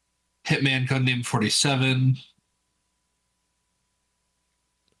 Hitman Codename 47.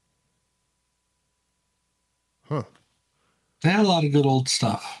 Huh. They had a lot of good old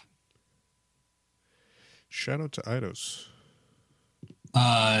stuff. Shout out to Eidos.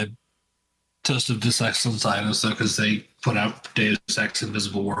 To Toast of Deus Ex Inside, though, because they put out Deus Ex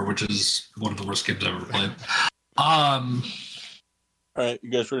Invisible War, which is one of the worst games I've ever played. All right, you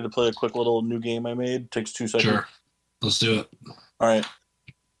guys ready to play a quick little new game I made? Takes 2 seconds. Sure. Let's do it. All right.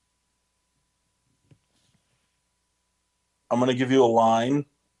 I'm going to give you a line.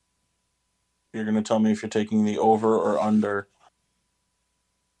 You're going to tell me if you're taking the over or under.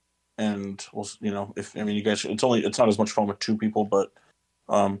 And we'll, you guys, it's not as much fun with 2 people, but,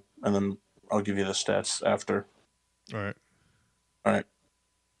 and then I'll give you the stats after. All right.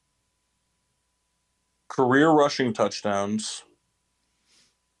 Career rushing touchdowns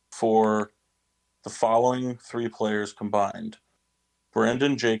for the following 3 players combined: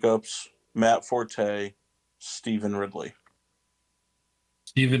 Brandon Jacobs, Matt Forte, Stephen Ridley.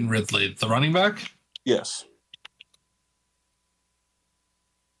 Stephen Ridley, the running back? Yes.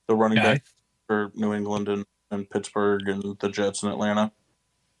 The running back for New England and Pittsburgh and the Jets and Atlanta.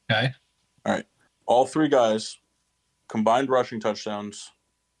 Okay. All right. All 3 guys, combined rushing touchdowns.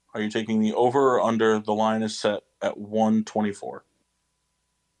 Are you taking the over or under? The line is set at 124.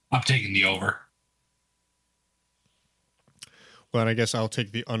 I'm taking the over. Well, I guess I'll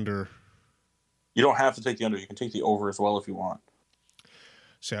take the under. You don't have to take the under. You can take the over as well if you want.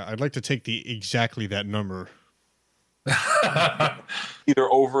 So I'd like to take exactly that number. Either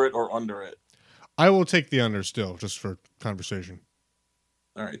over it or under it. I will take the under still, just for conversation.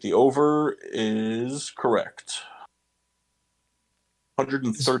 All right. The over is correct.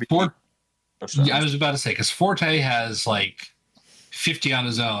 130. Yeah, I was about to say, because Forte has like 50 on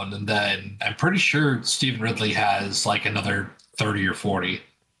his own, and then I'm pretty sure Stephen Ridley has like another 30 or 40.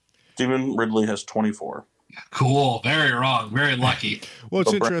 Stephen Ridley has 24. Cool. Very wrong. Very lucky. Well,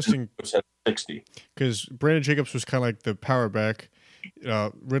 it's interesting. 60. Because Brandon Jacobs was kind of like the power back.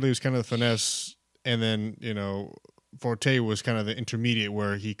 Ridley was kind of the finesse. And then, Forte was kind of the intermediate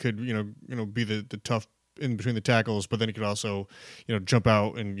where he could, be the tough in between the tackles, but then he could also, jump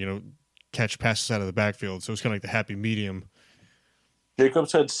out and, catch passes out of the backfield. So it was kind of like the happy medium.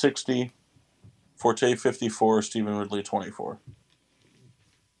 Jacobs had 60, Forte 54, Stephen Ridley 24.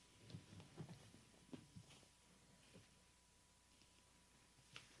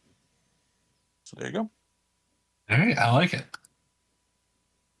 So there you go. All right, I like it.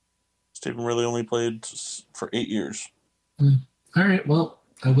 Stephen Ridley only played for 8 years. All right, well,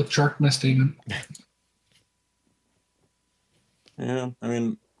 I withdraw my statement. Yeah, I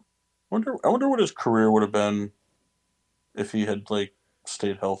mean, I wonder what his career would have been if he had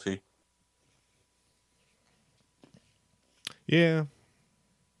stayed healthy. Yeah.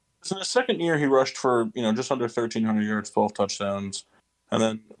 So in his second year, he rushed for just under 1,300 yards, 12 touchdowns. And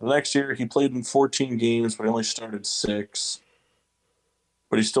then the next year, he played in 14 games, but he only started 6.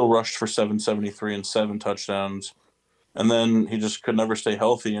 But he still rushed for 773 and 7 touchdowns. And then he just could never stay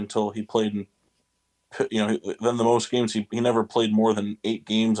healthy until he played in, then the most games, he never played more than 8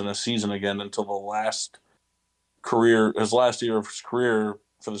 games in a season again until his last year of his career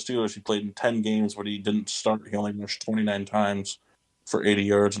for the Steelers. He played in 10 games, but he didn't start. He only rushed 29 times for 80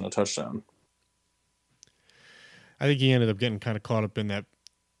 yards and a touchdown. I think he ended up getting kind of caught up in that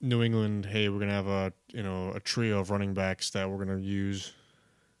New England, hey, we're going to have a trio of running backs that we're going to use.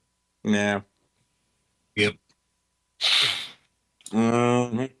 Yeah. Yep.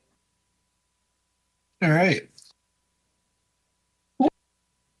 Mm-hmm. All right.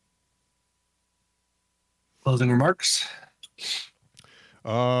 Closing remarks?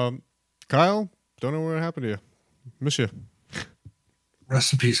 Kyle, don't know what happened to you. Miss you.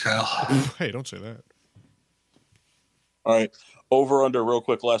 Rest in peace, Kyle. Hey, don't say that. All right. Over, under, real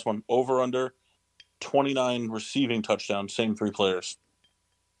quick, last one. Over, under, 29 receiving touchdowns, same 3 players.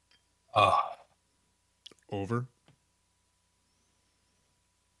 Over.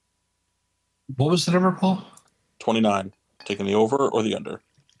 What was the number, Paul? 29. Taking the over or the under?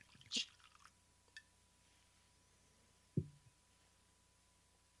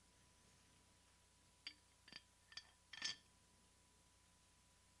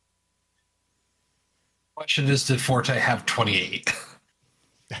 Question is, did Forte have 28?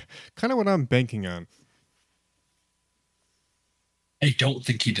 Kind of what I'm banking on. I don't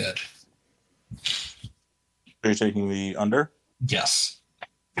think he did. Are you taking the under? Yes.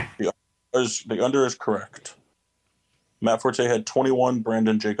 The under is correct. Matt Forte had 21.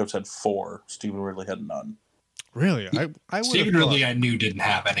 Brandon Jacobs had 4. Stephen Ridley had none. Really? I would Stephen Ridley, I knew didn't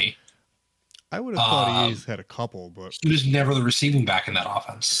have any. I would have thought he's had a couple, but he was never the receiving back in that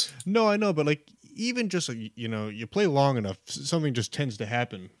offense. No, I know, but even just you play long enough, something just tends to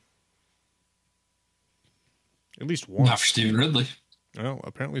happen. At least once. Not for Stephen Ridley. Well,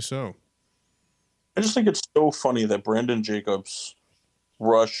 apparently so. I just think it's so funny that Brandon Jacobs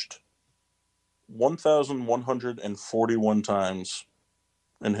rushed 1,141 times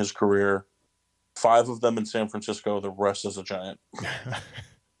in his career. 5 of them in San Francisco, the rest as a Giant.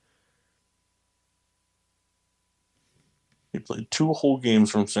 He played 2 whole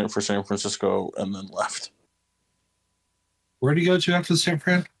games for San Francisco and then left. Where did he go to after the San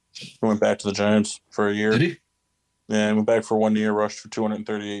Fran? He went back to the Giants for a year. Did he? Yeah, he went back for 1 year, rushed for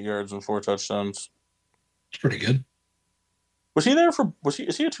 238 yards and 4 touchdowns. It's pretty good. Was he there for? Is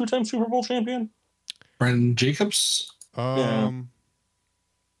he a 2-time Super Bowl champion? Brandon Jacobs? That's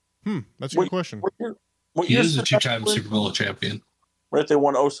a good question. What He year is a did that 2-time happen? Super Bowl champion. Right, they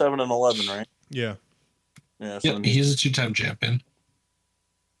won 07 and 11, right? Yeah. Yeah. So Yep, he is a 2-time champion.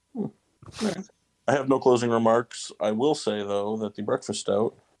 I have no closing remarks. I will say though that the breakfast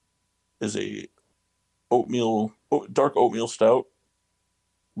stout is a dark oatmeal stout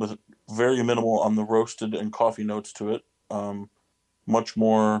with very minimal on the roasted and coffee notes to it. Much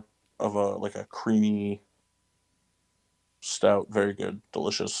more of a creamy stout. Very good,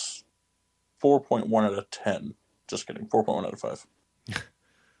 delicious. 4.1 out of 10. Just kidding. 4.1 out of 5.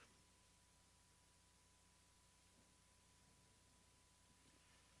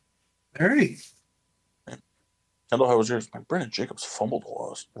 All right. Kendall, how was yours? My Brandon Jacobs fumbled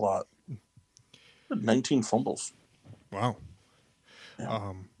a lot. 19 fumbles. Wow.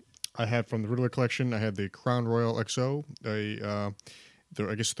 Yeah. I had from the Riddler collection, I had the Crown Royal XO, I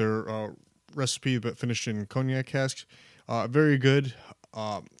guess their recipe, but finished in cognac casks. Very good.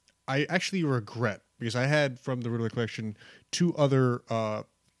 I actually regret, because I had from the Riddler collection 2 other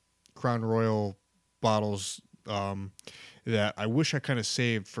Crown Royal bottles that I wish I kind of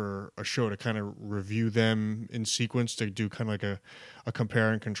saved for a show to kind of review them in sequence to do kind of like a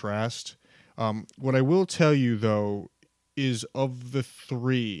compare and contrast. What I will tell you, though, is of the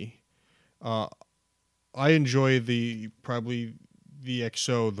 3, I enjoy probably the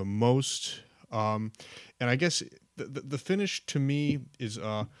XO the most. And I guess the finish to me is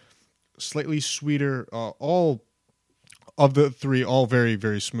slightly sweeter. All of the 3, all very,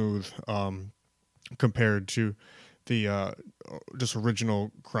 very smooth compared to the just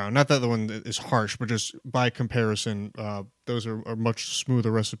original Crown. Not that the one is harsh, but just by comparison, those are much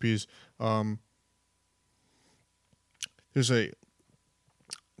smoother recipes. I'm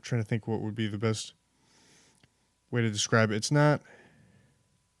trying to think what would be the best way to describe it.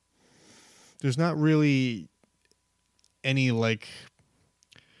 There's not really any like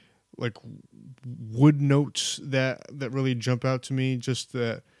wood notes that really jump out to me. Just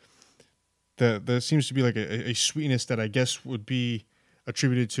that there seems to be like a sweetness that I guess would be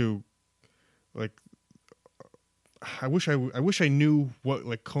attributed to like, I wish I knew what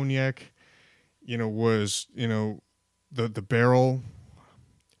like cognac, was, the barrel.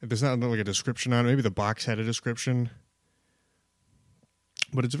 There's not like a description on it. Maybe the box had a description,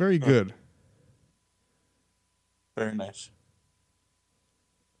 but it's very good. Very nice.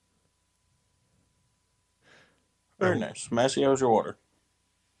 Very nice. Massey, how's your water?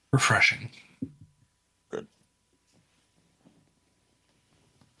 Refreshing. Good.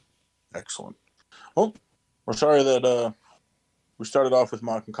 Excellent. Well, we're sorry that we started off with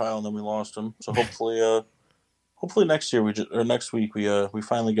Mark and Kyle and then we lost them. So hopefully next year next week we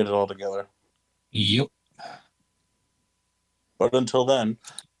finally get it all together. Yep. But until then,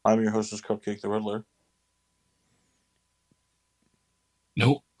 I'm your hostess, Cupcake the Riddler.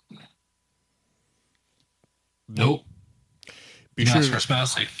 Nope. Be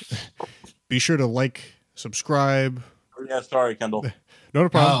sure to like, subscribe. Yeah, sorry, Kendall. No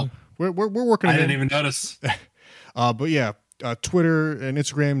problem. We're working. I didn't even notice. But yeah, Twitter and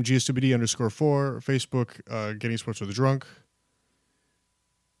Instagram GSWD_4, Facebook Getting Sports with a Drunk.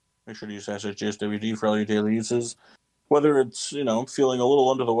 Make sure to use hashtag GSWD for all your daily uses. Whether it's feeling a little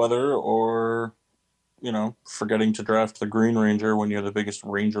under the weather or forgetting to draft the Green Ranger when you're the biggest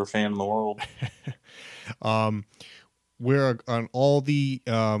Ranger fan in the world. We're on all the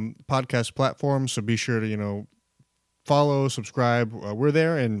podcast platforms, so be sure to follow, subscribe. We're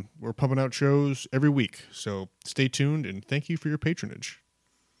there, and we're pumping out shows every week. So stay tuned, and thank you for your patronage.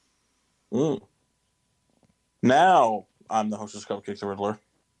 Now I'm the hostess, Cupcake the Riddler.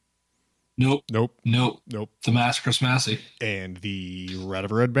 Nope. Nope. The Massacre Massey. And the Rat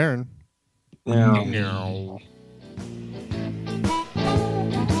of a Red Baron. No.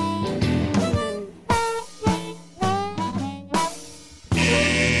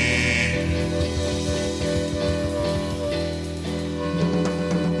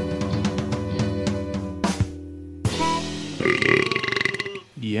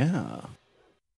 Yeah.